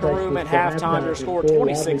the locker room at halftime. Your score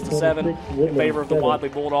 26-7 in favor of the Wadley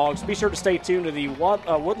Bulldogs. Be sure to stay tuned to the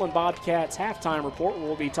Woodland Bobcats halftime report.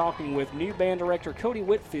 We'll be talking with new band director Cody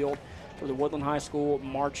Whitfield for the Woodland High School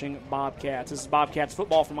Marching Bobcats. This is Bobcats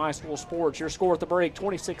football from High School Sports. Your score at the break,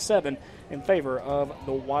 26-7 in favor of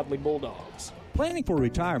the Wadley Bulldogs. Planning for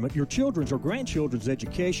retirement, your children's or grandchildren's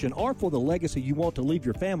education, or for the legacy you want to leave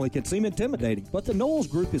your family can seem intimidating, but the Knowles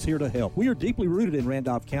Group is here to help. We are deeply rooted in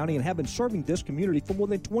Randolph County and have been serving this community for more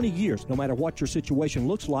than 20 years. No matter what your situation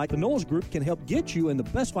looks like, the Knowles Group can help get you in the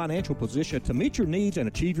best financial position to meet your needs and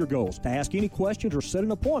achieve your goals. To ask any questions or set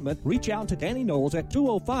an appointment, reach out to Danny Knowles at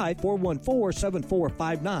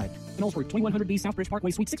 205-414-7459. Knowles Group, 2100B Southbridge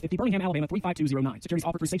Parkway, Suite 650, Birmingham, Alabama, 35209. Securities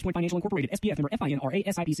offered through SafePoint Financial Incorporated, SPF member FINRA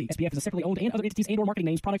SIPC. SPF is a separately owned and other entities and/or marketing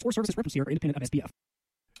names, products, or services referenced here are independent of SPF.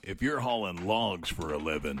 If you're hauling logs for a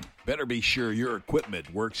living, better be sure your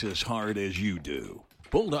equipment works as hard as you do.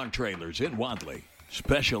 Bulldog Trailers in Wadley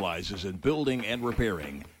specializes in building and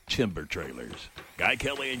repairing timber trailers. Guy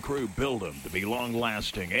Kelly and crew build them to be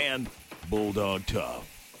long-lasting and Bulldog tough.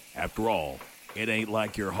 After all, it ain't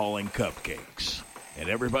like you're hauling cupcakes. And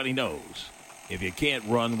everybody knows, if you can't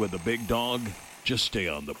run with a big dog, just stay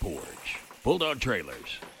on the porch. Bulldog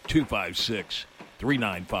Trailers,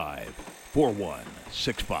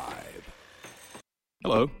 256-395-4165.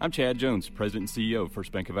 Hello, I'm Chad Jones, President and CEO of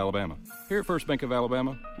First Bank of Alabama. Here at First Bank of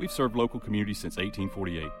Alabama, we've served local communities since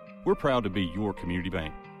 1848. We're proud to be your community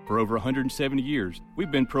bank. For over 170 years, we've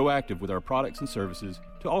been proactive with our products and services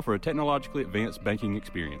to offer a technologically advanced banking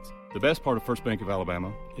experience. The best part of First Bank of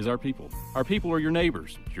Alabama is our people. Our people are your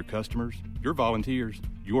neighbors, your customers, your volunteers,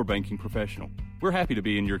 your banking professional. We're happy to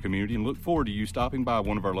be in your community and look forward to you stopping by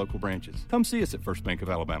one of our local branches. Come see us at First Bank of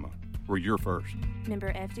Alabama. We're your first.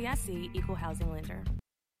 Member FDIC, Equal Housing Lender.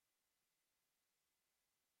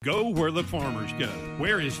 Go where the farmers go.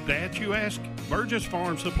 Where is that, you ask? Burgess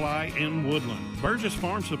Farm Supply in Woodland. Burgess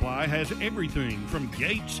Farm Supply has everything from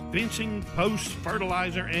gates, fencing, posts,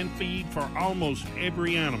 fertilizer, and feed for almost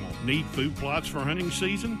every animal. Need food plots for hunting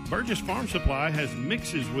season? Burgess Farm Supply has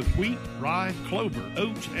mixes with wheat, rye, clover,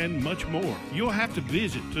 oats, and much more. You'll have to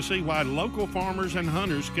visit to see why local farmers and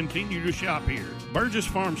hunters continue to shop here. Burgess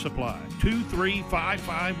Farm Supply,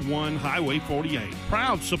 23551 Highway 48.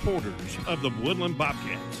 Proud supporters of the Woodland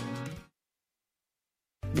Bobcats.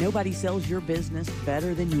 Nobody sells your business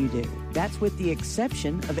better than you do. That's with the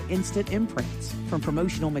exception of Instant Imprints. From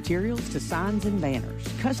promotional materials to signs and banners,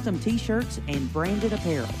 custom t-shirts and branded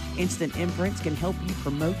apparel, Instant Imprints can help you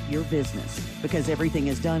promote your business. Because everything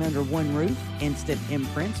is done under one roof, Instant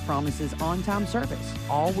Imprints promises on-time service,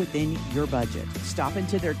 all within your budget. Stop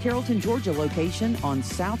into their Carrollton, Georgia location on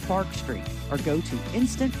South Park Street or go to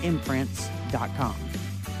instantimprints.com.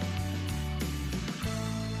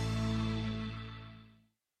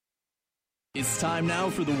 It's time now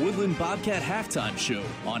for the Woodland Bobcat Halftime Show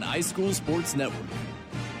on iSchool Sports Network.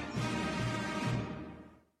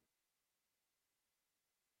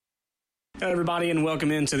 Hello, everybody, and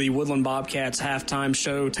welcome into the Woodland Bobcats Halftime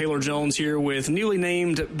Show. Taylor Jones here with newly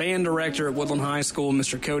named band director at Woodland High School,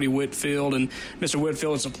 Mr. Cody Whitfield. And Mr.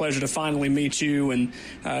 Whitfield, it's a pleasure to finally meet you and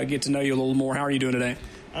get to know you a little more. How are you doing today?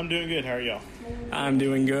 I'm doing good. How are y'all? I'm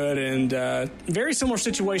doing good, and very similar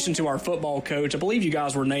situation to our football coach. I believe you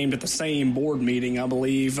guys were named at the same board meeting, I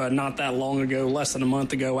believe, not that long ago, less than a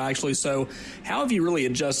month ago, actually. So how have you really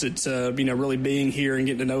adjusted to, really being here and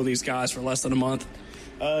getting to know these guys for less than a month?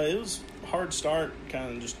 It was a hard start,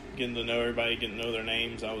 kind of just getting to know everybody, getting to know their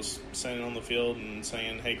names. I was standing on the field and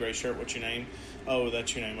saying, "Hey, gray shirt, what's your name?" "Oh,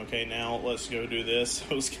 that's your name. Okay, now let's go do this."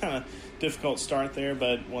 It was kind of difficult start there,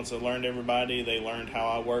 but once I learned everybody, they learned how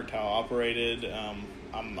I worked, how I operated.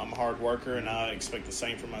 I'm a hard worker, and I expect the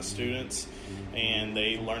same from my students, and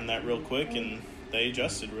they learned that real quick, and they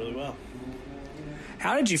adjusted really well.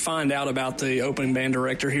 How did you find out about the opening band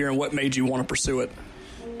director here, and what made you want to pursue it?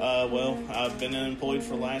 Well, I've been unemployed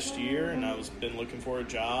for last year, and I've been looking for a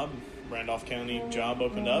job. Randolph County job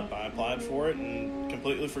opened up. I applied for it and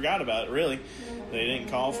completely forgot about it, really. They didn't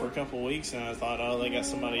call for a couple of weeks, and I thought, oh, they got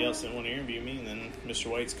somebody else that want to interview me. And then Mr.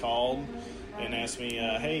 Waits called and asked me,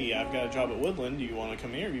 hey, I've got a job at Woodland. Do you want to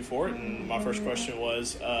come interview for it? And my first question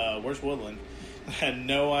was, where's Woodland? I had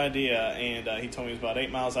no idea, and he told me it was about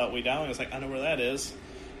 8 miles out Wadley. I was like, I know where that is.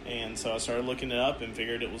 And so I started looking it up and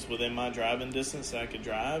figured it was within my driving distance that I could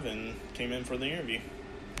drive, and came in for the interview.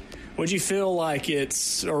 Would you feel like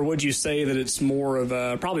or would you say that it's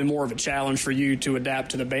probably more of a challenge for you to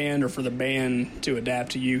adapt to the band, or for the band to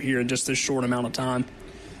adapt to you here in just this short amount of time?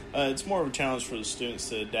 It's more of a challenge for the students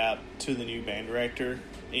to adapt to the new band director.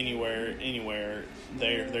 Anywhere,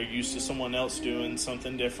 they're used to someone else doing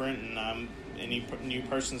something different, and any new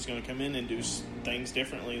person's going to come in and do things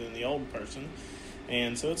differently than the old person.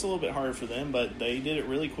 And so it's a little bit harder for them, but they did it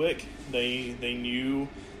really quick. They knew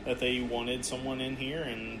that they wanted someone in here,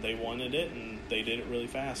 and they wanted it, and they did it really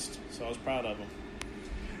fast. So I was proud of them.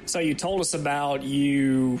 So you told us about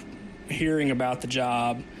you hearing about the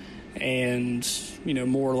job and,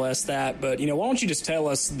 more or less that. But, why don't you just tell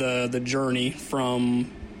us the journey from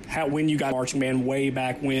when you got marching band way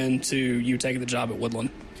back when to you taking the job at Woodland?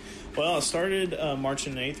 Well, I started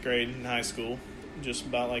marching in 8th grade in high school, just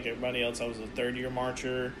about like everybody else. I was a third-year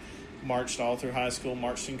marcher. Marched all through high school,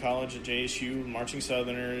 marched in college at JSU, marching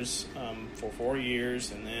Southerners for 4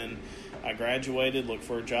 years, and then I graduated, looked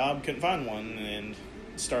for a job, couldn't find one, and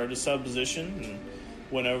started a sub position, and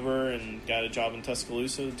went over and got a job in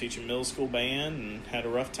Tuscaloosa teaching middle school band, and had a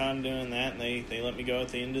rough time doing that, and they let me go at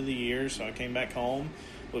the end of the year, so I came back home,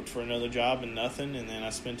 looked for another job and nothing, and then I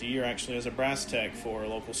spent a year actually as a brass tech for a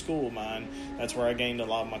local school of mine. That's where I gained a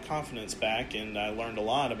lot of my confidence back, and I learned a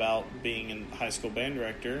lot about being a high school band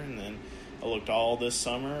director. And then I looked all this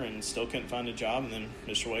summer and still couldn't find a job, and then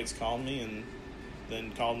Mr. Waits called me, and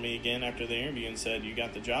then called me again after the interview and said, you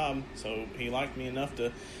got the job. So he liked me enough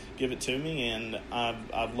to give it to me, and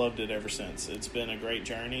I've loved it ever since. It's been a great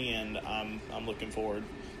journey, and I'm looking forward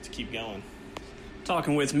to keep going.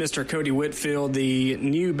 Talking with Mr. Cody Whitfield, the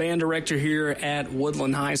new band director here at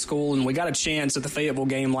Woodland High School, and we got a chance at the Fayetteville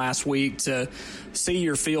game last week to see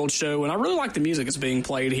your field show, and I really like the music that's being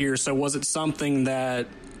played here. So was it something that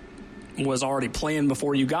was already planned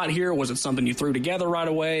before you got here? Was it something you threw together right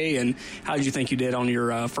away? And how did you think you did on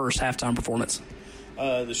your first halftime performance?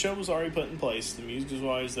 The show was already put in place. The music was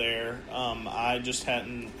always there. I just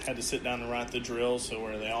hadn't had to sit down and write the drills, so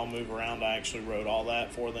where they all move around, I actually wrote all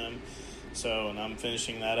that for them. So, and I'm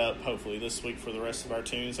finishing that up hopefully this week for the rest of our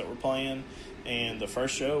tunes that we're playing. And the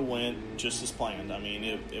first show went just as planned. I mean,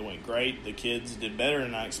 it went great. The kids did better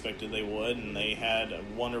than I expected they would, and they had a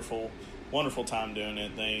wonderful time doing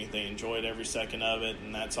it. They enjoyed every second of it,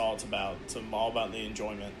 and that's all it's about. It's all about the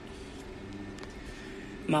enjoyment.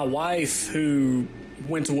 My wife, who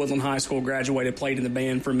went to Woodland High School, graduated, played in the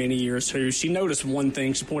band for many years, she noticed one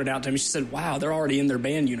thing. She pointed out to me, she said, wow, they're already in their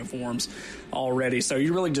band uniforms already. So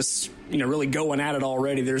you're really just, really going at it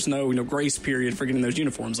already. There's no, grace period for getting those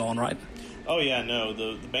uniforms on, right? Oh, yeah, no.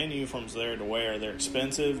 The band uniforms there to wear, they're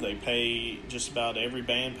expensive. They pay, just about every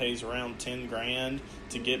band pays around $10,000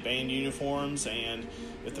 to get band uniforms. And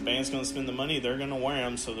if the band's going to spend the money, they're going to wear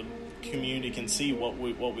them so the community can see what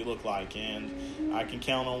we look like. And I can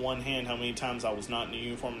count on one hand how many times I was not in a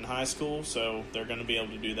uniform in high school, so they're going to be able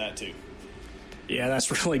to do that too. Yeah,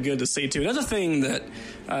 that's really good to see too. Another thing that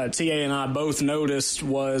TA and I both noticed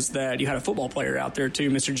was that you had a football player out there too,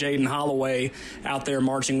 Mr. Jaden Holloway, out there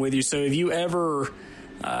marching with you. So have you ever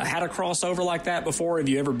had a crossover like that before? Have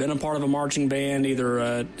you ever been a part of a marching band,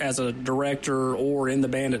 either as a director or in the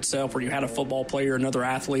band itself, where you had a football player, another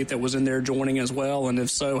athlete that was in there joining as well? And if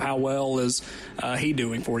so, how well is he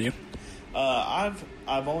doing for you? I've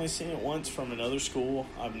only seen it once from another school.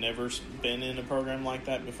 I've never been in a program like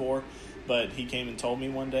that before. But he came and told me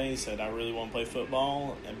one day, he said, I really want to play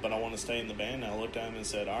football, but I want to stay in the band. And I looked at him and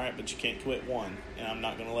said, all right, but you can't quit one, and I'm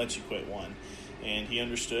not going to let you quit one. And he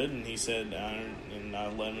understood, and he said, and I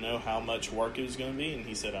let him know how much work it was going to be, and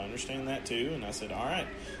he said, I understand that too. And I said, all right.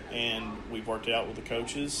 And we've worked it out with the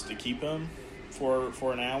coaches to keep him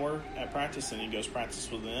for an hour at practice, and he goes practice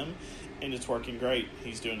with them, and it's working great.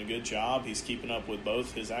 He's doing a good job. He's keeping up with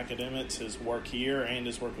both his academics, his work here, and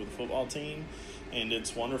his work with the football team. And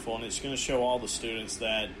it's wonderful, and it's going to show all the students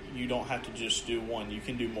that you don't have to just do one. You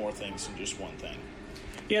can do more things than just one thing.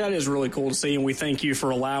 Yeah, that is really cool to see, and we thank you for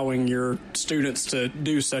allowing your students to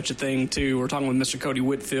do such a thing, too. We're talking with Mr. Cody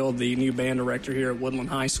Whitfield, the new band director here at Woodland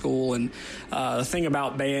High School, and the thing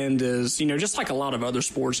about band is, just like a lot of other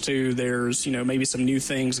sports, too, there's, maybe some new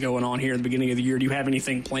things going on here at the beginning of the year. Do you have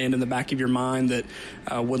anything planned in the back of your mind that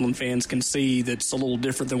Woodland fans can see that's a little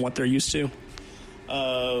different than what they're used to?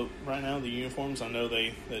 Right now, the uniforms, I know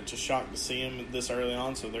they're just shocked to see them this early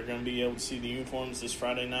on, so they're going to be able to see the uniforms this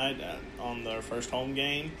Friday night on their first home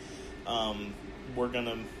game. We're going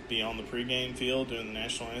to be on the pregame field doing the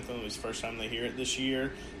national anthem. It was the first time they hear it this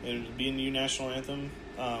year, and it'll be a new national anthem.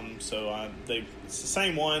 It's the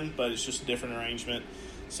same one, but it's just a different arrangement,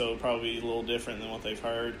 so it'll probably be a little different than what they've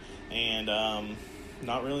heard, and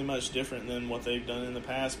not really much different than what they've done in the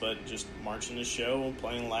past, but just marching the show,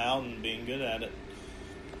 playing loud, and being good at it.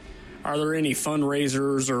 Are there any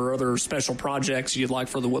fundraisers or other special projects you'd like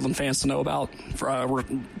for the Woodland fans to know about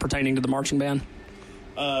pertaining to the marching band?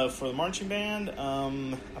 For the marching band,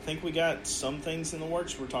 I think we got some things in the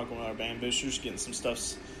works. We're talking about our band boosters, getting some stuff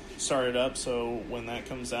started up, so when that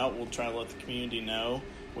comes out, we'll try to let the community know.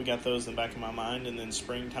 We got those in the back of my mind, and then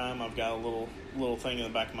springtime, I've got a little thing in the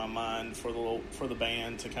back of my mind for the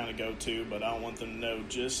band to kind of go to, but I don't want them to know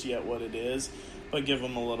just yet what it is, but give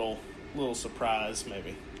them a little surprise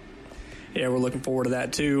maybe. Yeah, we're looking forward to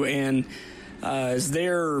that too. And is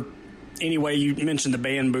there any way, you mentioned the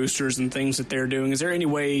band boosters and things that they're doing, is there any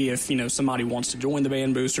way if somebody wants to join the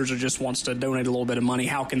band boosters or just wants to donate a little bit of money,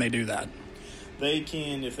 how can they do that? They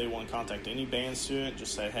can, if they want to contact any band student,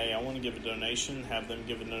 just say, hey, I want to give a donation, have them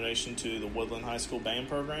give a donation to the Woodland High School band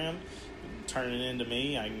program, turn it in to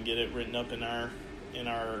me. I can get it written up in our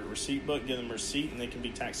receipt book, give them a receipt, and they can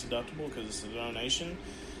be tax deductible because it's a donation.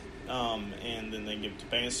 And then they give it to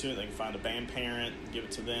band student. They can find a band parent, give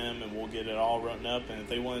it to them, and we'll get it all written up. And if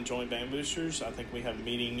they want to join Band Boosters, I think we have a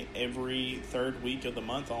meeting every third week of the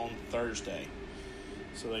month on Thursday,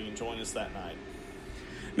 so they can join us that night.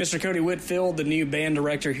 Mr. Cody Whitfield, the new band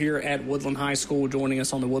director here at Woodland High School, joining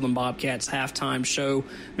us on the Woodland Bobcats halftime show.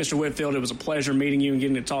 Mr. Whitfield, it was a pleasure meeting you and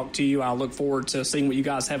getting to talk to you. I look forward to seeing what you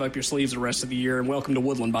guys have up your sleeves the rest of the year, and welcome to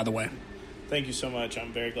Woodland, by the way. Thank you so much.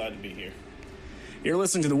 I'm very glad to be here. You're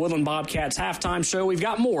listening to the Woodland Bobcats halftime show. We've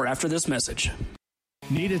got more after this message.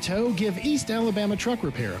 Need a tow? Give East Alabama Truck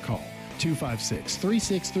Repair a call.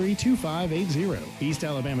 256-363-2580. East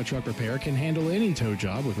Alabama Truck Repair can handle any tow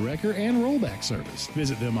job with wrecker and rollback service.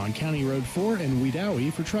 Visit them on County Road 4 in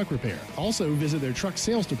Wedowee for truck repair. Also visit their truck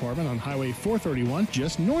sales department on Highway 431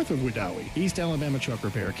 just north of Wedowee. East Alabama Truck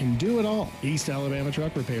Repair can do it all. East Alabama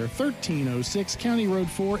Truck Repair, 1306 County Road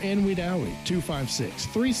 4 in Wedowee.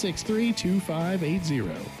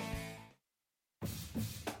 256-363-2580.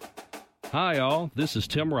 Hi, all. This is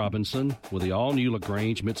Tim Robinson with the all-new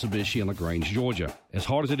LaGrange Mitsubishi in LaGrange, Georgia. As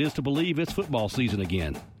hard as it is to believe, it's football season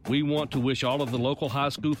again. We want to wish all of the local high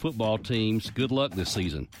school football teams good luck this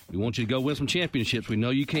season. We want you to go win some championships. We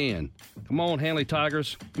know you can. Come on, Hanley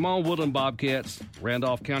Tigers. Come on, Woodland Bobcats,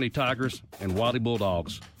 Randolph County Tigers, and Wadley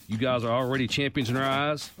Bulldogs. You guys are already champions in our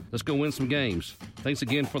eyes. Let's go win some games. Thanks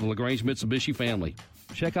again for the LaGrange Mitsubishi family.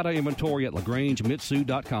 Check out our inventory at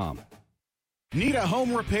LaGrangeMitsu.com. Need a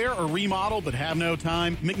home repair or remodel but have no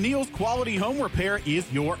time? McNeil's Quality Home Repair is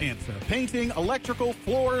your answer. Painting, electrical,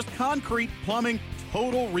 floors, concrete, plumbing,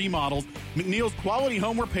 total remodels. McNeil's Quality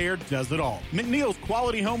Home Repair does it all. McNeil's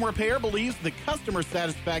Quality Home Repair believes that customer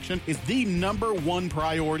satisfaction is the #1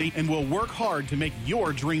 priority and will work hard to make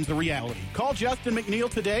your dreams a reality. Call Justin McNeil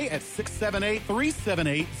today at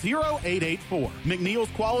 678-378-0884.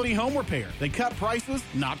 McNeil's Quality Home Repair. They cut prices,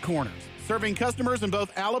 not corners. Serving customers in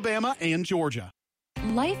both Alabama and Georgia.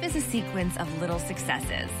 Life is a sequence of little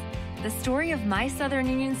successes. The story of my Southern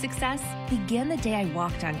Union success began the day I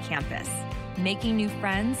walked on campus. Making new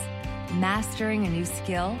friends, mastering a new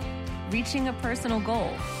skill, reaching a personal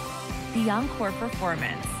goal. The encore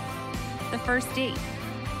performance, the first date,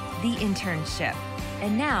 the internship,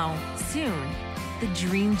 and now, soon, the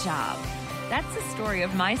dream job. That's the story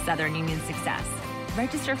of my Southern Union success.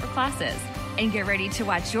 Register for classes and get ready to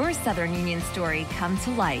watch your Southern Union story come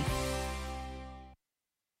to life.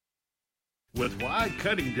 With wide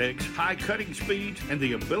cutting decks, high cutting speeds, and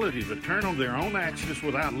the ability to turn on their own axis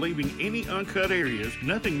without leaving any uncut areas,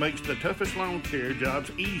 nothing makes the toughest lawn care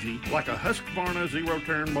jobs easy like a Husqvarna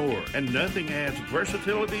zero-turn mower. And nothing adds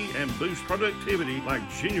versatility and boosts productivity like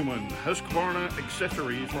genuine Husqvarna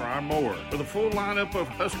accessories for our mower. For the full lineup of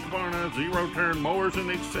Husqvarna zero-turn mowers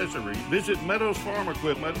and accessories, visit Meadows Farm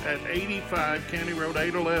Equipment at 85 County Road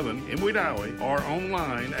 811 in Wedowee or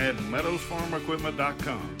online at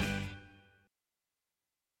meadowsfarmequipment.com.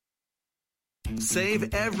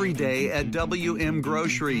 Save every day at WM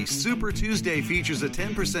Grocery. Super Tuesday features a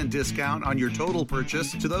 10% discount on your total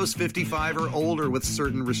purchase to those 55 or older with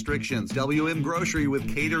certain restrictions. WM Grocery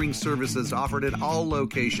with catering services offered at all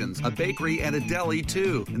locations. A bakery and a deli,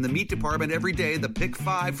 too. In the meat department every day, the Pick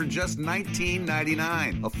 5 for just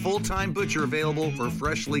 $19.99. A full-time butcher available for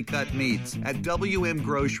freshly cut meats at WM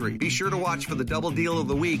Grocery. Be sure to watch for the double deal of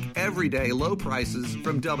the week. Every day, low prices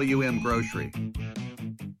from WM Grocery.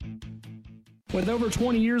 With over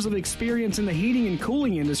 20 years of experience in the heating and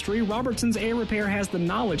cooling industry, Robertson's Air Repair has the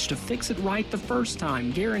knowledge to fix it right the first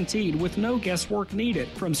time, guaranteed with no guesswork needed.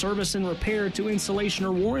 From service and repair to installation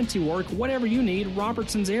or warranty work, whatever you need,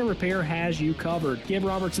 Robertson's Air Repair has you covered. Give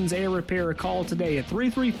Robertson's Air Repair a call today at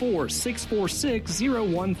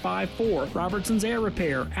 334-646-0154. Robertson's Air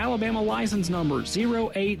Repair, Alabama license number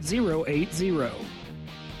 08080.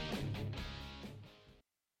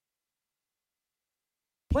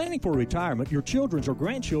 Planning for retirement, your children's or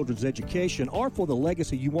grandchildren's education, or for the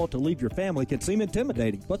legacy you want to leave your family can seem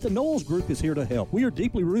intimidating, but the Knowles Group is here to help. We are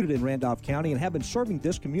deeply rooted in Randolph County and have been serving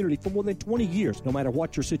this community for more than 20 years. No matter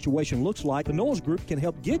what your situation looks like, the Knowles Group can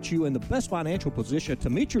help get you in the best financial position to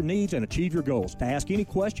meet your needs and achieve your goals. To ask any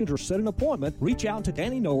questions or set an appointment, reach out to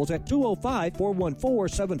Danny Knowles at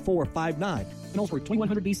 205-414-7459. Knowles Group,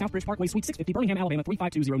 2100B Southbridge Parkway, Suite 650, Birmingham, Alabama,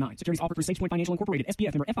 35209. Securities offered through SagePoint Financial Incorporated,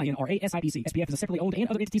 SPF member FINRA SIPC. SPF is a separately owned and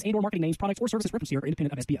other entities and or marketing names, products, or services referenced here are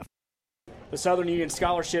independent of SPF. The Southern Union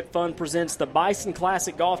Scholarship Fund presents the Bison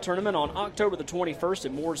Classic Golf Tournament on October the 21st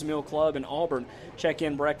at Moores Mill Club in Auburn.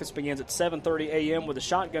 Check-in breakfast begins at 7:30 a.m. with a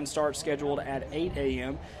shotgun start scheduled at 8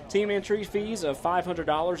 a.m. Team entry fees of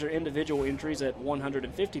 $500 or individual entries at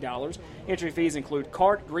 $150. Entry fees include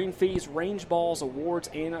cart, green fees, range balls, awards,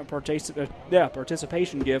 and a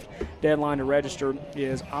participation gift. Deadline to register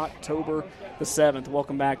is October the 7th.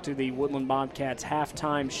 Welcome back to the Woodland Bobcats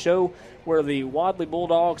halftime show, where the Wadley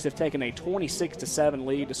Bulldogs have taken a 26-7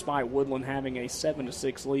 lead despite Woodland having a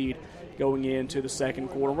 7-6 lead going into the second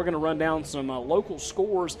quarter. We're going to run down some local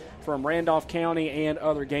scores from Randolph County and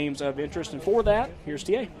other games of interest. And for that, here's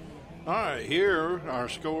TA. All right, here our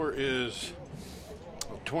score is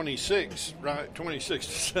 26, right?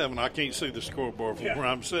 26-7. I can't see the scoreboard from where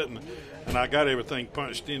I'm sitting, and I got everything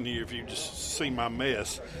punched in here if you just see my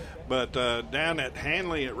mess. But down at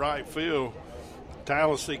Hanley at right field,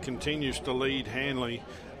 Tallahassee continues to lead Hanley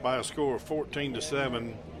by a score of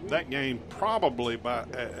 14-7. That game probably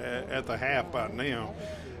at the half by now.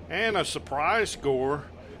 And a surprise score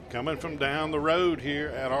coming from down the road here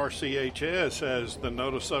at RCHS as the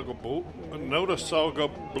Notasulga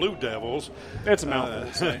Blue Devils. That's a mouthful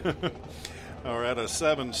to say. Are at a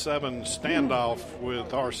 7-7 standoff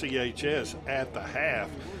with RCHS at the half.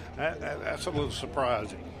 That's a little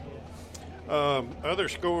surprising. Other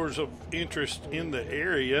scores of interest in the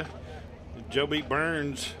area, Joe B.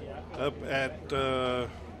 Burns up at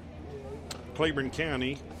Cleburne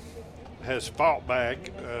County has fought back.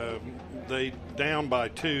 They down by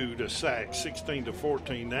 2 to Sac,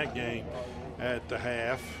 16-14 that game at the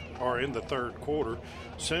half or in the third quarter.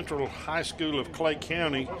 Central High School of Clay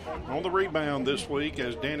County on the rebound this week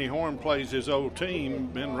as Danny Horn plays his old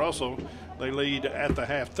team, Ben Russell. They lead at the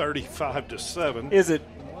half 35-7. Is it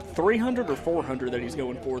 300 or 400 that he's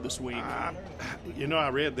going for this week? I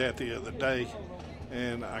read that the other day,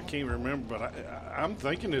 and I can't remember, but I'm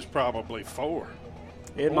thinking it's probably 4.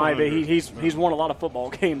 It might be. He's won a lot of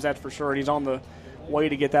football games, that's for sure, and he's on the way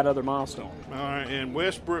to get that other milestone. All right, and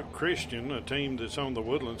Westbrook Christian, a team that's on the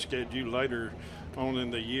Woodland schedule later on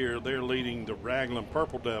in the year, they're leading the Raglan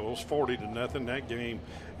Purple Devils 40-0 that game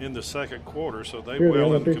in the second quarter, so they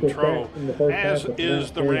well in control, as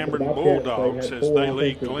is the Ramburn Bulldogs as they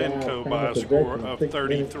lead Glencoe by a score of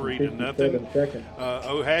 33-0.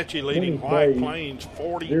 Ohatchee leading White Plains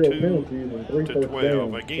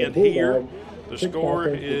 42-12. Again, here the score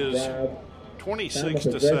is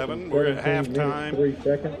 26-7. We're at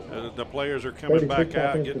halftime. The players are coming back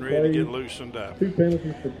out, getting ready to get loosened up. 2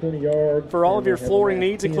 penalties for 20 yards. For all of your flooring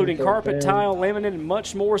needs, including carpet, tile, laminate, and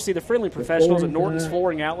much more, see the friendly professionals at Norton's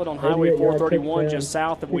Flooring Outlet on Highway 431 just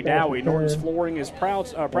south of Wedowee. Norton's Flooring is proud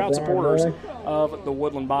supporters of the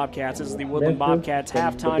Woodland Bobcats. This is the Woodland Bobcats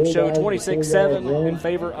halftime show, 26-7 in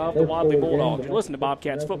favor of the Wadley Bulldogs. You listen to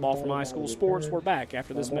Bobcats football from High School Sports. We're back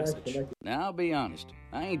after this message. Now, I'll be honest.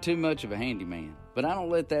 I ain't too much of a handyman, but I don't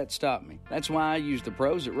let that stop me. That's why I use the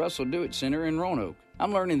pros at Russell Do-It Center in Roanoke.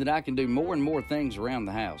 I'm learning that I can do more and more things around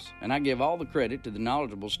the house, and I give all the credit to the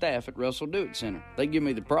knowledgeable staff at Russell Do-It Center. They give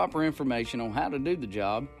me the proper information on how to do the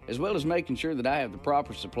job, as well as making sure that I have the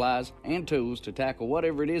proper supplies and tools to tackle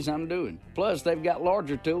whatever it is I'm doing. Plus, they've got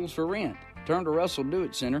larger tools for rent. Turn to Russell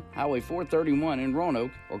Do-It Center, Highway 431 in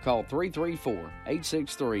Roanoke, or call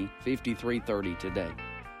 334-863-5330 today.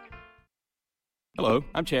 Hello,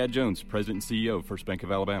 I'm Chad Jones, President and CEO of First Bank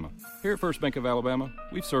of Alabama. Here at First Bank of Alabama,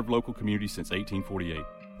 we've served local communities since 1848.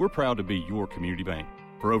 We're proud to be your community bank.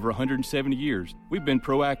 For over 170 years, we've been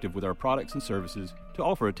proactive with our products and services to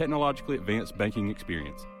offer a technologically advanced banking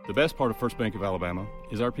experience. The best part of First Bank of Alabama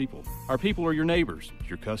is our people. Our people are your neighbors,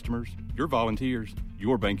 your customers, your volunteers,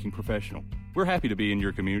 your banking professional. We're happy to be in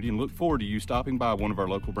your community and look forward to you stopping by one of our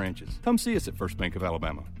local branches. Come see us at First Bank of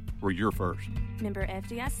Alabama. We're your first. Member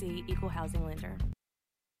FDIC, Equal Housing Lender.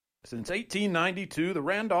 Since 1892, the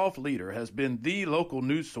Randolph Leader has been the local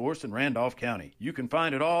news source in Randolph County. You can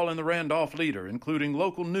find it all in the Randolph Leader, including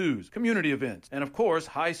local news, community events, and of course,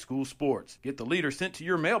 high school sports. Get the Leader sent to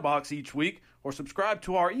your mailbox each week or subscribe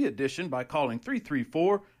to our e-edition by calling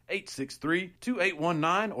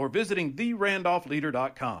 334-863-2819 or visiting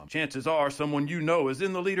therandolphleader.com. Chances are someone you know is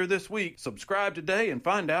in the Leader this week. Subscribe today and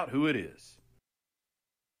find out who it is.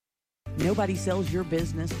 Nobody sells your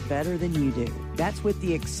business better than you do. That's with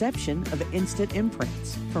the exception of Instant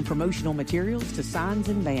Imprints. From promotional materials to signs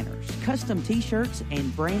and banners, custom t-shirts,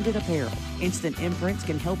 and branded apparel, Instant Imprints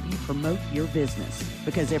can help you promote your business.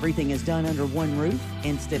 Because everything is done under one roof,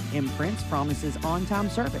 Instant Imprints promises on-time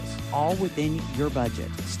service, all within your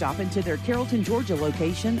budget. Stop into their Carrollton, Georgia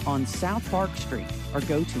location on South Park Street or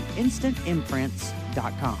go to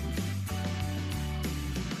instantimprints.com.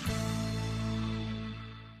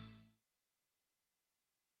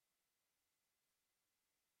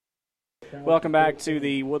 Welcome back to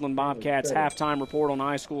the Woodland Bobcats halftime report on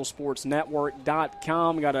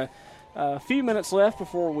highschoolsportsnetwork.com. Got a few minutes left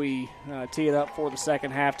before we tee it up for the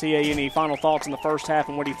second half. TA, any final thoughts in the first half,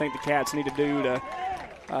 and what do you think the Cats need to do to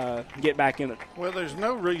get back in it? Well, there's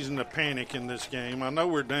no reason to panic in this game. I know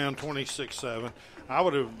we're down 26-7. I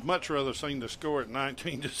would have much rather seen the score at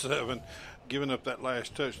 19-7. Giving up that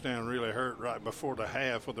last touchdown really hurt right before the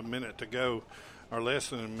half with a minute to go, or less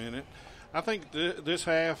than a minute. I think this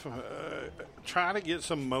half, try to get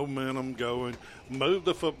some momentum going, move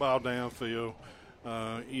the football downfield.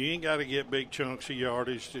 You ain't got to get big chunks of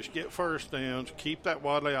yardage. Just get first downs, keep that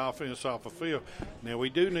Wadley offense off the field. Now, we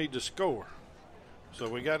do need to score, so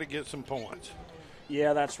we got to get some points.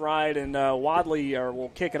 Yeah, that's right. And Wadley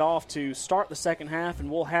will kick it off to start the second half, and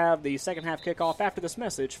we'll have the second half kickoff after this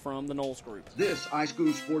message from the Knowles Group. This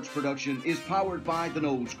iSchool Sports production is powered by the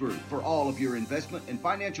Knowles Group. For all of your investment and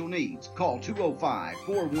financial needs, call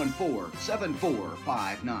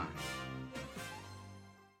 205-414-7459.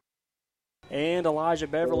 And Elijah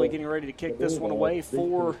Beverly getting ready to kick this one away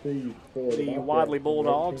for the Wadley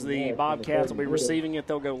Bulldogs. The Bobcats will be receiving it.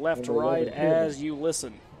 They'll go left to right as you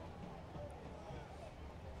listen.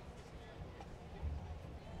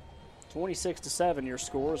 26-7 your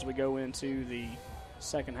score as we go into the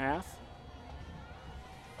second half.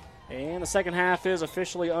 And the second half is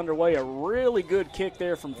officially underway. A really good kick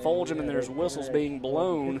there from Fulgham, and there's whistles being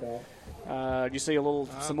blown. Do you see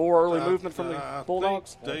some more early movement from the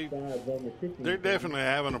Bulldogs? They're definitely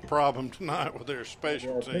having a problem tonight with their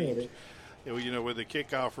special teams. You know, with the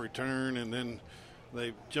kickoff return, and then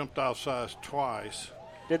they jumped off sides twice.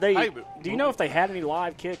 Do you know if they had any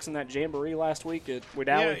live kicks in that jamboree last week at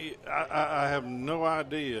Wadley? Yeah, I have no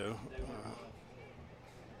idea.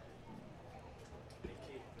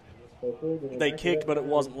 They kicked, but it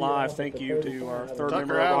wasn't live. Thank you to our third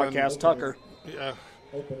member of our broadcast, Tucker. Yeah,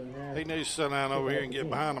 he needs to sit down over here and get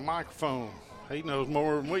behind the microphone. He knows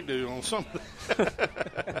more than we do on something.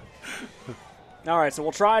 All right, so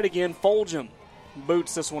we'll try it again. Fulgham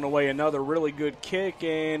boots this one away. Another really good kick,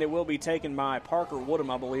 and it will be taken by Parker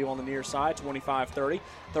Woodham, I believe, on the near side. 25-30,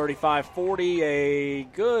 35-40. A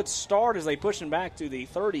good start as they push him back to the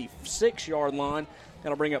 36-yard line.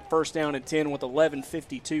 That'll bring up first down and 10 with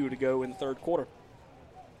 11:52 to go in the third quarter.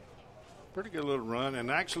 Pretty good little run,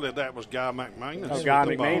 and actually that was Guy McManus. Oh, Guy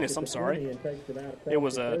McManus, I'm sorry. It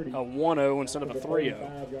was a 1-0 instead of a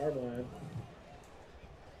 3-0.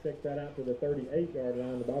 Check that out to the 38-yard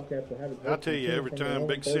line. The Bobcats will have it. I'll tell you, every time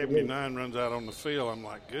Big 79 runs out on the field, I'm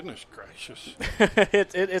like, goodness gracious.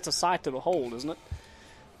 It's a sight to behold, isn't it?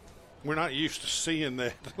 We're not used to seeing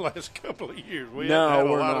that the last couple of years. We no, have had a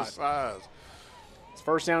we're lot not. of size. It's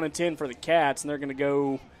first down and 10 for the Cats, and they're going to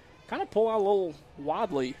go kind of pull out a little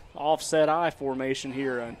Wadley offset I formation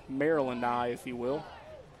here, a Maryland I, if you will.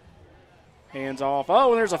 Hands off.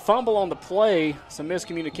 Oh, and there's a fumble on the play. Some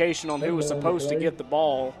miscommunication on who was supposed to get the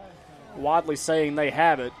ball. Wadley saying they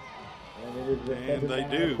have it. And they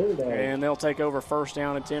do. And they'll take over first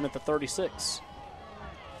down and 10 at the 36.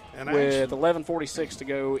 And with 11:46 to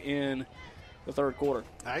go in the third quarter.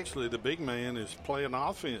 Actually, the big man is playing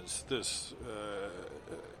offense.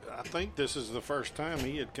 I think this is the first time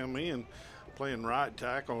he had come in playing right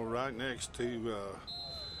tackle right next to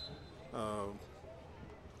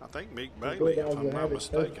I think Meek Bailey, if I'm not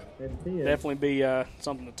mistaken. Definitely be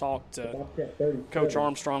something to talk to Coach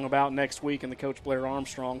Armstrong about next week in the Coach Blair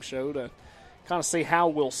Armstrong show to kind of see how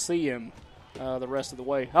we'll see him the rest of the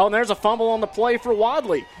way. Oh, and there's a fumble on the play for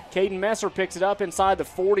Wadley. Caden Messer picks it up inside the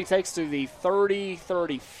 40, takes to the 30,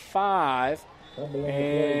 35,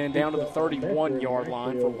 and down to the 31-yard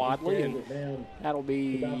line for Wadley. And that'll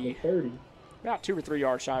be about 2 or 3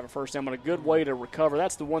 yards shy of a first down, but a good way to recover.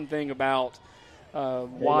 That's the one thing about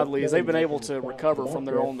Wadley is they've been able to recover from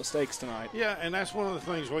their own mistakes tonight. Yeah, and that's one of the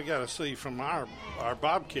things we got to see from our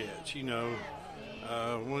Bobcats. You know,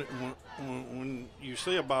 when you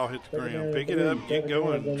see a ball hit the ground, pick it up, get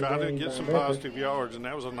going, try to get some positive yards, and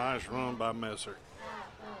that was a nice run by Messer.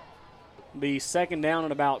 Be second down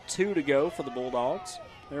and about 2 to go for the Bulldogs.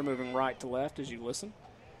 They're moving right to left as you listen.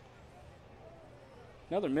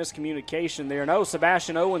 Another miscommunication there. No,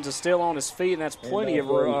 Sebastian Owens is still on his feet, and that's plenty of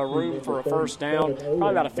room for a first down. Probably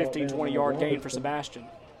about a 15, 20-yard gain for Sebastian.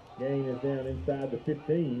 Gain is down inside the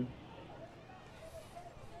 15.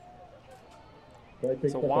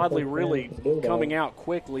 So Wadley really coming out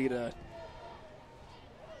quickly to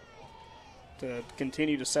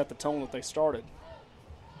continue to set the tone that they started.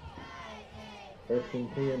 First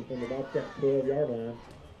and 10 from the Bobcat 12-yard line.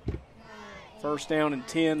 First down and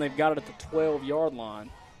 10. They've got it at the 12-yard line.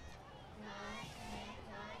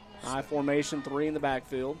 I formation, 3 in the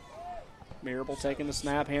backfield. Mirabel taking the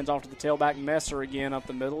snap, hands off to the tailback. Messer again up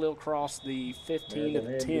the middle. He'll cross the 15 to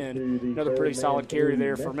the 10. Another pretty solid carry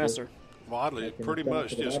there for Messer. Wadley pretty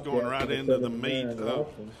much just going right into the meat of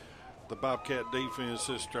the Bobcat defense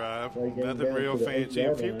this drive. Nothing real fancy.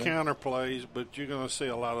 A few counter plays, but you're going to see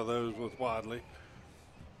a lot of those with Wadley.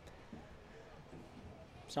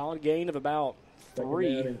 Solid gain of about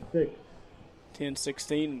 3.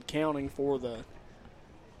 10-16 and counting for the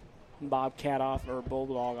Bobcat or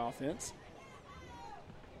Bulldog offense.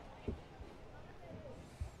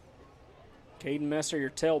 Caden Messer, your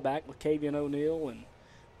tailback, LaCavian O'Neal, and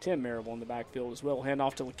Tim Marable in the backfield as well. Hand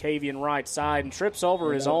off to Lacavian right side and trips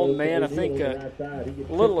over his own man. I think a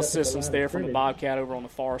little assistance there from the Bobcat over on the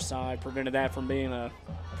far side prevented that from being a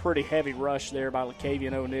pretty heavy rush there by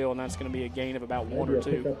Lacavian O'Neal, and that's going to be a gain of about 1 or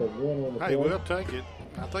 2. Hey, we'll take it.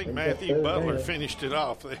 I think Matthew Butler finished it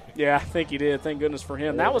off there. Yeah, I think he did. Thank goodness for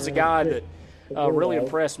him. That was a guy that really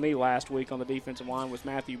impressed me last week on the defensive line was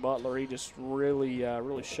Matthew Butler. He just really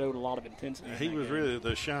showed a lot of intensity. He was really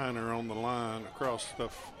the shiner on the line across the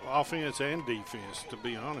offense and defense, to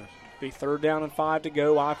be honest. Be 3rd down and 5 to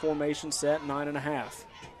go. I formation set, 9.5.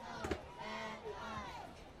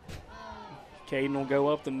 Caden will go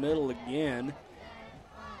up the middle again.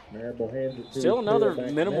 Still another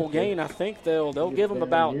minimal gain. I think they'll give him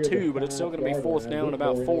about 2, but it's still going to be 4th down and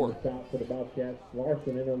about 4. So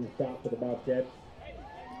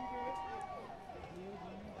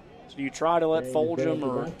do you try to let Foljam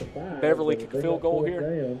or Beverly kick a field goal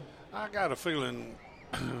here? I got a feeling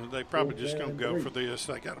they probably just going to go for this.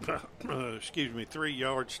 They got about, 3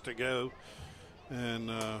 yards to go.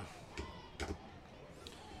 And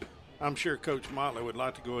I'm sure Coach Motley would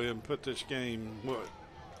like to go ahead and put this game,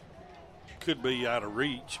 could be out of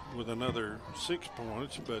reach with another 6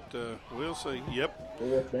 points, but we'll see. Yep,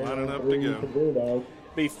 lining up to go.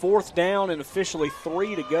 Be 4th down and officially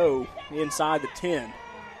 3 to go inside the 10.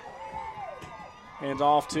 Hands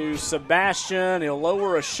off to Sebastian. He'll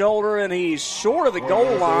lower a shoulder, and he's short of the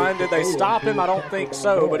goal line. Did they stop him? I don't think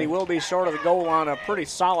so, but he will be short of the goal line. A pretty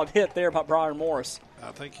solid hit there by Brian Morris.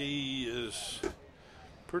 I think he is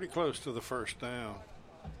pretty close to the 1st down.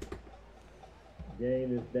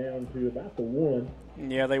 Gain is down to about the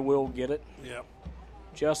 1. Yeah, they will get it. Yep.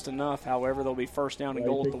 Just enough, however, they'll be 1st down and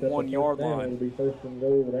goal at the 1 yard line. It'll be 1st and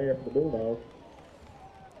goal there for the Bulldogs.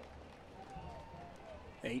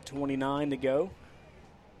 8:29 to go.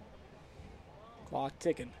 Clock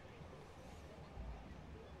ticking.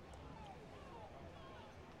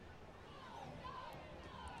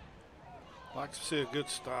 Like to see a good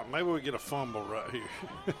stop. Maybe we get a fumble right here.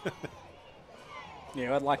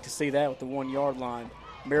 Yeah, I'd like to see that with the 1 yard line.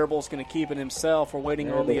 Marable's going to keep it himself. We're waiting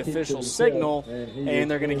on the official signal, and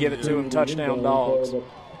they're going to give it to him. Touchdown, Dogs.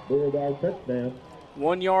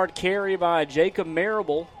 1 yard carry by Jacob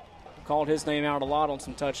Marable. Called his name out a lot on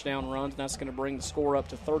some touchdown runs, and that's going to bring the score up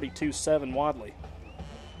to 32-7 Wadley.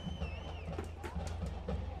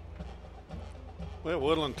 Well,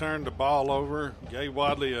 Woodland turned the ball over, gave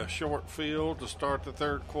Wadley a short field to start the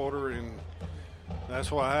 3rd quarter, and that's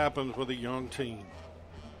what happens with a young team.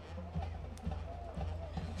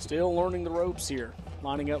 Still learning the ropes here.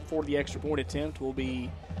 Lining up for the extra point attempt will be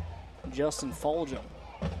Justin Foljam.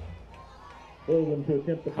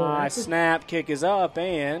 High snap, kick is up,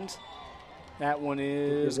 and that one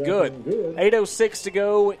is good. 8:06 to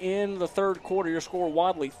go in the 3rd quarter. Your score,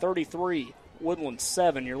 Wadley 33, Woodland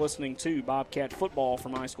 7. You're listening to Bobcat Football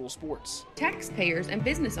from High School Sports. Taxpayers and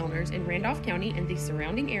business owners in Randolph County and the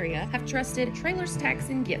surrounding area have trusted Trailers Tax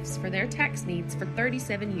and Gifts for their tax needs for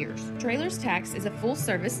 37 years. Trailers Tax is a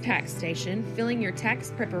full-service tax station filling your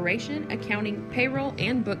tax preparation, accounting, payroll,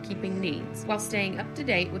 and bookkeeping needs while staying up to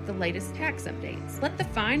date with the latest tax updates. Let the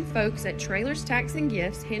fine folks at Trailers Tax and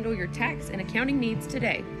Gifts handle your tax and accounting needs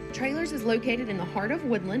today. Trailers is located in the heart of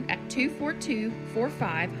Woodland at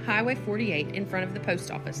 24245 Highway 48 in front of the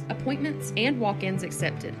post office. Appointments and walk-ins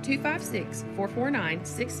accepted.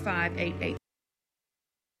 256-449-6588.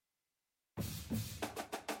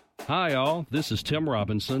 Hi, all. This is Tim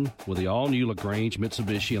Robinson with the all-new LaGrange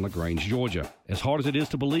Mitsubishi in LaGrange, Georgia. As hard as it is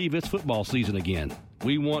to believe, it's football season again.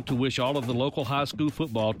 We want to wish all of the local high school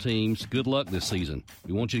football teams good luck this season.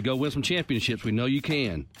 We want you to go win some championships. We know you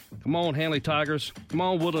can. Come on, Hanley Tigers. Come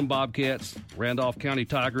on, Woodland Bobcats, Randolph County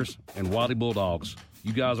Tigers, and Wadley Bulldogs.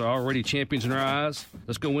 You guys are already champions in our eyes.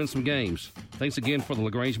 Let's go win some games. Thanks again for the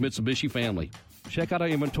LaGrange Mitsubishi family. Check out our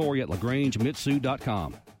inventory at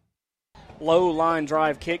LaGrangeMitsu.com. Low line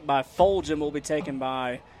drive kick by Foljam will be taken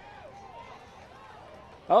by,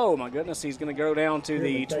 oh my goodness, he's going to go down to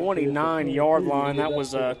the 29-yard line. That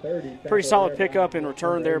was a pretty solid pickup in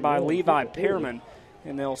return there by Levi Pearman,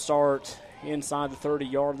 and they'll start inside the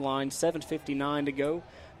 30-yard line. 7:59 to go.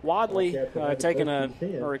 Wadley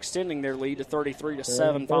extending their lead to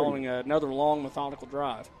 33-7 following another long methodical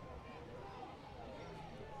drive.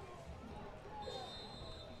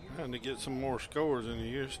 Trying to get some more scores in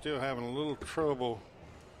here. Still having a little trouble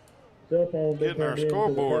getting our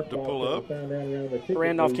scoreboard to pull up. The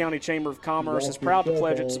Randolph County Chamber of Commerce is proud to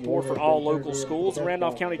pledge its support for all local schools. The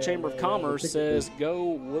Randolph County Chamber of Commerce says, go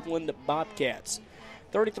Woodland Bobcats.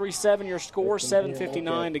 33-7 your score,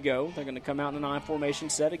 7:59 to go. They're going to come out in an I formation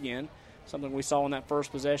set again. something we saw in that first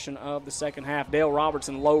possession of the second half. Dale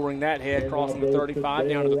Robertson lowering that head, crossing the 35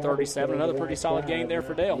 down to the 37. Another pretty solid gain there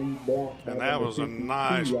for Dale. And that was a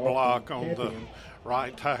nice block on the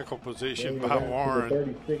right tackle position by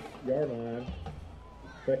Warren. 36-yard line.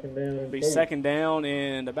 Second down. It'll be second down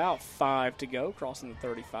and about 5 to go, crossing the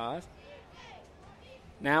 35.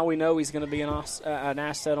 Now we know he's going to be an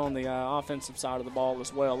asset on the offensive side of the ball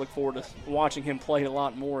as well. Look forward to watching him play a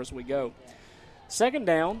lot more as we go. Second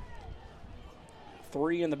down,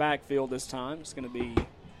 3 in the backfield this time. It's going to be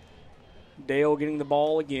Dale getting the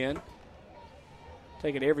ball again.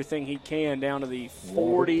 Taking everything he can down to the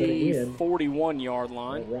 41-yard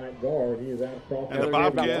line. Right guard, he is out across. And the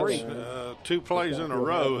Bobcats, 2 plays in a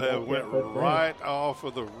row, have went right off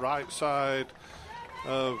of the right side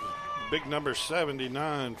of big number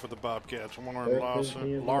 79 for the Bobcats, Warren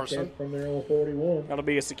Larson. From there on 41. That'll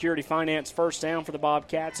be a Security Finance first down for the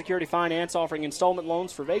Bobcats. Security Finance offering installment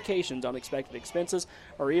loans for vacations, unexpected expenses,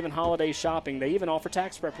 or even holiday shopping. They even offer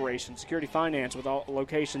tax preparation. Security Finance with all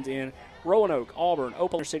locations in Roanoke, Auburn,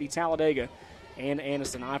 Opelika City, Talladega, and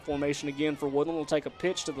Anniston. I formation again for Woodland. Will take a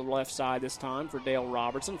pitch to the left side this time for Dale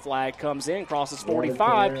Robertson. Flag comes in, crosses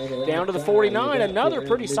 45, down to the 49. Another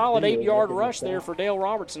pretty solid 8-yard rush there for Dale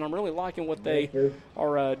Robertson. I'm really liking what they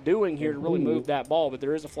are doing here to really move that ball, but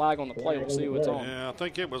there is a flag on the play. We'll see what's on. Yeah, I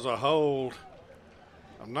think it was a hold.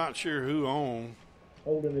 I'm not sure who on.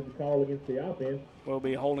 Holding is the call against the offense. Will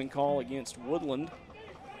be a holding call against Woodland.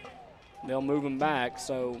 They'll move him back,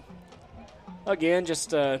 so again,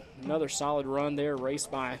 just another solid run there,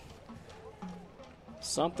 raced by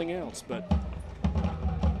something else. But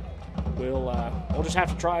we'll just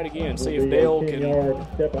have to try it again, see if Dale can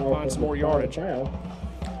find some more yardage.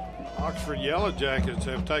 Oxford Yellow Jackets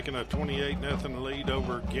have taken a 28-0 lead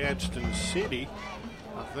over Gadsden City.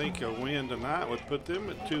 I think a win tonight would put them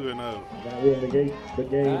at 2-0. That will negate the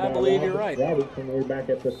game. I believe you're right. Robertson, we're back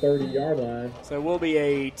at the 30-yard line. So it will be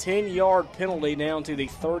a 10-yard penalty down to the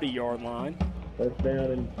 30-yard line. First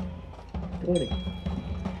down and 20.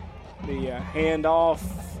 The handoff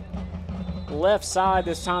left side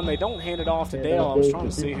this time. They don't hand it off to Dale. I was trying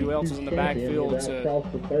to see who else is in the backfield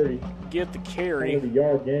to get the carry.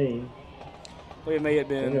 30-yard gain. I believe it may have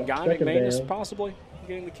been Guy McManus possibly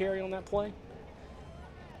getting the carry on that play.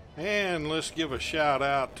 And let's give a shout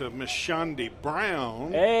out to Miss Shondi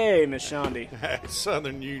Brown. Hey, Miss Shondi. At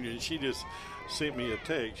Southern Union. She just sent me a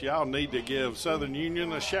text. Y'all need to give Southern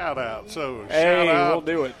Union a shout out. So shout out we'll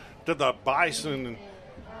do it to the Bison.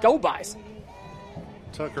 Go Bison.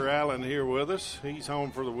 Tucker Allen here with us. He's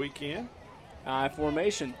home for the weekend. I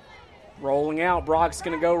formation. Rolling out. Brock's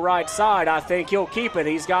going to go right side. I think he'll keep it.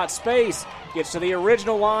 He's got space. Gets to the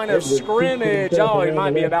original line of scrimmage. Oh, he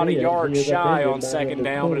might be about a yard shy on second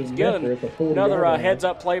down, but it's good. Another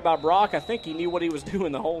heads-up play by Brock. I think he knew what he was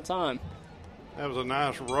doing the whole time. That was a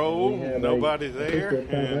nice roll. Nobody there.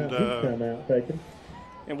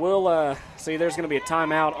 And we'll see there's going to be a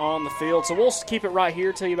timeout on the field. So we'll keep it right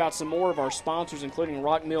here, tell you about some more of our sponsors, including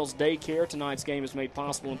Rock Mills Daycare. Tonight's game is made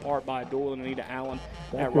possible in part by Doyle and Anita Allen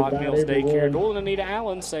at Rock Mills Daycare. Doyle and Anita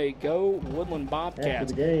Allen say, go Woodland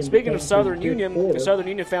Bobcats. Speaking of Southern Union, the Southern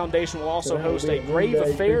Union Foundation will also host a Grave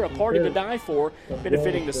Affair, a party to die for,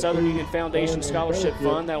 benefiting the Southern Union Foundation Scholarship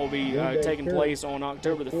Fund. That will be taking place on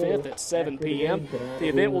October the 5th at 7 p.m. The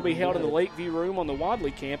event will be held in the Lakeview Room on the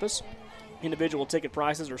Wadley campus. Individual ticket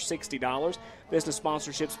prices are $60. Business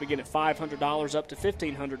sponsorships begin at $500 up to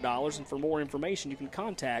 $1,500. And for more information, you can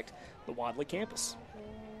contact the Wadley campus.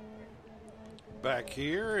 Back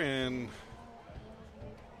here and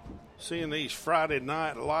seeing these Friday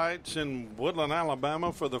night lights in Woodland,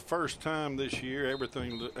 Alabama for the first time this year.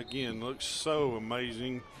 Everything, again, looks so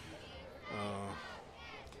amazing.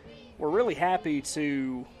 We're really happy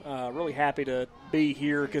to be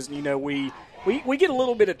here because, you know, we get a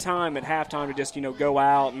little bit of time at halftime to just, you know, go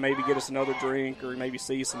out and maybe get us another drink or maybe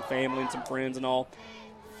see some family and some friends and all.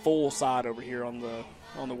 Full side over here on the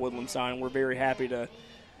Woodland side, and we're very happy to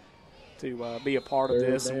be a part of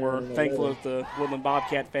this, and we're thankful that the Woodland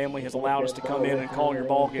Bobcat family has allowed us to come in and call your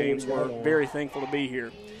ball games. We're very thankful to be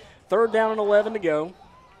here. Third down and 11 to go.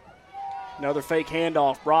 Another fake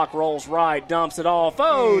handoff. Brock rolls right, dumps it off.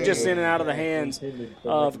 Oh, just in and out of the hands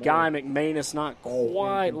of Guy McManus. Not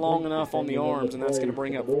quite long enough on the arms, and that's going to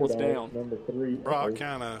bring up fourth down. Brock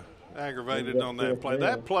kind of aggravated on that play.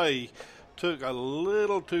 That play took a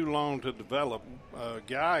little too long to develop.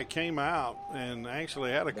 Guy came out and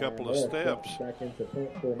actually had a couple of steps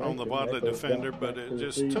on the Wadley defender, but it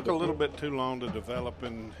just took a little bit too long to develop,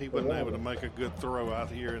 and he wasn't able to make a good throw out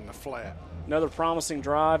here in the flat. Another promising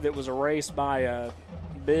drive that was erased by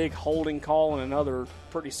big holding call and another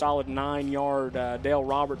pretty solid 9-yard Dale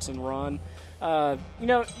Robertson run.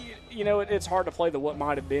 It's hard to play the what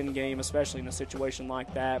might have been game, especially in a situation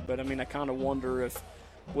like that. But, I kind of wonder if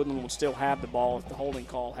Woodland would still have the ball if the holding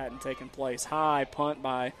call hadn't taken place. High punt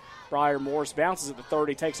by Briar Morris. Bounces at the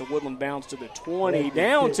 30, takes a Woodland bounce to the 20,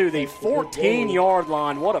 down to the 14-yard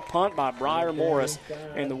line. What a punt by Briar Morris.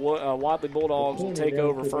 And the Wadley Bulldogs will take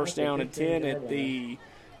over first down and 10 at the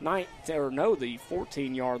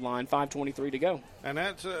 14-yard line, 5:23 to go. And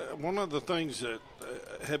that's one of the things that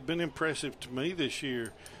have been impressive to me this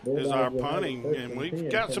year is our punting. And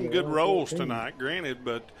we've got some good rolls tonight, granted,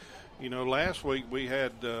 but last week we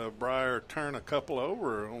had Briar turn a couple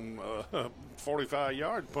over on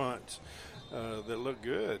 45-yard punts that looked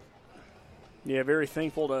good. Yeah, very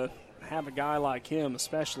thankful to have a guy like him,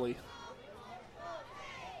 especially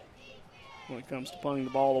when it comes to punting the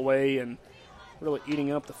ball away and really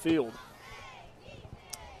eating up the field.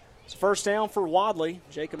 It's first down for Wadley.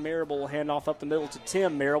 Jacob Marable will hand off up the middle to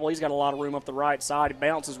Tim Marable. He's got a lot of room up the right side. He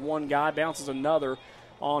bounces one guy, bounces another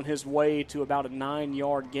on his way to about a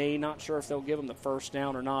 9-yard gain. Not sure if they'll give him the first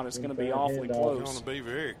down or not. It's going to be awfully close. It's going to be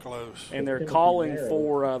very close. And they're calling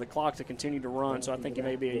for the clock to continue to run, so I think he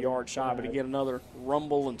may be a yard shy, but again, another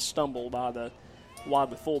rumble and stumble by the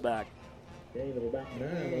Wadley fullback.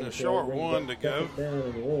 A short one to go.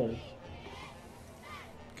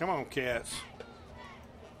 Come on, Cats.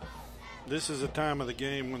 This is a time of the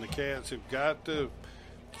game when the Cats have got to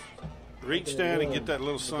reach down and get that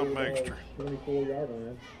little something extra. 24-yard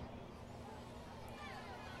line.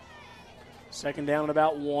 Second down at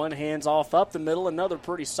about 1. Hands off up the middle. Another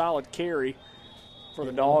pretty solid carry for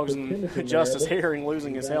the Dogs, and Justice Herring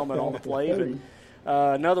losing his helmet on the play.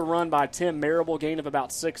 But another run by Tim Marable, gain of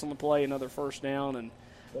about 6 on the play, another first down, and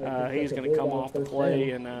he's going to come off the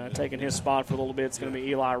play and taking his spot for a little bit. It's going to be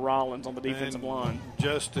Eli Rollins on the defensive line.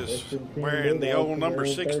 Justice wearing the old number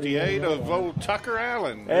 68 of old Tucker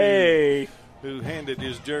Allen. Hey! Who handed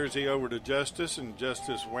his jersey over to Justice, and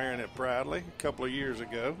Justice wearing it proudly a couple of years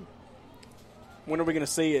ago. When are we going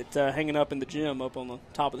to see it hanging up in the gym up on the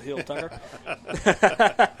top of the hill, Tucker?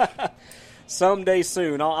 Someday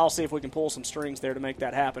soon. I'll see if we can pull some strings there to make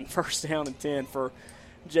that happen. First down and 10 for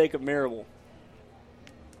Jacob Marable.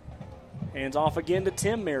 Hands off again to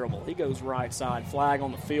Tim Marable. He goes right side. Flag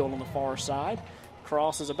on the field on the far side.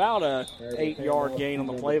 Cross is about a 8-yard gain on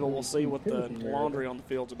the play, but we'll see what the laundry on the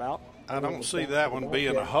field's about. I don't see that one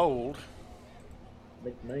being a hold.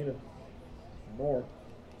 McManus, Moore,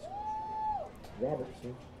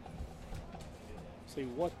 Robertson. See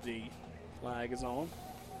what the flag is on.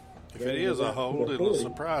 If it is a hold, it'll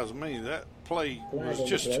surprise me. That play was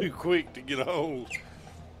just too quick to get a hold.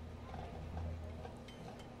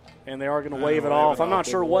 And they are going to wave it off. I'm not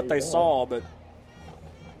sure what they saw, but it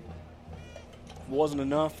wasn't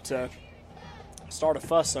enough to start a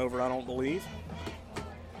fuss over, I don't believe.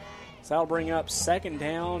 So that'll bring up second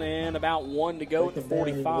down and about 1 to go at the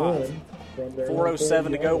 45.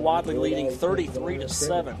 4:07 to go. Wadley leading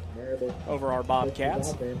 33-7 over our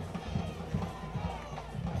Bobcats.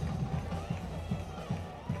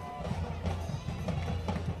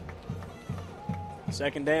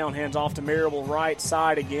 Second down, hands off to Marable right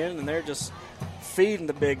side again, and they're just feeding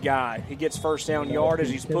the big guy. He gets first down yardage.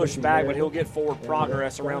 He's pushed back, but he'll get forward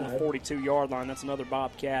progress around the 42-yard line. That's another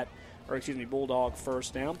Bulldog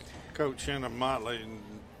first down. Coach Shannon Motley,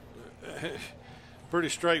 pretty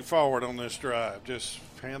straightforward on this drive. Just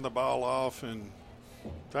hand the ball off and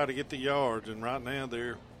try to get the yards, and right now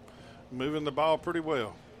they're moving the ball pretty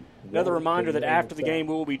well. Another reminder that after the game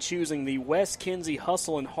we will be choosing the West Kinsey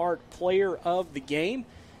Hustle and Heart Player of the Game.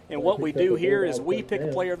 And what we do here is we pick a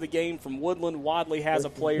player of the game from Woodland. Wadley has a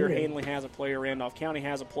player, Hanley has a player, Randolph County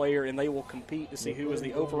has a player, and they will compete to see who is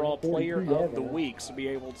the overall player of the week. So be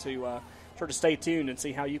able to sort of stay tuned and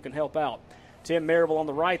see how you can help out. Tim Marable on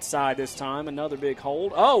the right side this time, another big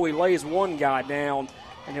hold. Oh, he lays one guy down,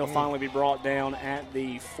 and he'll finally be brought down at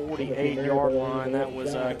the 48-yard line. That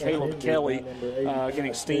was Caleb Kelly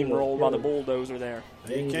getting steamrolled by the bulldozer there.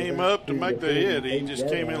 He came up to make the hit. He just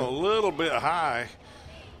came in a little bit high,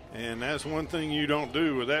 and that's one thing you don't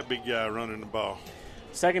do with that big guy running the ball.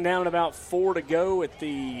 Second down and about 4 to go at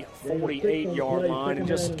the 48-yard line, and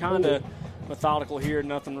just kind of methodical here,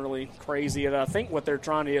 nothing really crazy. And I think what they're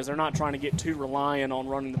trying to do is they're not trying to get too reliant on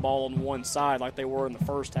running the ball on one side like they were in the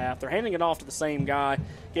first half. They're handing it off to the same guy,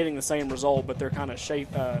 getting the same result, but they're kind of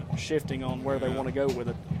shifting on where they want to go with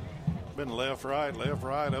it. Been left, right,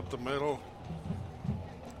 up the middle.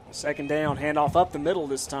 Second down, handoff up the middle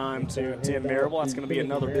this time to Tim Marable. That's going to be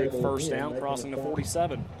another big first down, crossing the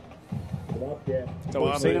 47. So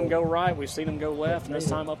we've seen them go right, we've seen them go left, and this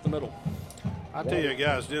time up the middle. I tell you,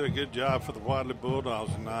 guys did a good job for the Wadley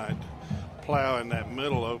Bulldogs tonight, plowing that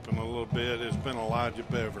middle open a little bit. It's been Elijah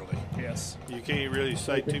Beverly. Yes. You can't really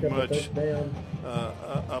say too much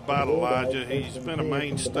about Elijah. He's been a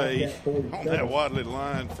mainstay on that Wadley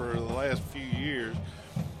line for the last few years.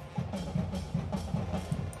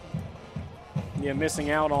 Yeah,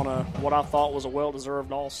 missing out on what I thought was a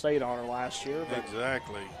well-deserved All-State honor last year. But,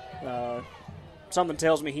 exactly. Something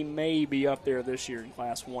tells me he may be up there this year in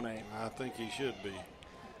Class 1A. I think he should be.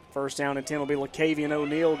 First down and 10 will be LaCavian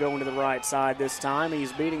O'Neal going to the right side this time.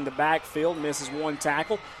 He's beating the backfield, misses one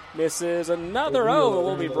tackle, misses another. Oh, it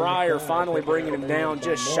will be Breyer finally bringing him down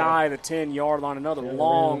just shy of the 10-yard line. Another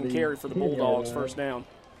long carry for the Bulldogs, first down.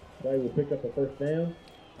 They will pick up a first down.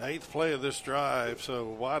 8th play of this drive, so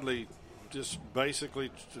Wadley just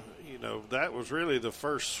basically, that was really the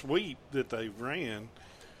first sweep that they ran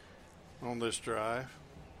on this drive.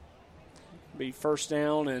 Be first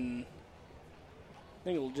down, and I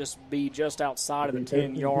think it'll just be just outside of the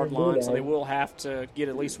 10-yard line, so they will have to get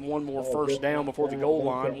at least one more first down before the goal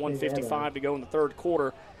line. 1:55 to go in the third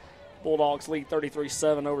quarter. Bulldogs lead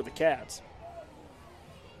 33-7 over the Cats.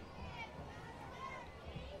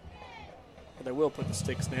 But they will put the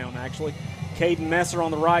sticks down, actually. Caden Messer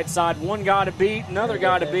on the right side. One guy to beat, another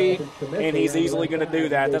guy to beat, and he's easily going to do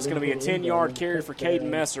that. That's going to be a 10-yard carry for Caden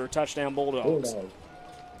Messer. Touchdown Bulldogs.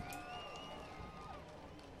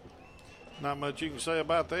 Not much you can say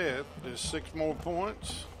about that. There's 6 more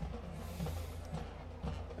points.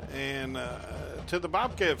 And to the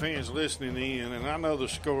Bobcat fans listening in, and I know the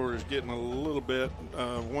score is getting a little bit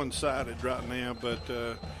one-sided right now, but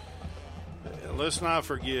let's not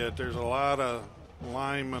forget there's a lot of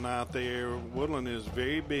linemen out there. Woodland is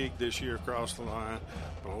very big this year across the line,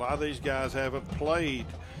 but a lot of these guys haven't played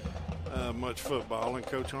much football, and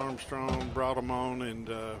Coach Armstrong brought them on, and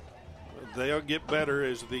they'll get better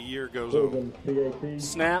as the year goes on.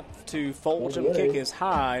 Snap to Fulton. Kick is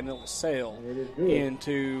high, and it will sail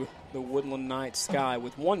into the Woodland night sky.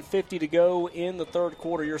 With 1:50 to go in the third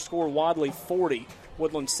quarter, your score, Wadley 40,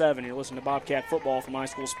 Woodland 7. You're listening to Bobcat Football from High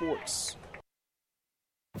School Sports.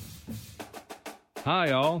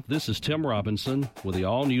 Hi, all. This is Tim Robinson with the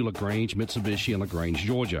all-new LaGrange Mitsubishi in LaGrange,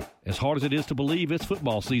 Georgia. As hard as it is to believe, it's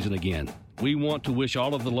football season again. We want to wish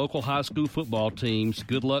all of the local high school football teams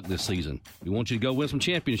good luck this season. We want you to go win some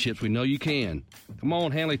championships. We know you can. Come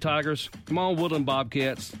on, Hanley Tigers. Come on, Woodland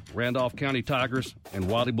Bobcats, Randolph County Tigers, and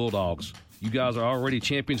Wadley Bulldogs. You guys are already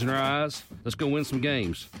champions in our eyes. Let's go win some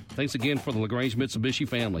games. Thanks again for the LaGrange Mitsubishi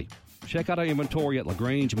family. Check out our inventory at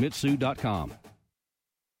LaGrangeMitsu.com.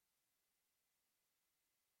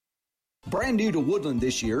 Brand new to Woodland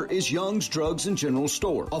this year is Young's Drugs and General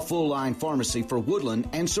Store, a full-line pharmacy for Woodland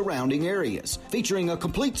and surrounding areas. Featuring a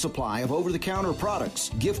complete supply of over-the-counter products,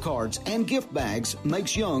 gift cards, and gift bags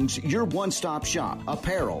makes Young's your one-stop shop,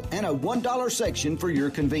 apparel, and a $1 section for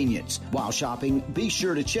your convenience. While shopping, be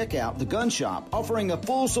sure to check out the gun shop offering a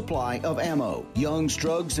full supply of ammo. Young's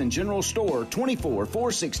Drugs and General Store,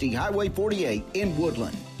 24460 Highway 48 in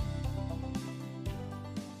Woodland.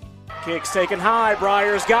 Kick's taken high.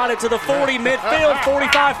 Breyer's got it to the 40, midfield,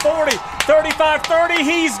 45-40, 35-30.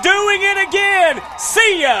 He's doing it again.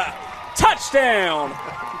 See ya. Touchdown.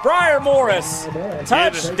 Breyer Morris.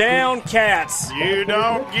 Touchdown, Cats. You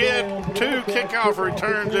don't get 2 kickoff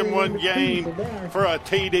returns in one game for a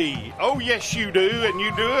TD. Oh, yes, you do, and you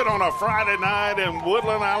do it on a Friday night in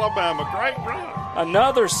Woodland, Alabama. Great run.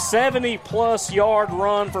 Another 70-plus yard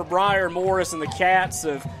run for Breyer Morris, and the Cats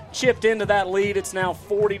have chipped into that lead. It's now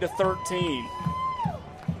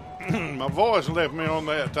 40-13. My voice left me on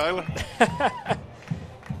that, Taylor.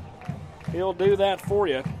 He'll do that for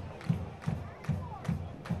you.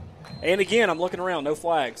 And again, I'm looking around, no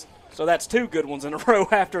flags. So that's 2 good ones in a row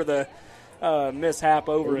after the mishap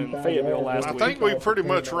over in Fayetteville last week. I think we pretty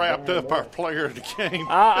much wrapped up our player of the game.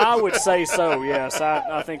 I would say so, yes.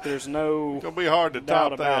 I think there's no It'll be hard to doubt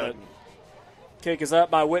top about that. it. Kick is up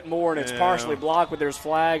by Whitmore, and it's partially blocked, but there's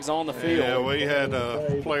flags on the field. Yeah, we had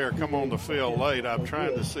a player come on the field late. I'm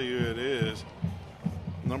trying to see who it is.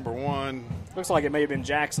 Number 1. Looks like it may have been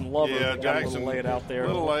Jackson Lover. Yeah, that Jackson, got a little late out there. A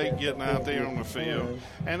little late getting out there on the field.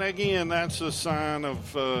 And again, that's a sign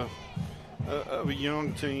of a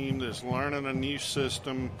young team that's learning a new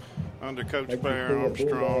system under Coach Bear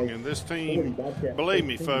Armstrong. And this team, believe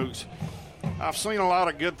me, folks, I've seen a lot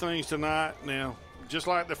of good things tonight. Now, just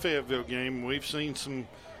like the Fayetteville game, we've seen some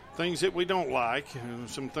things that we don't like and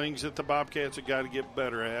some things that the Bobcats have got to get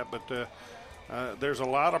better at. But there's a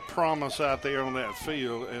lot of promise out there on that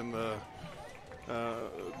field, and the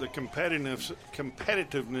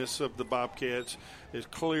competitiveness of the Bobcats is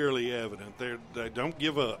clearly evident. They don't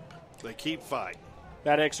give up. They keep fighting.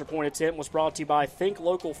 That extra point attempt was brought to you by Think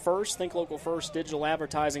Local First. Think Local First Digital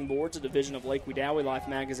Advertising Boards, a division of Lake Wedowee Life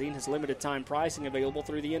magazine, has limited time pricing available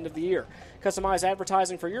through the end of the year. Customize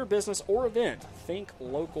advertising for your business or event. Think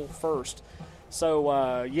Local First.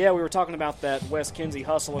 So, we were talking about that West Kinsey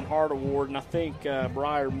Hustle and Heart Award, and I think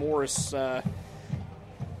Briar Morris, I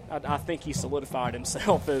think he solidified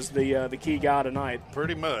himself as the key guy tonight.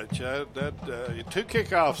 Pretty much. 2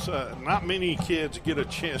 kickoffs, not many kids get a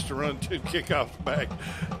chance to run 2 kickoffs back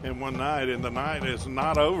in one night, and the night is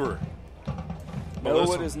not over.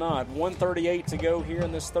 No, it is not. 1:38 to go here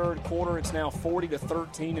in this third quarter. It's now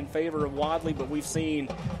 40-13 in favor of Wadley, but we've seen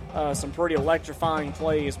some pretty electrifying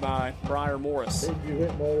plays by Briar Morris. Benji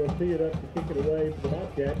Whitmore will tee it up to kick it away for the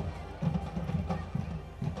Bobcats.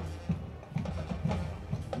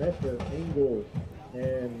 Messer, Ingalls,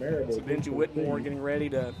 and Marable. So Benji Whitmore getting ready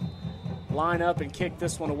to line up and kick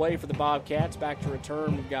this one away for the Bobcats. Back to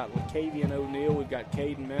return, we've got LaCavian O'Neal, we've got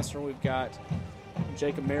Caden Messer, we've got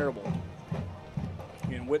Jacob Marable.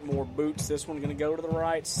 And Whitmore boots this one, going to go to the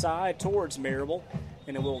right side towards Marable,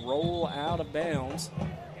 and it will roll out of bounds.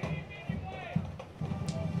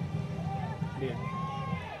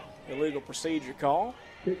 Illegal procedure call.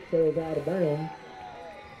 Kick goes out of bounds.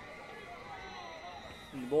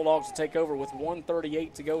 And the Bulldogs will take over with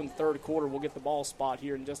 1:38 to go in the third quarter. We'll get the ball spot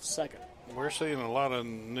here in just a second. We're seeing a lot of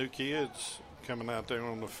new kids coming out there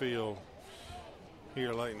on the field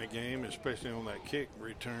here late in the game, especially on that kick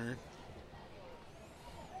return.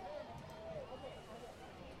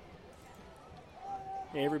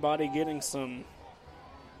 Everybody getting some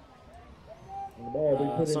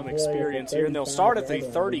experience play here, and they'll start at the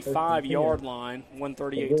 35-yard line.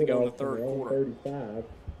 1:38 to go in the third quarter. 35.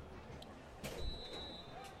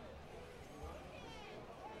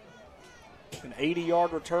 An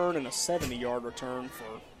 80-yard return and a 70-yard return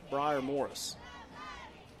for Briar Morris.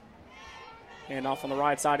 And off on the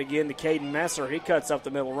right side again to Caden Messer. He cuts up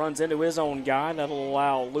the middle, runs into his own guy. That'll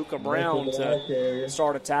allow Luca Brown to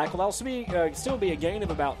start a tackle. That'll still be a gain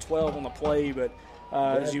of about 12 on the play, but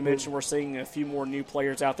as you mentioned, we're seeing a few more new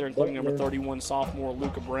players out there, including number 31 sophomore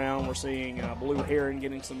Luca Brown. We're seeing Blue Heron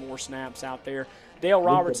getting some more snaps out there. Dale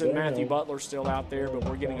Robertson, Matthew Butler still out there, but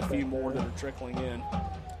we're getting a few more that are trickling in.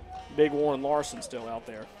 Big Warren Larson still out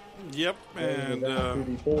there. Yep, and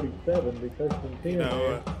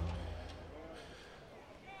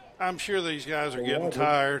I'm sure these guys are getting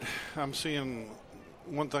tired. I'm seeing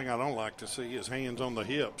one thing I don't like to see is hands on the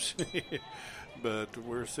hips. But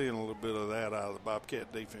we're seeing a little bit of that out of the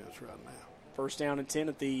Bobcat defense right now. First down and 10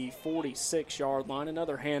 at the 46-yard line.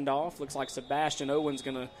 Another handoff. Looks like Sebastian Owen's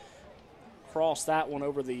going to cross that one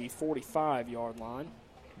over the 45-yard line.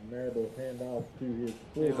 Marible's handoff to his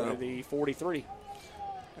fullback. The 43.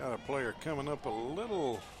 Got a player coming up a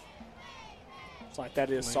little. Looks like that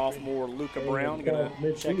is sophomore Luca Brown. Going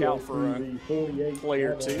to check out for a play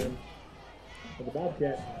or two. For the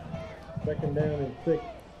Bobcats, second down and 6.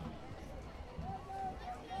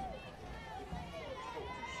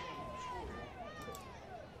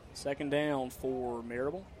 Second down for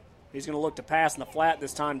Marable. He's going to look to pass in the flat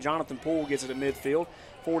this time. Jonathan Poole gets it at midfield.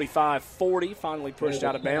 45-40, finally pushed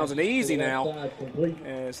out of bounds. And easy now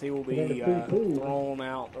as he will be thrown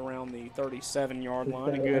out around the 37-yard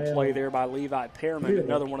line. A good play there by Levi Pearman,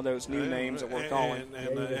 another one of those new names that we're calling.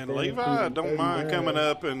 And Levi don't mind coming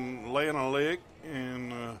up and laying a lick.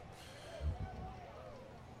 And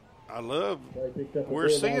we're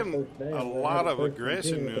seeing a lot of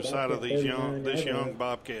aggressiveness out of this young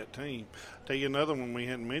Bobcat team. Tell you another one we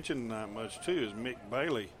hadn't mentioned not much too is Mick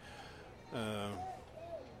Bailey,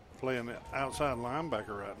 playing the outside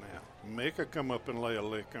linebacker right now. Mick will come up and lay a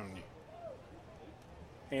lick on you.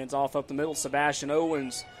 Hands off up the middle. Sebastian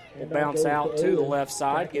Owens will bounce out to the left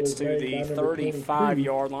side, gets to the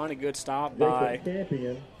 35-yard line. A good stop by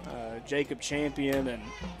Jacob Champion and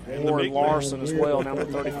Warren Larson as well, number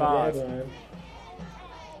 35.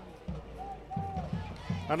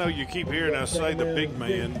 I know you keep hearing us say the big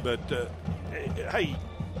man, but hey,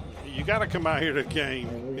 you got to come out here to the game,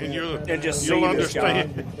 and you'll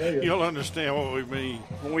understand. You'll understand what we mean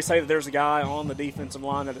when we say that there's a guy on the defensive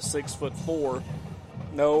line that is 6'4".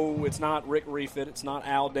 No, it's not Rick Refit. It's not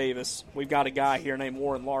Al Davis. We've got a guy here named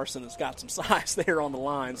Warren Larson that's got some size there on the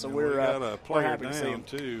line. So we're got a player happy to see him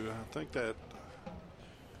too. I think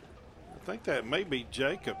that may be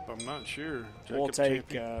Jacob. I'm not sure. We'll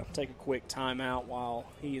take a quick timeout while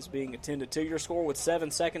he is being attended to. Your score with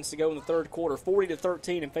 7 seconds to go in the third quarter,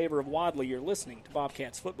 40-13 in favor of Wadley. You're listening to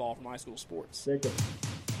Bobcats football from High School Sports. Jacob.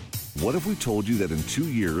 What if we told you that in 2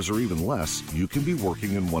 years or even less, you can be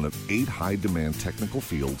working in one of 8 high-demand technical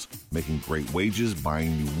fields, making great wages,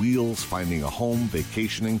 buying new wheels, finding a home,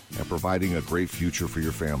 vacationing, and providing a great future for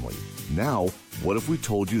your family? Now, what if we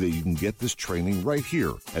told you that you can get this training right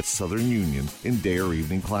here at Southern Union in day or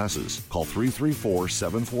evening classes? Call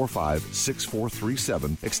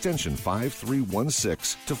 334-745-6437, extension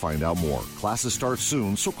 5316 to find out more. Classes start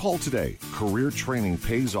soon, so call today. Career training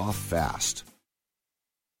pays off fast.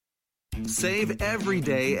 Save every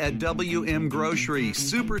day at WM Grocery.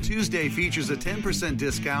 Super Tuesday features a 10%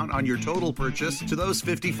 discount on your total purchase to those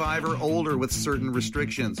 55 or older with certain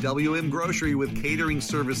restrictions. WM Grocery with catering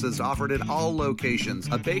services offered at all locations.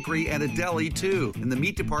 A bakery and a deli, too. In the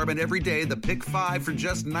meat department every day, the Pick 5 for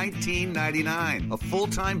just $19.99. A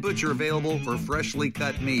full-time butcher available for freshly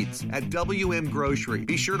cut meats at WM Grocery.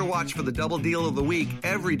 Be sure to watch for the double deal of the week.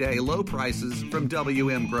 Every day, low prices from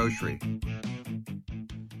WM Grocery.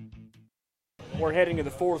 We're heading to the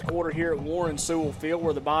fourth quarter here at Warren Sewell Field,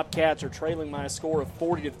 where the Bobcats are trailing by a score of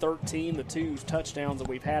 40-13. The 2 touchdowns that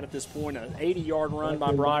we've had at this point, an 80-yard run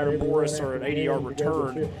by Briar Morris, or an 80-yard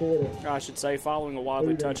return, I should say, following a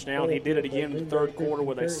Wadley touchdown. He did it again in the third quarter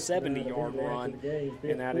with a 70-yard run,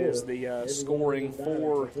 and that is the scoring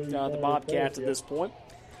for the Bobcats at this point.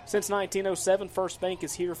 Since 1907, First Bank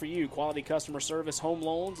is here for you. Quality customer service, home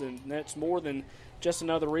loans, and that's more than just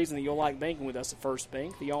another reason that you'll like banking with us at First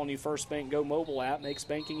Bank. The all-new First Bank Go mobile app makes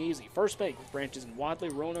banking easy. First Bank with branches in Wadley,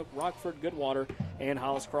 Roanoke, Rockford, Goodwater, and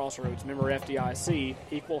Hollis Crossroads. Member FDIC,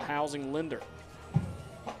 equal housing lender.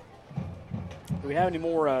 Do we have any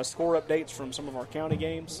more score updates from some of our county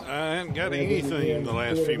games? I haven't got anything in the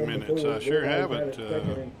last few minutes. I sure haven't.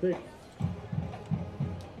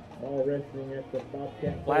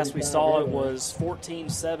 Last we saw it was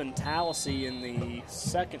 14-7 Tallahassee in the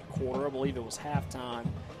second quarter. I believe it was halftime.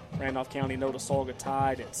 Randolph County Notasulga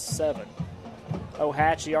tied at 7.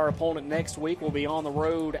 Ohatchee, our opponent next week, will be on the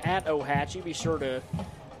road at Ohatchee. Be sure to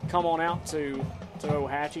come on out to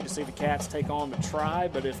Ohatchee to see the Cats take on the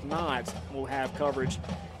Tribe, but if not, we'll have coverage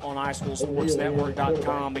on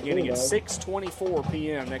highschoolsportsnetwork.com beginning at 6:24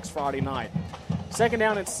 p.m. next Friday night. Second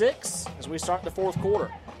down and 6 as we start the fourth quarter.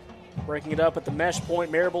 Breaking it up at the mesh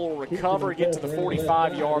point, Marable will recover, get to the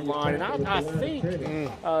 45-yard line. And I think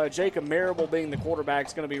Jacob Marable, being the quarterback,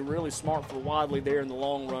 is going to be really smart for Wadley there in the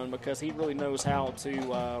long run, because he really knows how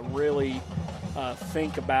to really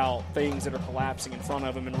think about things that are collapsing in front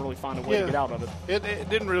of him and really find a way to get out of it. It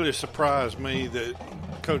didn't really surprise me that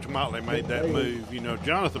Coach Motley made that move. You know,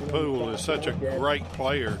 Jonathan Poole is such a great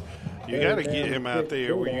player. You got to get him out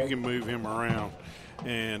there where you can move him around.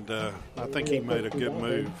 And I think he made a good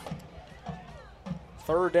move.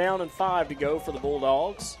 Third down and 5 to go for the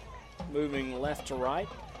Bulldogs. Moving left to right.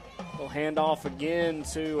 They'll hand off again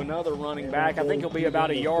to another running back. I think he'll be about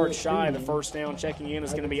a yard shy of the first down. Checking in is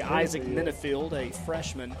going to be Isaac Minifield, a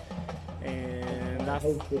freshman. And I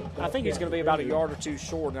think he's going to be about a yard or two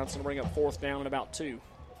short. That's going to bring up fourth down and about 2.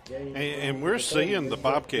 And we're seeing the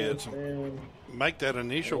Bobcats make that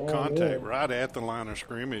initial contact right at the line of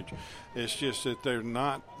scrimmage. It's just that they're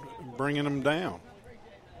not bringing them down.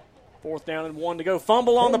 Fourth down and 1 to go.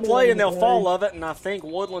 Fumble on the play, and they'll fall of it, and I think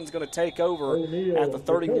Woodland's going to take over at the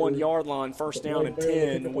 31-yard line. First down and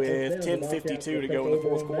 10 with 10:52 to go in the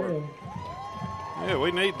fourth quarter. Yeah, we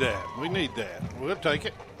need that. We need that. We'll take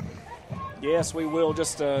it. Yes, we will.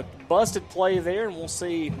 Just a busted play there, and we'll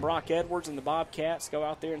see Brock Edwards and the Bobcats go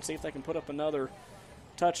out there and see if they can put up another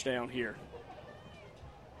touchdown here.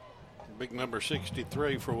 Big number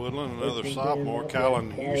 63 for Woodland, another sophomore,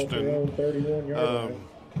 Kylan Houston.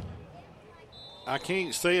 I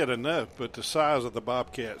can't say it enough, but the size of the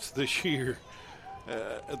Bobcats this year,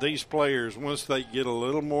 these players, once they get a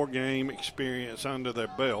little more game experience under their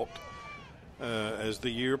belt as the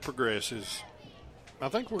year progresses, I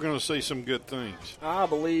think we're going to see some good things. I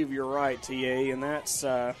believe you're right, TA, and that's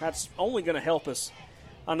only going to help us.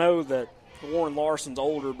 I know that Warren Larson's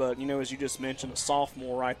older, but, you know, as you just mentioned, a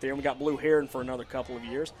sophomore right there. And we got Blue Heron for another couple of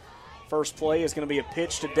years. First play is going to be a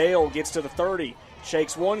pitch to Dale, gets to the 30,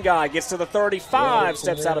 shakes one guy, gets to the 35,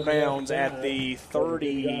 steps out of bounds at the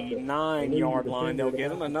 39-yard line. They'll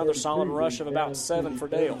get him another solid rush of about 7 for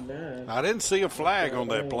Dale. I didn't see a flag on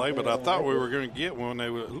that play, but I thought we were going to get one. They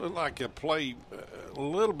would look like a play, a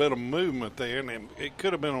little bit of movement there, and it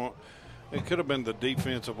could have been the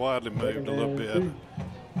defensive Wadley moved a little bit.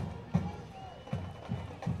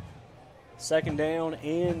 Second down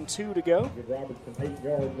and 2 to go. Give Robertson 8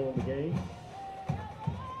 yards on the game.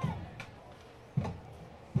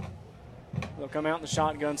 They'll come out in the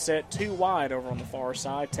shotgun set, 2 wide over on the far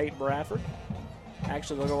side. Tate Bradford.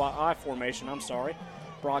 Actually, they'll go I formation, I'm sorry.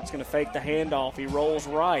 Brock's going to fake the handoff. He rolls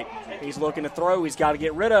right. He's looking to throw. He's got to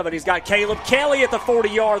get rid of it. He's got Caleb Kelly at the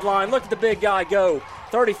 40-yard line. Look at the big guy go.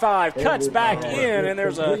 35, cuts back in, and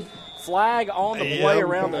there's a flag on the play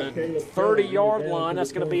around the 30-yard line.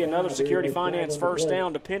 That's going to be another Security Finance first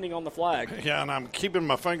down, depending on the flag. Yeah, and I'm keeping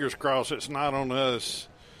my fingers crossed it's not on us.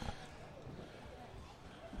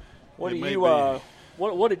 What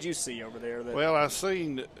did you see over there? Well, I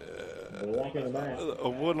seen a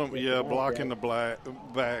Woodland, blocking the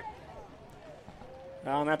back.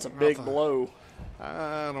 Oh, and that's a big blow.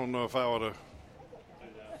 I don't know if I would have.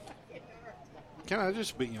 Can I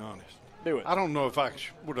just be honest? Do it. I don't know if I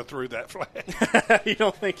would have threw that flag. You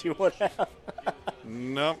don't think you would have?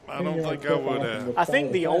 Nope, I don't think I would have. I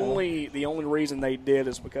think the only reason they did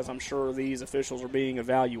is because I'm sure these officials are being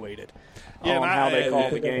evaluated on how they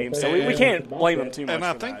call the game. So we can't blame them too much. And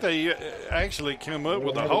I think they actually came up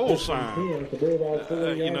with a hole sign.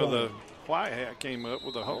 The white hat came up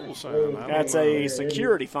with a hole sign. That's a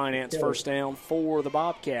Security Finance first down for the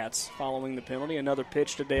Bobcats following the penalty. Another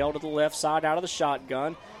pitch to Dale to the left side out of the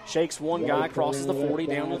shotgun. Shakes one guy, crosses the 40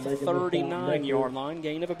 down to the 39-yard line,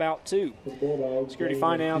 gain of about 2. Security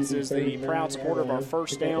Finance is the proud supporter of our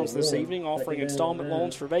first downs this evening, offering installment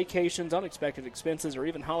loans for vacations, unexpected expenses, or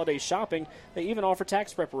even holiday shopping. They even offer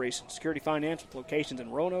tax preparation. Security Finance with locations in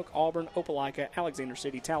Roanoke, Auburn, Opelika, Alexander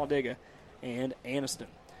City, Talladega, and Anniston.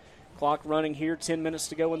 Clock running here, 10 minutes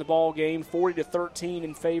to go in the ball game, 40-13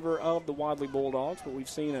 in favor of the Wadley Bulldogs, but we've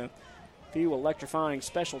seen a few electrifying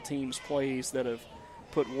special teams plays that have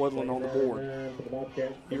put Woodland on the board.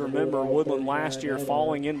 You remember Woodland last year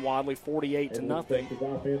falling in Wadley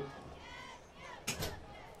 48-0.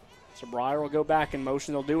 So Breyer will go back in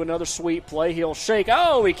motion. They'll do another sweep play. He'll shake.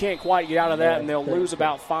 Oh, he can't quite get out of that, and they'll lose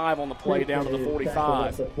about 5 on the play down to the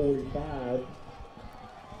 45.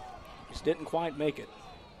 Just didn't quite make it.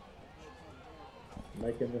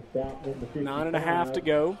 9.5 to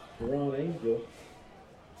go.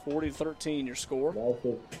 40-13 your score.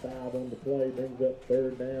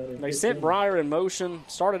 They sent Breyer in motion,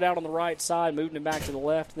 started out on the right side, moved him back to the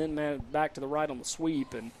left, then back to the right on the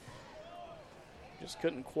sweep, and just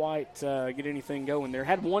couldn't quite get anything going there.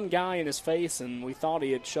 Had one guy in his face, and we thought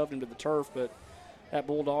he had shoved him to the turf, but that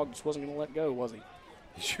Bulldog just wasn't going to let go, was he?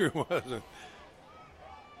 He sure wasn't.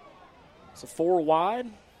 So 4 wide.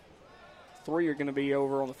 3 are going to be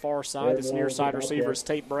over on the far side. This near side receiver is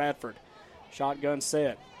Tate Bradford. Shotgun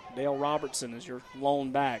set. Dale Robertson is your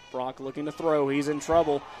lone back. Brock looking to throw. He's in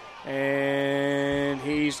trouble, and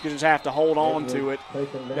he's going to have to hold on to it.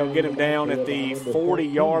 They'll get him down at the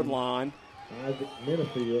 40-yard line.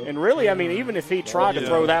 And really, I mean, even if he tried to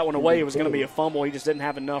throw that one away, it was going to be a fumble. He just didn't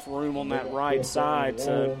have enough room on that right side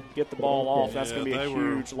to get the ball off. That's going to be a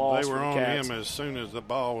huge loss for the Cats. They were on him as soon as the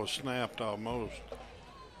ball was snapped almost.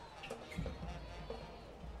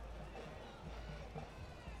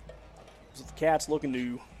 So the Cats looking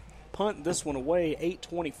to punt this one away,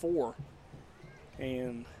 8:24.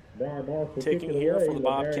 And ticking here for the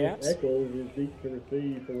Bobcats.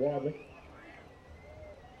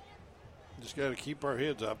 Just got to keep our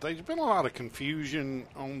heads up. There's been a lot of confusion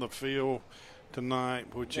on the field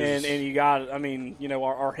tonight, which is... And you got, I mean, you know,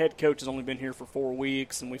 our head coach has only been here for 4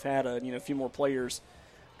 weeks, and we've had a few more players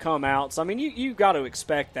come out. So, I mean, you got to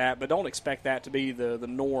expect that, but don't expect that to be the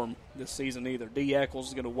norm this season either. D. Eccles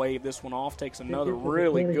is going to wave this one off, takes another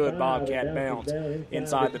really good Bobcat bounce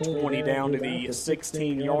inside the 20 down to the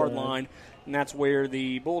 16-yard line, and that's where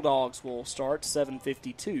the Bulldogs will start,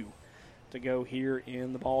 7:52 to go here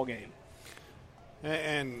in the ball game.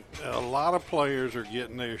 And a lot of players are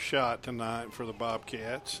getting their shot tonight for the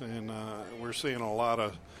Bobcats, and we're seeing a lot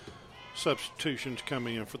of substitutions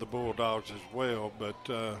coming in for the Bulldogs as well. But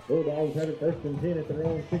Bulldogs had it 1st and 10 at their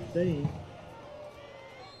own 16.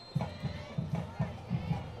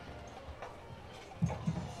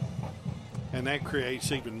 And that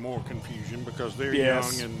creates even more confusion because they're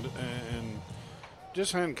young and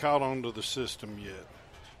just hadn't caught on to the system yet.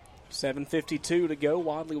 7:52 to go.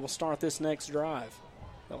 Wadley will start this next drive.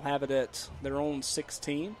 They'll have it at their own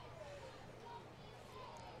 16.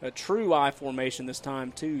 A true I formation this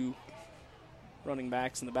time, too. Running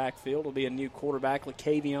backs in the backfield will be a new quarterback.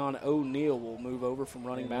 Lacavion O'Neal will move over from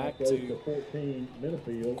running back to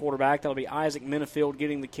quarterback. That'll be Isaac Minifield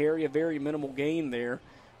getting the carry. A very minimal gain there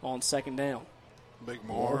on 2nd down. Big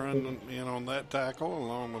Moran in on that tackle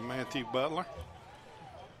along with Matthew Butler.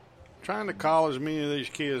 Trying to call as many of these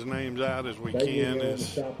kids' names out as we can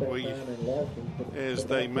as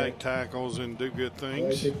they make tackles and do good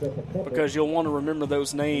things. Because you'll want to remember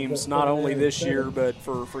those names not only this year but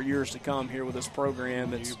for years to come here with this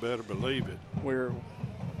program. You better believe it. We're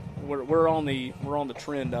on the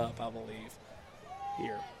trend up, I believe.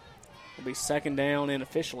 here. It'll be second down and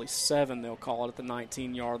officially 7, they'll call it at the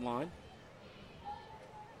 19-yard line.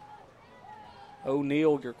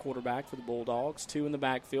 O'Neal, your quarterback for the Bulldogs. 2 in the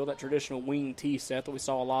backfield, that traditional wing T set that we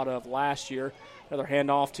saw a lot of last year. Another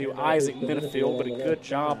handoff to Isaac Benefield, but a good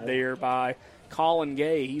job there by Colin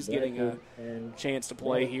Gay. He's getting a chance to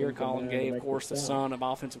play here. Colin Gay, of course, the son of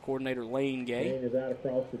offensive coordinator Lane Gay.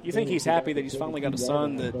 You think he's happy that he's finally got a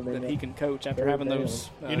son that he can coach after having those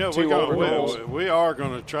two older girls? We are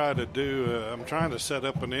going to try to do I'm trying to set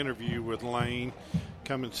up an interview with Lane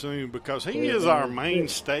coming soon because he is our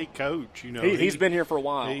mainstay coach. You know, he's been here for a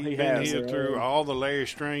while. He's been here through all the Larry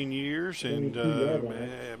Strain years, and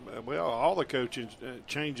all the coaching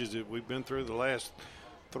changes that we've been through the last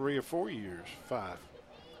 3 or 4 years, 5.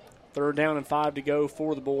 Third down and 5 to go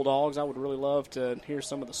for the Bulldogs. I would really love to hear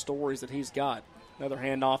some of the stories that he's got. Another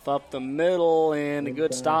handoff up the middle, and a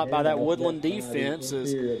good stop by that Woodland defense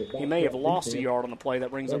as he may have lost a yard on the play. That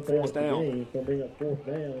brings up 4th down.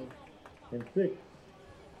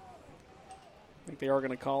 I think they are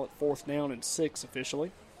going to call it 4th down and 6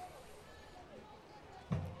 officially.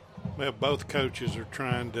 Well, both coaches are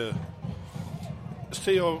trying to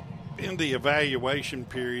still in the evaluation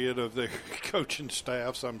period of their coaching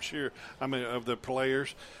staffs, I'm sure. I mean, of the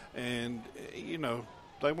players. And, you know,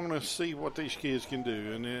 they want to see what these kids can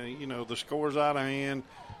do. And, you know, the score's out of hand.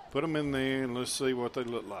 Put them in there and let's see what they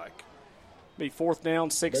look like. Be 4th down,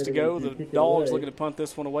 6 to go. The Dogs looking to punt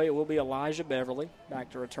this one away. It will be Elijah Beverly.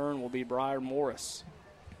 Back to return will be Briar Morris.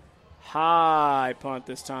 High punt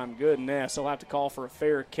this time. Goodness. They'll have to call for a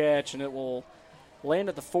fair catch, and it will land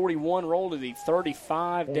at the 41, roll to the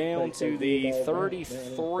 35, down to the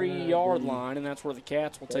 33-yard line, and that's where the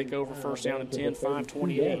Cats will take over. First down and 10,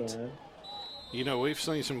 5:28. You know, we've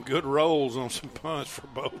seen some good rolls on some punts for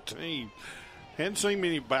both teams. Hadn't seen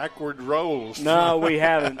many backward rolls. No, we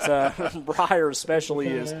haven't. Briar especially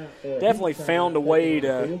has definitely found a way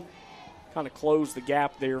to kind of close the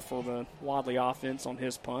gap there for the Wadley offense on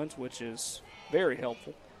his punts, which is very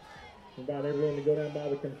helpful. About everyone to go down by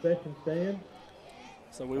the concession stand.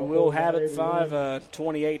 So we will have it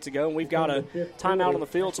 5:28 to go, and we've got a timeout on the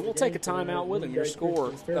field, so we'll take a timeout with them. Your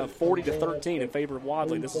score 40-13 in favor of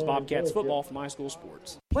Wadley. This is Bobcats football from High School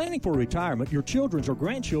Sports. Planning for retirement, your children's or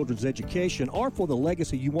grandchildren's education, or for the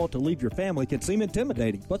legacy you want to leave your family can seem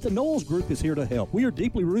intimidating, but the Knowles Group is here to help. We are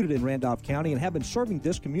deeply rooted in Randolph County and have been serving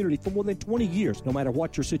this community for more than 20 years. No matter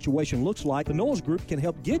what your situation looks like, the Knowles Group can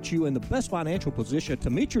help get you in the best financial position to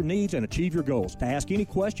meet your needs and achieve your goals. To ask any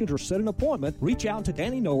questions or set an appointment, reach out to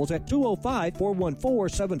Danny Knowles at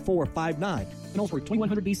 205-414-7459. Knowles Group,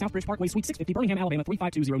 2100B Southbridge Parkway, Suite 650, Birmingham, Alabama,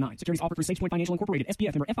 35209. Securities offered through SafePoint Financial Incorporated,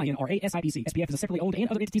 SPF member FINRA SIPC. SPF is a separately owned and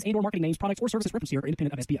other entities and or marketing names, products, or services referenced here are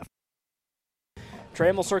independent of SPF.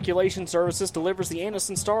 Trammell Circulation Services delivers the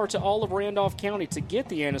Anniston Star to all of Randolph County. To get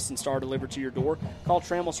the Anniston Star delivered to your door, call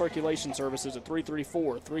Trammell Circulation Services at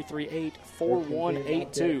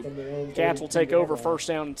 334-338-4182. Cats will take over first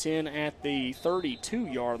down and 10 at the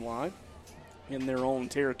 32-yard line in their own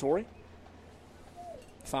territory.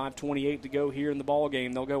 5:28 to go here in the ball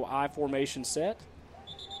game. They'll go I formation set.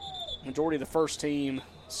 Majority of the first team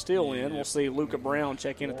still in. We'll see Luca Brown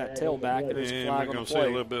check in at that tailback. There's a flag on the play. We're going to see a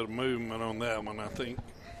little bit of movement on that one, I think.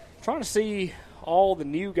 Trying to see all the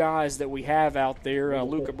new guys that we have out there.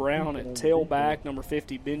 Luca Brown at tailback. Number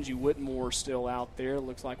 50, Benji Whitmore, still out there.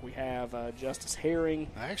 Looks like we have Justice Herring.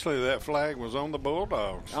 Actually, that flag was on the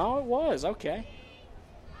Bulldogs. Oh, it was. Okay.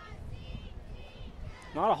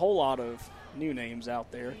 Not a whole lot of new names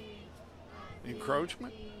out there.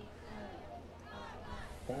 Encroachment?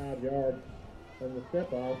 5 yards from the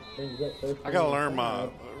step off. I got to learn my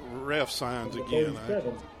ref signs again.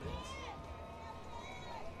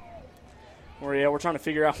 Well, yeah, we're trying to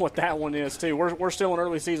figure out what that one is, too. We're still in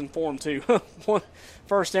early season form, too.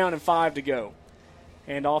 First down and 5 to go.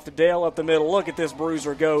 And off to Dale up the middle. Look at this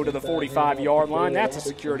bruiser go to the 45-yard line. That's a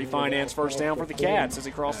security finance first down for the Cats as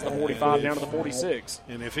he crosses the 45 down to the 46.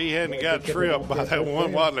 And if he hadn't got tripped by that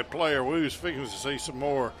one Wadley player, we was fixing to see some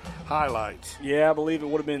more highlights. Yeah, I believe it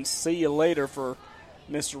would have been see you later for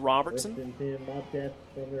Mr. Robertson,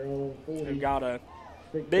 who got a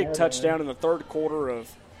big touchdown in the third quarter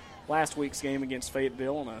of last week's game against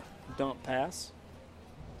Fayetteville on a dump pass.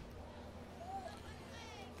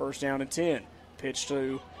 First down and 10. Pitch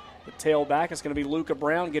to the tailback. It's going to be Luca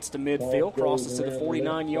Brown. Gets to midfield, crosses to the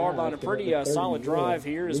 49-yard line. A pretty solid drive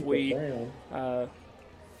here as we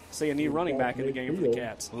see a new running back in the game for the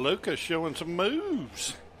Cats. Luca's showing some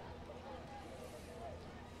moves.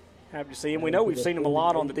 Happy to see him. We know we've seen him a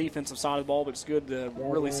lot on the defensive side of the ball, but it's good to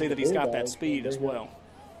really see that he's got that speed as well.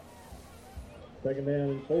 Second down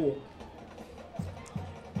and 4.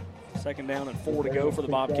 Second down and 4 to go for the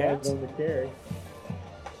Bobcats.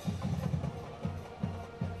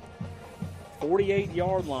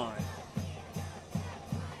 48-yard line.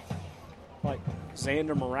 Like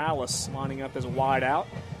Xander Morales lining up as a wide out.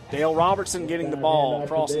 Dale Robertson getting the ball,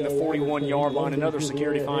 crossing the 41-yard line. Another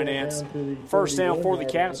security finance. First down for the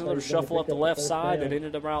Cats. Another shuffle up the left side that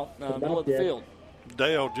ended up out middle of the field.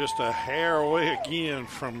 Dale just a hair away again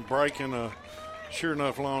from breaking a sure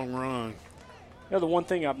enough long run. You know, the one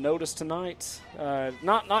thing I've noticed tonight,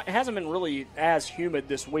 it hasn't been really as humid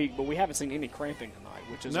this week, but we haven't seen any cramping tonight,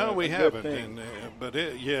 which is we good haven't. thing. But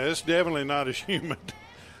it's definitely not as humid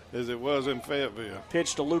as it was in Fayetteville.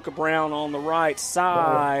 Pitch to Luca Brown on the right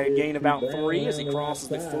side. Gain about 3 as he crosses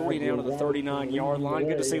the 40 down to the 39-yard line.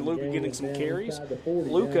 Good to see Luca getting some carries.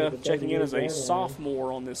 Luca checking in as a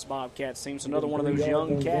sophomore on this Bobcats team. So another one of those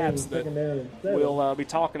young cats that we'll be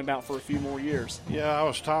talking about for a few more years. Yeah, I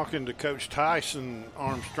was talking to Coach Tyson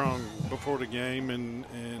Armstrong before the game,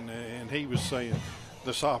 and he was saying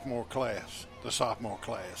the sophomore class.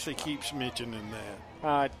 He keeps mentioning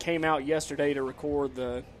that. Came out yesterday to record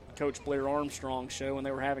the Coach Blair Armstrong show, and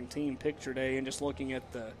they were having team picture day, and just looking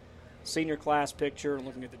at the senior class picture and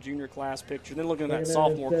looking at the junior class picture, then looking at that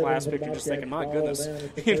sophomore class picture, just thinking, my goodness,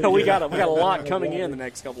 we got a lot coming in the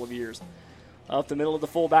next couple of years. Up the middle of the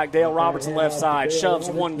fullback, Dale Robertson left side, shoves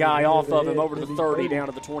one guy off of him over to the 30 down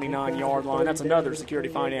to the 29-yard line. That's another security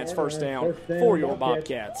finance first down for your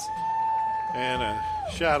Bobcats. And a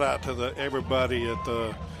shout-out to everybody at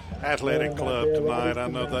the athletic club tonight. I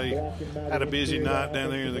know they had a busy night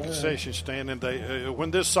down there in the concession stand, and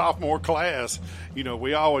when this sophomore class,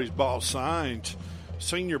 we always bought signs,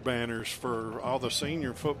 senior banners for all the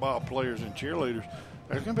senior football players and cheerleaders.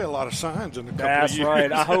 There's going to be a lot of signs in a couple of years. That's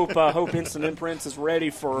right. I hope Instant Imprints is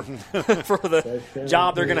ready for the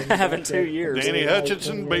job they're going to have in 2 years. Danny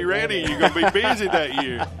Hutchinson, be ready. You're going to be busy that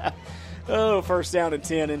year. First down and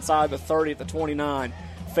 10 inside the 30 at the 29.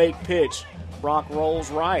 Fake pitch. Brock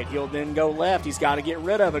rolls right. He'll then go left. He's got to get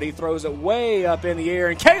rid of it. He throws it way up in the air.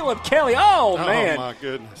 And Caleb Kelly, man. Oh, my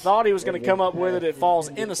goodness. Thought he was going to come up with it. It falls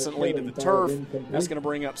innocently to the turf. That's going to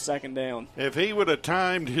bring up second down. If he would have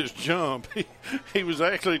timed his jump, he was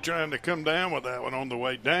actually trying to come down with that one on the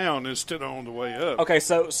way down instead of on the way up. Okay,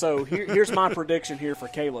 so here's my prediction here for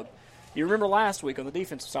Caleb. You remember last week on the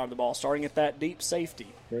defensive side of the ball, starting at that deep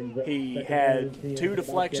safety, he had 2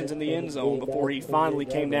 deflections in the end zone before he finally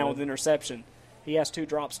came down with an interception. He has 2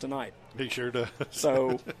 drops tonight. He sure does.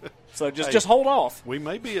 So just hold off. We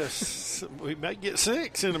may get 6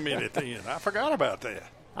 in a minute then. I forgot about that.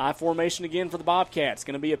 I formation again for the Bobcats.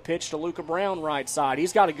 Going to be a pitch to Luca Brown right side.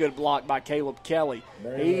 He's got a good block by Caleb Kelly.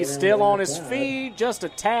 He's still on his feet, just a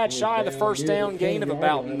tad shy of the first down, gain of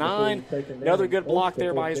about 9. Another good block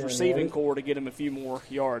there by his receiving core to get him a few more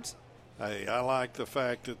yards. Hey, I like the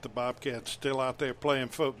fact that the Bobcats still out there playing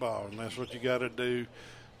football, and that's what you got to do.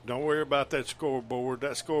 Don't worry about that scoreboard.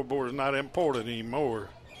 That scoreboard is not important anymore.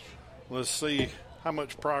 Let's see how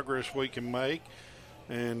much progress we can make,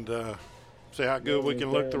 and see how good we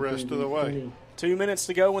can look the rest of the way. 2 minutes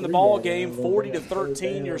to go in the ball game.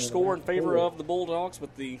 40-13, your score in favor of the Bulldogs,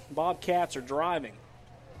 but the Bobcats are driving.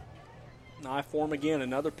 I form again.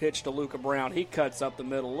 Another pitch to Luca Brown. He cuts up the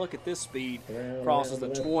middle. Look at this speed. Crosses the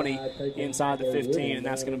 20 inside the 15, and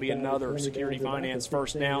that's going to be another security finance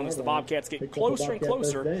first down as the Bobcats get closer and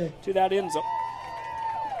closer to that end zone.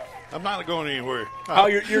 I'm not going anywhere. Oh,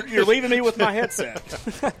 you're leaving me with my headset.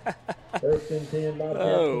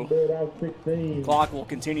 Clock will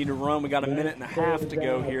continue to run. We got a minute and a half to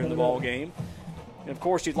go here in the ball game. And, of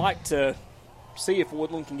course, you'd like to see if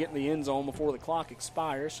Woodland can get in the end zone before the clock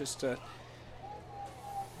expires just to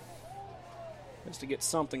get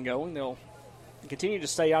something going. They'll continue to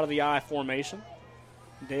stay out of the I formation.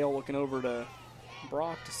 Dale looking over to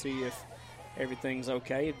Brock to see if everything's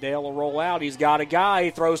okay. If Dale will roll out, he's got a guy. He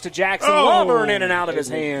throws to Jackson Lover and in and out of his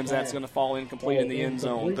hands. That's going to fall incomplete in the end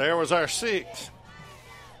zone. There was our 6.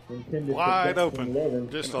 Wide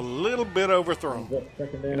open. Just a little bit overthrown.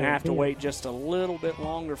 Going to have to wait just a little bit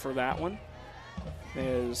longer for that one.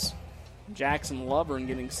 As Jackson Lovern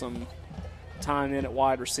getting some time in at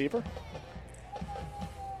wide receiver.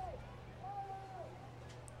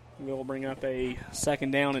 We'll bring up a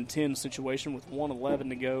second down and 10 situation with 1:11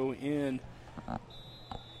 to go in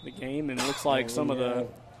the game, and it looks like some of the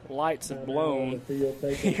lights have blown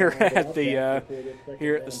here at the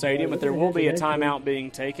stadium, but there will be a timeout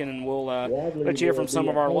being taken, and we'll let you hear from some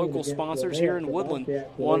of our local sponsors here in Woodland.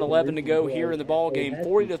 1:11 to go here in the ball game,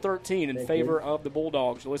 40-13 in favor of the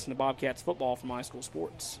Bulldogs. You listen to Bobcats football from High School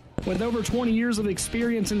Sports. With over 20 years of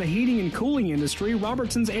experience in the heating and cooling industry,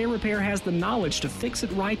 Robertson's Air Repair has the knowledge to fix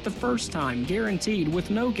it right the first time, guaranteed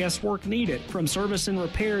with no guesswork needed. From service and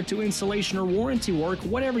repair to installation or warranty work,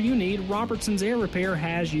 whatever you need, Robertson's Air Repair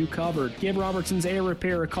has you covered. Give Robertson's Air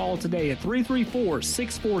Repair a call today at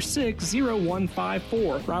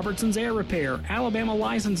 334-646-0154. Robertson's Air Repair, Alabama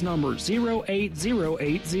license number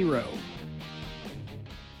 08080.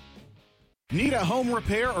 Need a home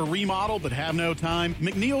repair or remodel but have no time?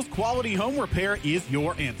 McNeil's Quality Home Repair is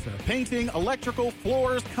your answer. Painting, electrical,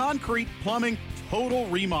 floors, concrete, plumbing, total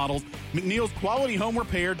remodels. McNeil's Quality Home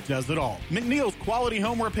Repair does it all. McNeil's Quality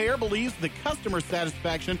Home Repair believes that customer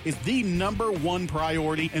satisfaction is the #1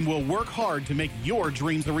 priority and will work hard to make your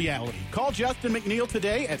dreams a reality. Call Justin McNeil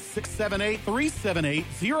today at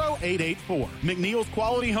 678-378-0884. McNeil's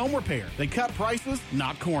Quality Home Repair. They cut prices,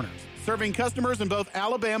 not corners. Serving customers in both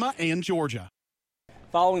Alabama and Georgia.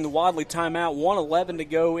 Following the Wadley timeout, 1:11 to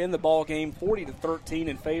go in the ball game, 40-13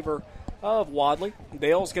 in favor of Wadley.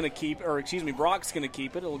 Brock's going to keep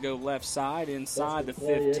it. It'll go left side, inside the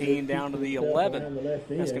 15, down to the 11.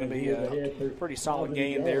 That's going to be a pretty solid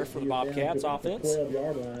gain there for the Bobcats offense.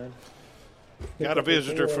 Got a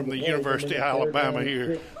visitor from the University of Alabama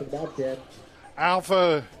here.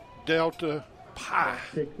 Alpha Delta Pi.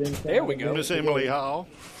 There we go. Miss Emily Hall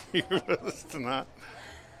here with us tonight.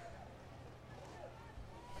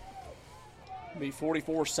 Be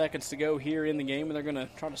 44 seconds to go here in the game, and they're going to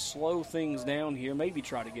try to slow things down here, maybe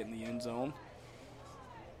try to get in the end zone.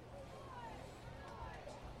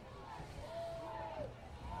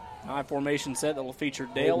 High formation set that will feature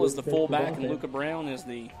Dale as the fullback and Luca Brown as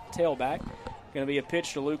the tailback. Going to be a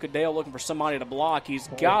pitch to Luca. Dale looking for somebody to block. He's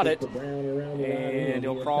got it, and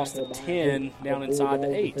he'll cross the 10 down inside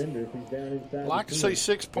the 8. I'd like to see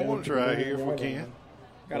 6 points right here if we can.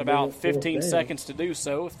 Got about 15 seconds to do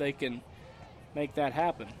so if they can make that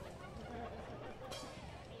happen.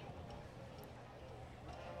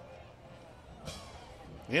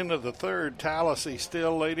 End of the third, Tallahassee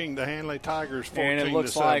still leading the Hanley Tigers 14-7. And it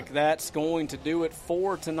looks like that's going to do it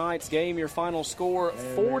for tonight's game. Your final score,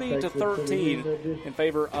 40-13 in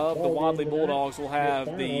favor of the Wadley Bulldogs. We'll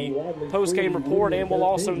have the post-game report, and we'll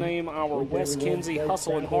also name our Wes Kinsey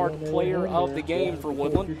Hustle and Heart player of the game for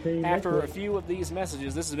Woodland after a few of these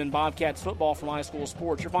messages. This has been Bobcats football from High School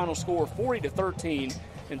Sports. Your final score, 40-13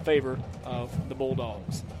 in favor of the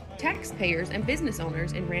Bulldogs. Taxpayers and business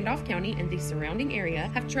owners in Randolph County and the surrounding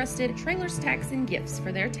area have trusted Trailers Tax and Gifts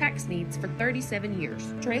for their tax needs for 37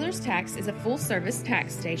 years. Trailers Tax is a full-service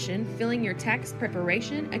tax station filling your tax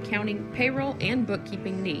preparation, accounting, payroll, and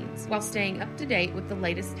bookkeeping needs while staying up to date with the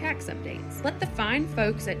latest tax updates. Let the fine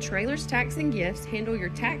folks at Trailers Tax and Gifts handle your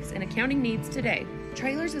tax and accounting needs today.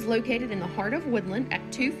 Trailers is located in the heart of Woodland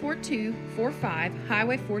at 24245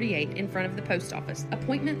 Highway 48 in front of the post office.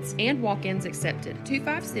 Appointments and walk-ins accepted.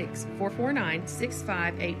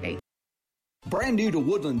 256-449-6588. Brand new to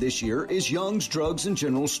Woodland this year is Young's Drugs and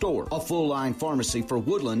General Store, a full-line pharmacy for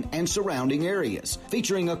Woodland and surrounding areas.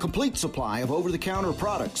 Featuring a complete supply of over-the-counter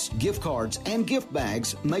products, gift cards, and gift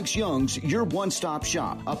bags makes Young's your one-stop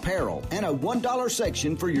shop, apparel, and a $1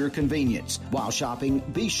 section for your convenience. While shopping,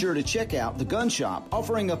 be sure to check out the gun shop,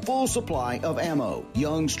 offering a full supply of ammo.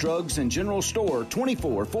 Young's Drugs and General Store,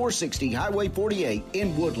 24460 Highway 48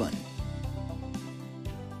 in Woodland.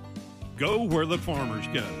 Go where the farmers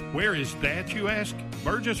go. Where is that, you ask?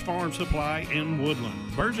 Burgess Farm Supply in Woodland.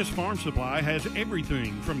 Burgess Farm Supply has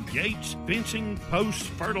everything from gates, fencing, posts,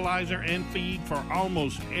 fertilizer, and feed for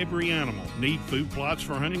almost every animal. Need food plots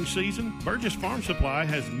for hunting season? Burgess Farm Supply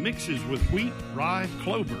has mixes with wheat, rye,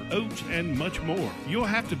 clover, oats, and much more. You'll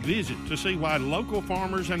have to visit to see why local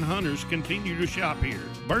farmers and hunters continue to shop here.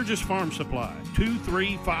 Burgess Farm Supply,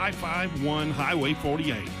 23551 Highway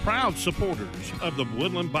 48. Proud supporters of the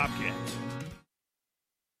Woodland Bobcats.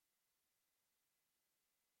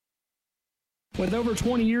 With over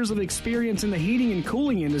 20 years of experience in the heating and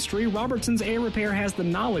cooling industry, Robertson's Air Repair has the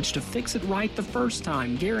knowledge to fix it right the first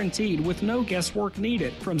time, guaranteed with no guesswork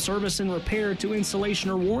needed. From service and repair to installation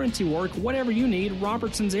or warranty work, whatever you need,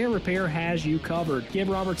 Robertson's Air Repair has you covered. Give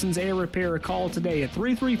Robertson's Air Repair a call today at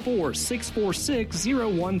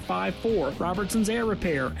 334-646-0154. Robertson's Air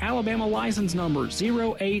Repair, Alabama license number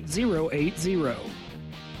 08080.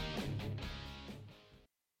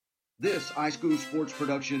 This high school sports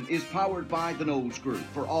production is powered by the Knowles Group.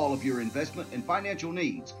 For all of your investment and financial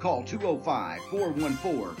needs, call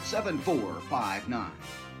 205-414-7459.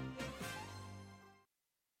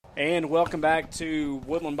 And welcome back to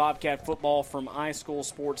Woodland Bobcat football from iSchool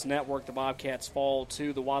Sports Network. The Bobcats fall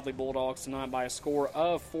to the Wadley Bulldogs tonight by a score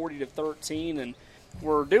of 40-13. And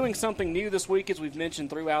we're doing something new this week, as we've mentioned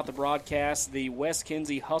throughout the broadcast, the West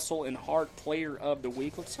Kinsey Hustle and Heart Player of the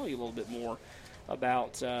Week. Let's tell you a little bit more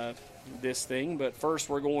about this thing. But first,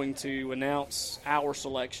 we're going to announce our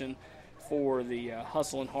selection for the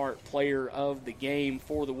Hustle and Heart Player of the Game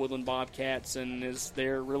for the Woodland Bobcats. And is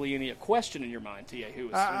there really any question in your mind, T.A., who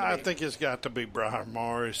is I think it's got to be Briar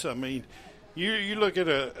Morris. I mean, you look at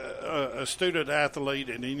a student athlete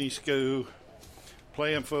in any school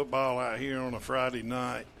playing football out here on a Friday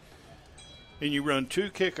night, and you run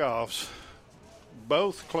 2 kickoffs,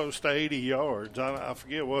 both close to 80 yards. I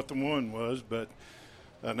forget what the one was, but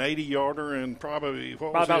an 80-yarder and probably,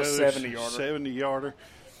 what was about the other? 70-yarder. 70-yarder.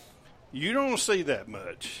 You don't see that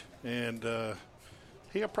much, and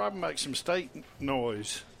he'll probably make some state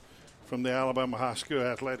noise from the Alabama High School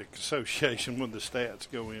Athletic Association when the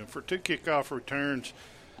stats go in. For 2 kickoff returns,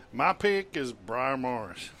 my pick is Briar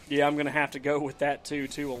Morris. Yeah, I'm going to have to go with that, too.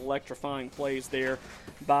 2 electrifying plays there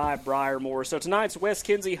by Briar Morris. So tonight's West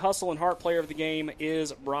Kinsey Hustle and Heart Player of the Game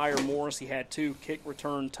is Briar Morris. He had 2 kick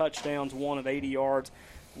return touchdowns, 1 of 80 yards,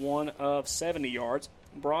 1 of 70 yards.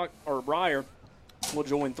 Briar will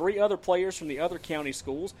join 3 other players from the other county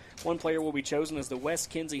schools. 1 player will be chosen as the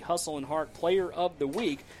West Kinsey Hustle and Heart Player of the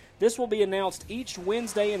Week. This will be announced each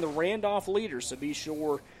Wednesday in the Randolph Leader, so be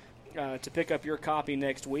sure to pick up your copy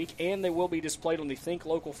next week. And they will be displayed on the Think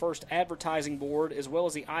Local First advertising board, as well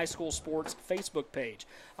as the iSchool Sports Facebook page.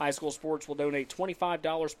 iSchool Sports will donate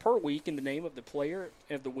 $25 per week in the name of the Player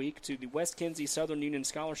of the Week to the West Kinsey Southern Union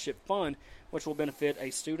Scholarship Fund, which will benefit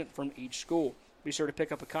a student from each school. Be sure to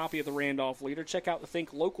pick up a copy of the Randolph Leader. Check out the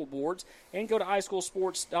Think Local boards and go to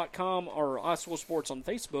iSchoolSports.com or iSchool Sports on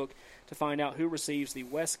Facebook to find out who receives the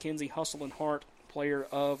West Kinsey Hustle and Heart Player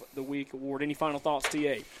of the Week award. Any final thoughts,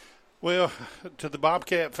 T.A.? Well, to the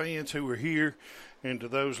Bobcat fans who are here and to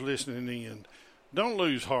those listening in, don't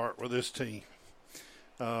lose heart with this team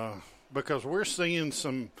because we're seeing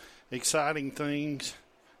some exciting things.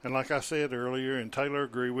 And like I said earlier, and Taylor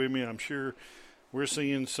agreed with me, I'm sure we're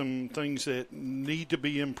seeing some things that need to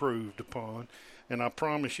be improved upon. And I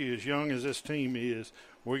promise you, as young as this team is,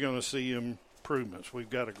 we're going to see improvements. We've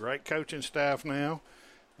got a great coaching staff now,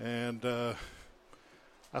 and I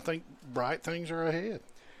think bright things are ahead.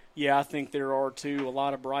 Yeah, I think there are, too. A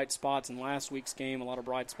lot of bright spots in last week's game, a lot of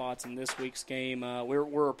bright spots in this week's game.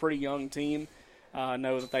 We're a pretty young team. I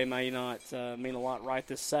know that they may not mean a lot right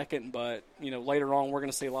this second, but later on we're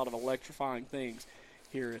going to see a lot of electrifying things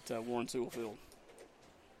here at Warren Sewell Field.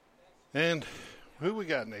 And who we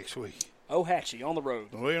got next week? Ohatchee on the road.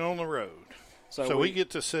 We're on the road. So we get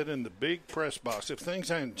to sit in the big press box. If things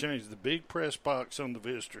haven't changed, the big press box on the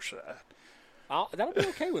visitor side. That'll be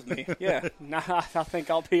okay with me. Yeah, I think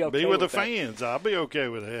I'll be okay. Be with the that. Fans. I'll be okay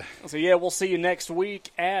with that. So yeah, we'll see you next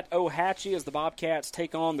week at Ohatchee as the Bobcats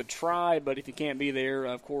take on the Tribe. But if you can't be there,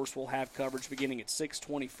 of course, we'll have coverage beginning at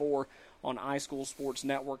 6:24 on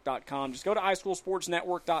iSchoolSportsNetwork.com. Just go to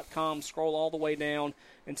iSchoolSportsNetwork.com, scroll all the way down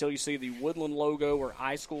until you see the Woodland logo or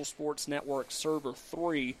iSchool Sports Network Server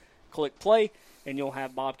 3. Click play, and you'll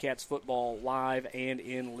have Bobcats football live and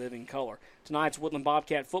in living color. Tonight's Woodland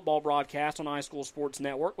Bobcat football broadcast on iSchool Sports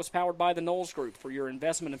Network was powered by the Knowles Group. For your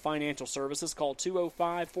investment and financial services, call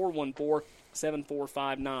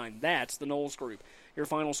 205-414-7459. That's the Knowles Group. Your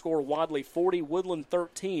final score, Wadley 40, Woodland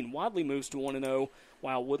 13. Wadley moves to 1-0,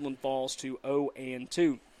 while Woodland falls to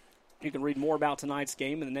 0-2. You can read more about tonight's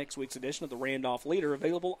game in the next week's edition of the Randolph Leader,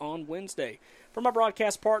 available on Wednesday. For my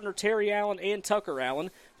broadcast partner, Terry Allen and Tucker Allen,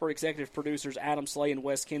 for executive producers Adam Slay and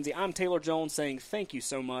Wes Kinsey, I'm Taylor Jones saying thank you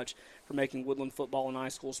so much for making Woodland Football and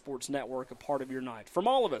iSchool Sports Network a part of your night. From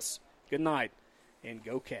all of us, good night, and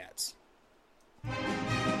go Cats.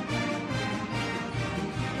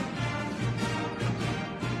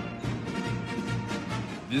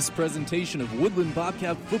 This presentation of Woodland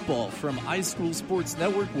Bobcat football from iSchool Sports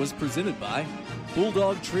Network was presented by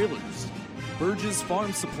Bulldog Trailers, Burgess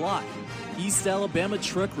Farm Supply, East Alabama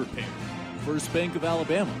Truck Repair, First Bank of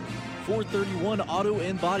Alabama, 431 Auto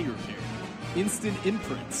and Body Repair, Instant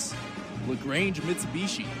Imprints, LaGrange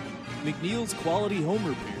Mitsubishi, McNeil's Quality Home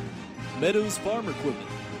Repair, Meadows Farm Equipment,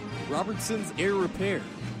 Robertson's Air Repair,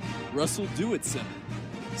 Russell Do-It Center,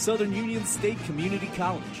 Southern Union State Community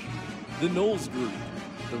College, the Knowles Group,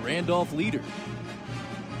 the Randolph Leader,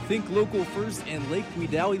 Think Local First and Lake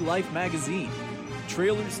Wedowee Life Magazine,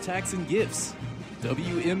 Trailers Tax and Gifts,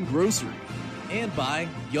 WM Grocery, and by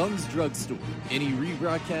Young's Drugstore. Any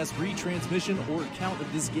rebroadcast, retransmission, or account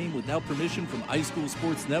of this game without permission from iSchool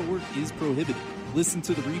Sports Network is prohibited. Listen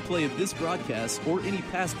to the replay of this broadcast or any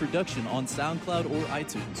past production on SoundCloud or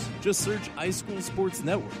iTunes. Just search iSchool Sports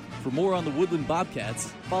Network. For more on the Woodland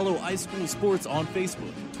Bobcats, follow iSchool Sports on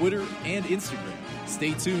Facebook, Twitter, and Instagram.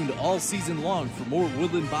 Stay tuned all season long for more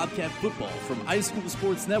Woodland Bobcat football from iSchool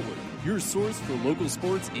Sports Network, your source for local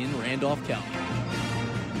sports in Randolph County.